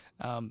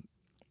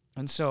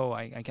 And so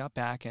I got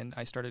back and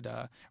I started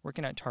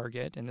working at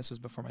Target, and this was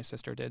before my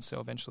sister did. So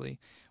eventually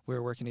we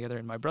were working together.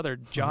 And my brother,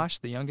 Josh,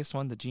 the youngest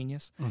one, the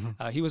genius,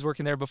 he was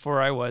working there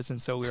before I was.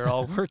 And so we were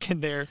all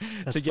working there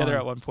together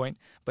at one point.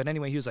 But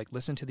anyway, he was like,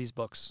 listen to these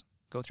books.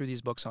 Go through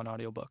these books on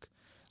audiobook.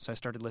 So I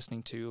started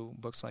listening to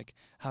books like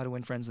How to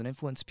Win Friends and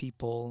Influence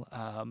People,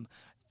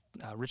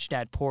 Rich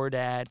Dad, Poor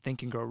Dad,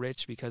 Think and Grow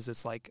Rich, because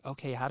it's like,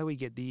 okay, how do we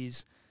get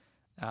these...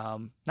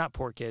 not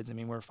poor kids. I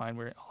mean, we're fine.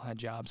 We all had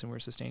jobs and we're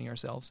sustaining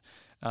ourselves.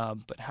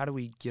 But how do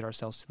we get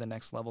ourselves to the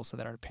next level so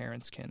that our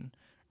parents can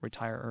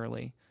retire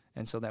early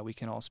and so that we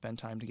can all spend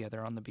time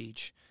together on the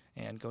beach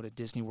and go to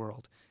Disney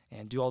World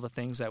and do all the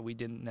things that we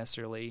didn't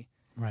necessarily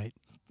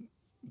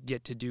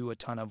get to do a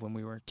ton of when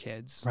we were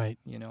kids. Right.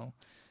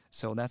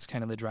 So that's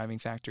kind of the driving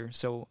factor.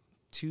 So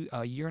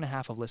a year and a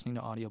half of listening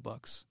to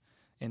audiobooks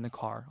in the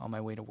car on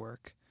my way to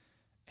work.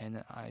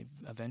 And I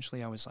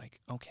was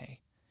like, okay,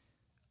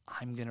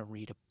 I'm going to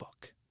read a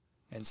book.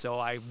 And so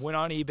I went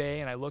on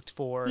eBay and I looked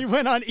for... You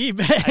went on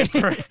eBay?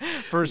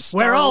 for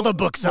where all the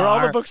books are. Where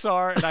all the books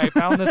are. And I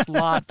found this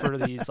lot for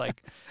these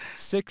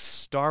 6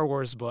 Star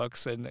Wars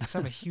books. And because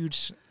I'm a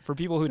huge... For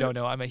people who don't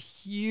know, I'm a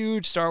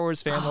huge Star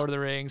Wars fan, Lord of the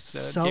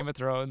Rings, Game of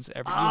Thrones,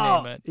 you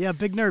name it. Yeah,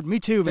 big nerd. Me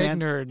too, man.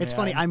 Big nerd, It's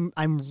funny.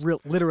 I'm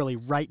literally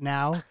right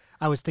now...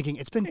 I was thinking,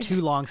 it's been too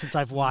long since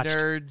I've watched...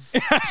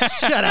 Nerds.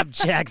 Shut up,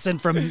 Jackson,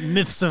 from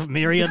Myths of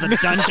Myria, the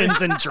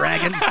Dungeons and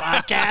Dragons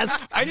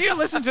podcast. I need to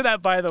listen to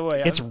that, by the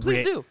way.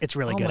 Please do. It's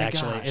really good,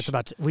 actually. Gosh. It's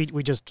about to,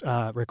 we just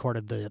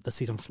recorded the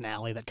season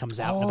finale that comes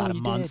out in about a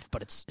month,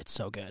 but it's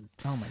so good.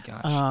 Oh, my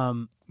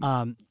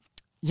gosh.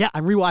 Yeah,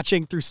 I'm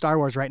rewatching through Star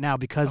Wars right now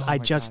because I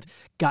just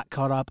got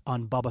caught up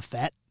on Boba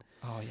Fett.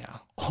 Oh, yeah.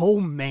 Oh,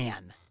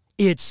 man.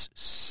 It's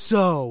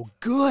so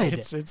good.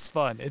 It's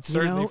fun. It's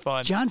certainly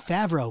fun. Jon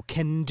Favreau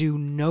can do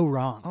no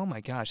wrong. Oh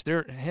my gosh,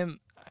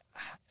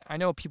 I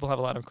know people have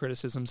a lot of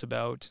criticisms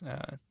about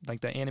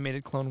the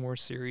animated Clone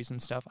Wars series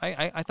and stuff.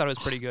 I thought it was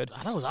pretty good.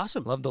 I thought it was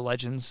awesome. Love the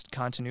Legends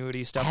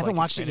continuity stuff. I haven't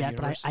watched it yet,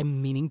 but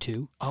I'm meaning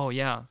to. Oh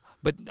yeah,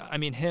 but I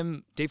mean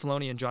Dave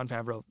Filoni and Jon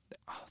Favreau,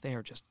 they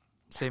are just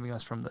saving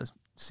us from the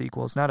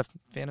sequels. Not a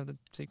fan of the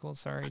sequels.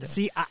 Sorry.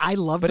 See, I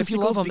love the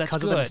sequels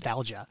because of the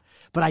nostalgia,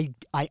 but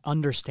I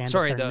understand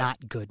that they're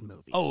not good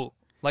movies. Oh,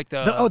 like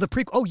the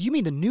prequel. Oh, you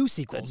mean the new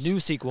sequels? The new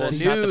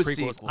sequels, not the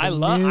prequels. I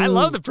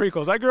love the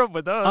prequels. I grew up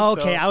with those. Oh,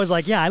 okay, I was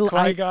like, yeah,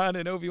 Qui-Gon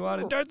and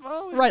Obi-Wan and Darth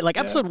Maul. Right,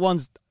 Episode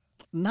 1's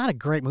not a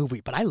great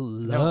movie, but I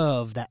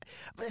love that.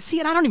 But see,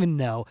 and I don't even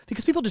know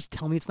because people just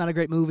tell me it's not a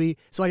great movie,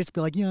 so I just be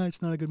like, yeah,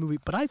 it's not a good movie.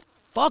 But I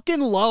fucking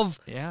love.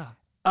 Yeah.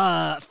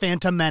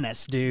 Phantom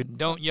Menace, dude.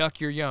 Don't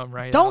yuck your yum,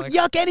 right? Don't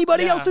yuck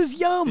anybody else's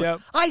yum.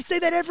 Yep. I say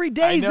that every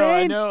day, Zane.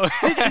 I know.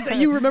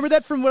 You remember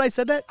that from what I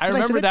said that? I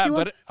remember that,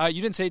 but you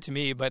didn't say it to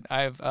me, but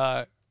I've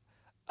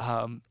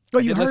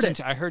you heard it.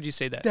 I heard you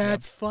say that.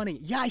 That's funny.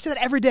 Yeah, I say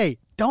that every day.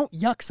 Don't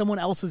yuck someone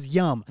else's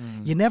yum.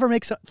 You never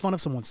make fun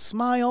of someone's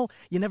smile.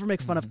 You never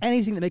make fun of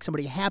anything that makes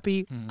somebody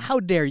happy.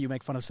 How dare you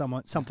make fun of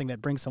something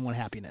that brings someone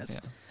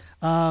happiness? Yeah.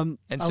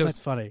 That's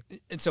funny.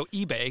 And so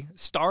eBay,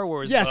 Star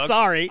Wars books.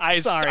 Sorry.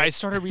 I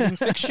started reading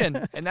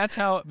fiction. And that's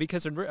how,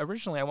 because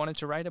originally I wanted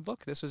to write a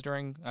book. This was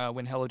during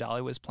when Hello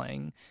Dolly was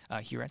playing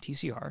here at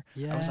TCR.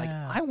 Yeah. I was like,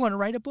 I want to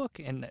write a book.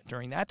 And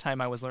during that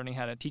time, I was learning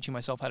teaching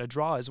myself how to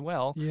draw as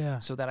well. Yeah.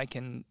 So that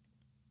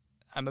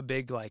I'm a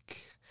big,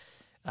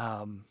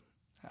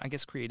 I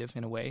guess creative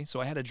in a way. So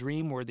I had a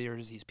dream where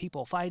there's these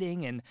people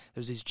fighting and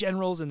there's these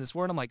generals in this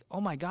world. I'm like, oh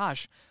my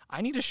gosh,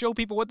 I need to show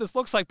people what this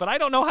looks like, but I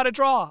don't know how to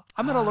draw.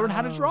 I'm going to learn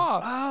how to draw.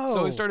 Oh.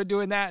 So I started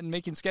doing that and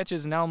making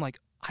sketches. And now I'm like,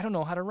 I don't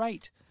know how to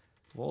write.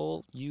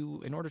 Well,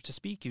 in order to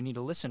speak, you need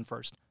to listen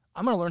first.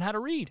 I'm going to learn how to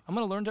read. I'm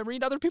going to learn to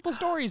read other people's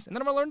stories, and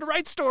then I'm going to learn to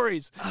write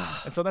stories.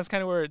 And so that's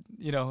kind of where,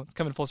 it's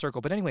coming full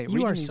circle. But anyway,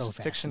 reading these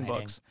fiction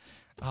books,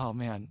 Oh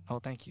man. Oh,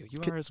 thank you. You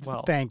are as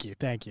well. Thank you.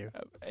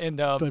 And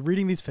But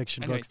reading these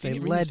fiction anyway, books, they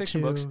reading led these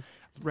fiction to books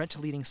led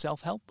to leading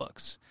self-help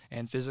books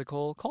and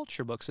physical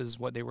culture books is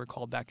what they were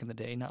called back in the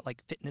day, not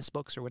like fitness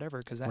books or whatever,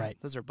 because Right.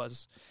 those are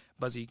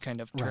buzzy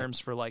kind of Right. terms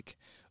for like,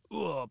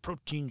 oh,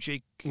 protein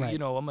shake. Right. You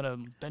know, I'm gonna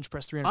bench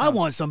press 300 I pounds.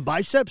 want some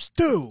biceps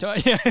too.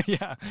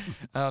 Yeah.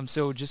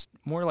 So just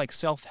more like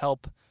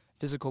self-help,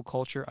 physical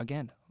culture.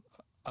 Again,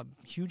 a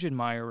huge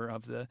admirer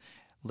of the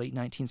late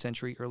 19th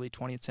century, early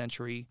 20th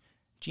century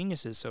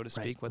geniuses, so to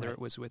speak, whether right. it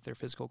was with their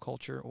physical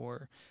culture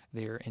or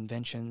their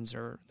inventions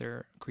or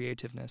their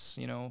creativeness.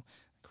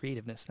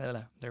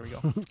 There we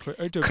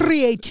go.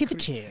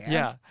 Creativity.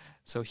 Yeah.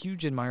 So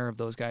huge admirer of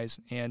those guys,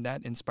 and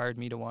that inspired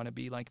me to want to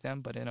be like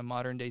them, but in a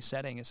modern day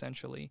setting,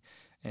 essentially.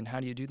 And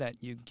how do you do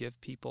that? You give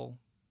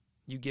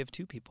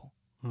to people,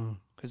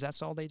 because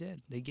that's all they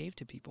did. They gave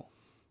to people,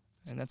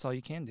 and that's all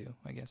you can do,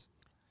 I guess.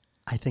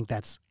 I think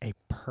that's a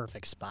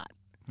perfect spot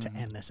to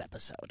end this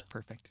episode.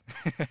 Perfect.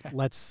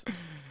 Let's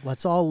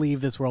all leave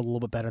this world a little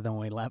bit better than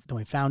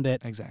we found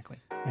it, Exactly.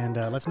 and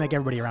let's make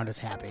everybody around us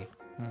happy.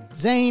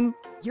 Zane,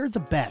 you're the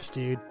best,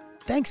 dude.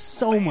 Thanks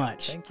so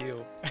much Thank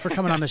you. for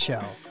coming on the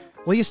show.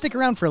 Will you stick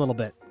around for a little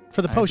bit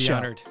for the post show?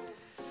 Honored.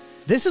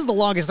 This is the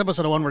longest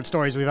episode of One Word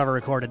Stories we've ever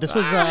recorded. This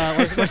was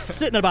we're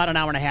sitting about an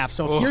hour and a half.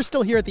 So if you're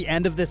still here at the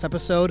end of this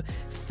episode,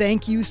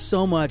 thank you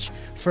so much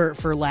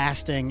for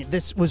lasting.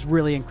 This was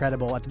really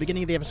incredible. At the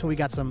beginning of the episode, we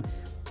got some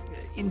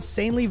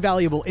insanely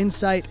valuable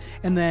insight,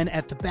 and then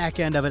at the back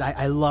end of it,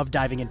 I love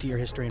diving into your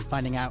history and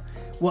finding out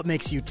what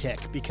makes you tick,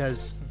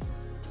 because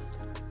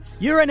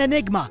you're an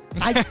enigma.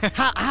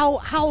 How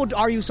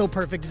are you so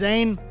perfect,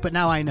 Zane? But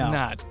now I know.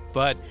 Not,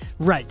 but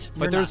Right.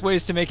 but there's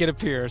ways to make it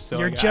appear. So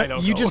You're I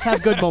don't you know. just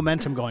have good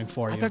momentum going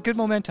for you. I've got good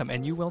momentum,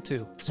 and you will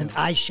too. So. And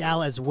I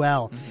shall as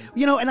well.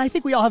 You know, and I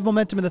think we all have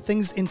momentum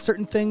in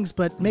certain things,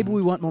 but maybe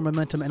we want more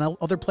momentum in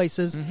other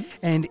places.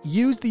 And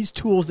use these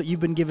tools that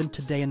you've been given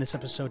today in this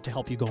episode to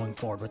help you going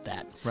forward with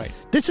that. Right.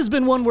 This has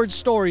been One Word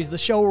Stories, the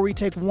show where we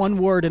take one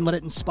word and let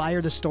it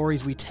inspire the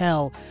stories we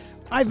tell.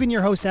 I've been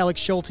your host, Alex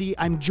Schulte.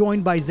 I'm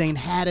joined by Zane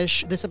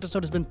Haddish. This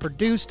episode has been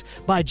produced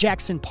by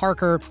Jackson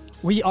Parker.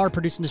 We are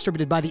produced and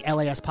distributed by the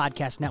LAS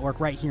Podcast Network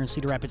right here in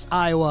Cedar Rapids,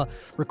 Iowa,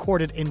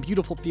 recorded in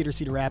beautiful Theater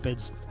Cedar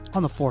Rapids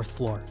on the 4th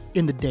floor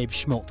in the Dave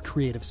Schmolt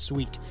Creative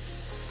Suite.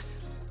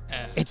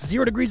 It's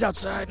 0 degrees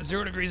outside.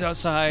 0 degrees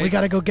outside. We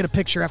got to go get a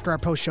picture after our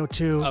post show,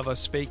 too. of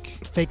us fake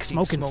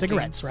Smoking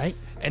cigarettes, right?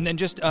 And then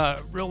just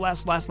real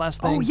last thing.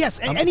 Oh, yes.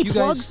 And any if you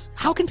plugs?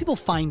 How can people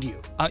find you?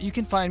 You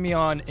can find me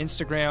on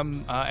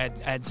Instagram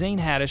at Zane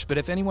Haddish, but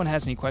if anyone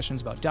has any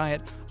questions about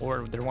diet,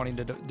 or they're wanting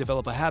to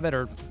develop a habit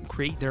or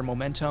create their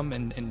momentum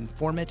and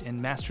form it and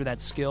master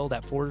that skill,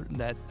 that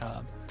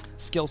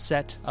skill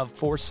set of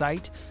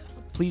foresight,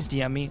 please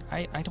DM me.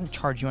 I don't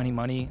charge you any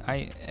money.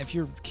 If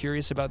you're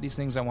curious about these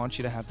things, I want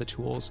you to have the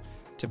tools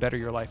to better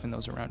your life and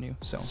those around you.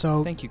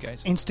 So thank you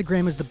guys.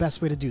 Instagram is the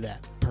best way to do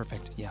that.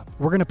 Perfect. Yeah.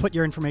 We're going to put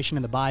your information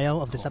in the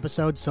bio of this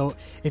episode. So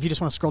if you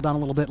just want to scroll down a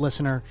little bit,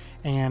 listener,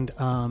 and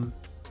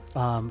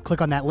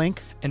click on that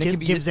link, And it can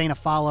be give Zane a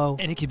follow.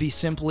 And it could be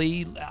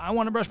simply, I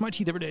want to brush my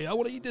teeth every day. I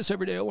want to eat this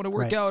every day. I want to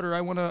work Right. out, or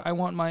I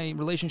want my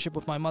relationship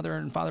with my mother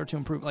and father to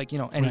improve. Like,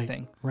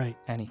 anything. Right.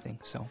 Anything.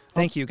 So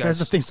thank you There's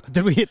guys. the theme.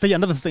 Did we hit the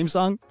end of the theme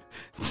song?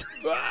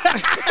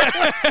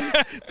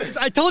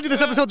 I told you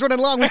this episode's running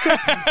long.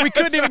 We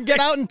couldn't even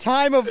get out in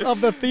time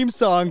of the theme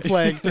song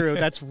playing through.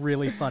 That's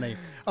really funny.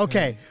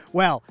 Okay,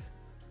 well,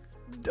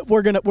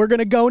 we're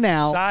gonna go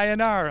now.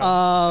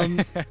 Sayonara.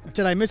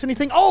 Did I miss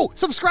anything? Oh,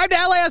 subscribe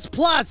to LAS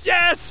Plus.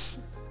 Yes.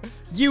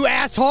 You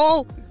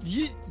asshole.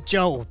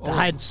 Joe,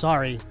 I'm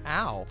sorry.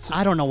 Ow.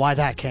 I don't know why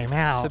that came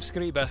out.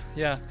 Subscribe.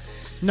 Yeah.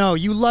 No,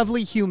 you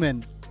lovely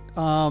human.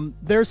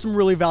 There's some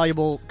really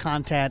valuable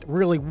content,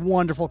 really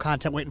wonderful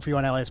content waiting for you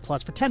on LAS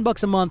Plus. For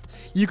 $10 a month,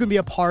 you can be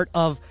a part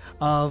of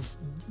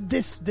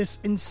this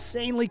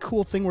insanely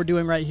cool thing we're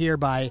doing right here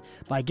by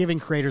giving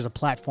creators a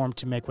platform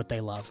to make what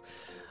they love.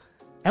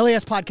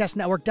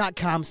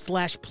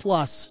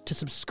 LASPodcastNetwork.com/plus to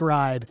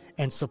subscribe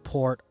and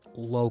support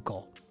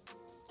local.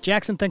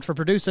 Jackson, thanks for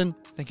producing.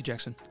 Thank you,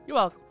 Jackson. You're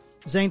welcome.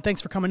 Zane,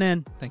 thanks for coming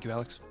in. Thank you,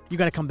 Alex. You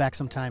got to come back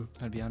sometime.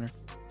 I'd be honored.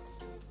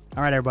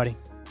 All right, everybody.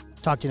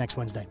 Talk to you next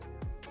Wednesday.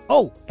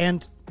 Oh,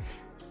 and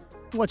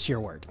what's your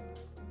word?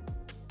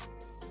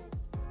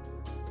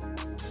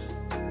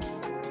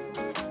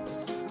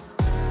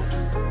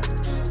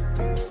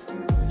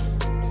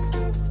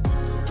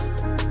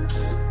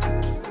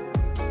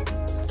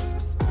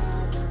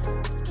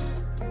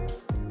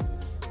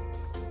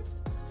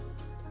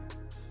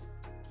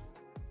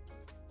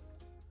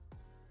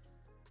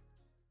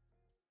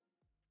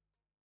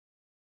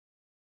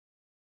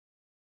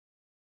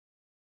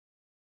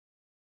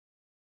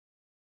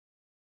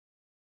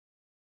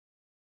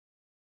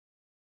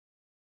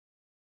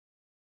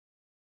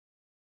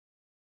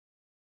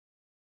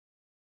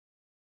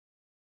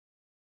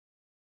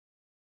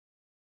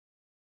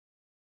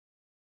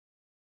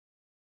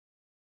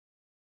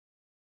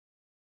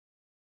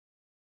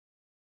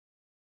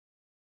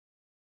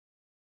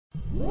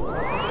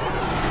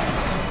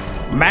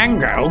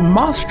 Mango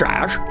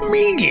Mustache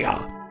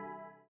Media.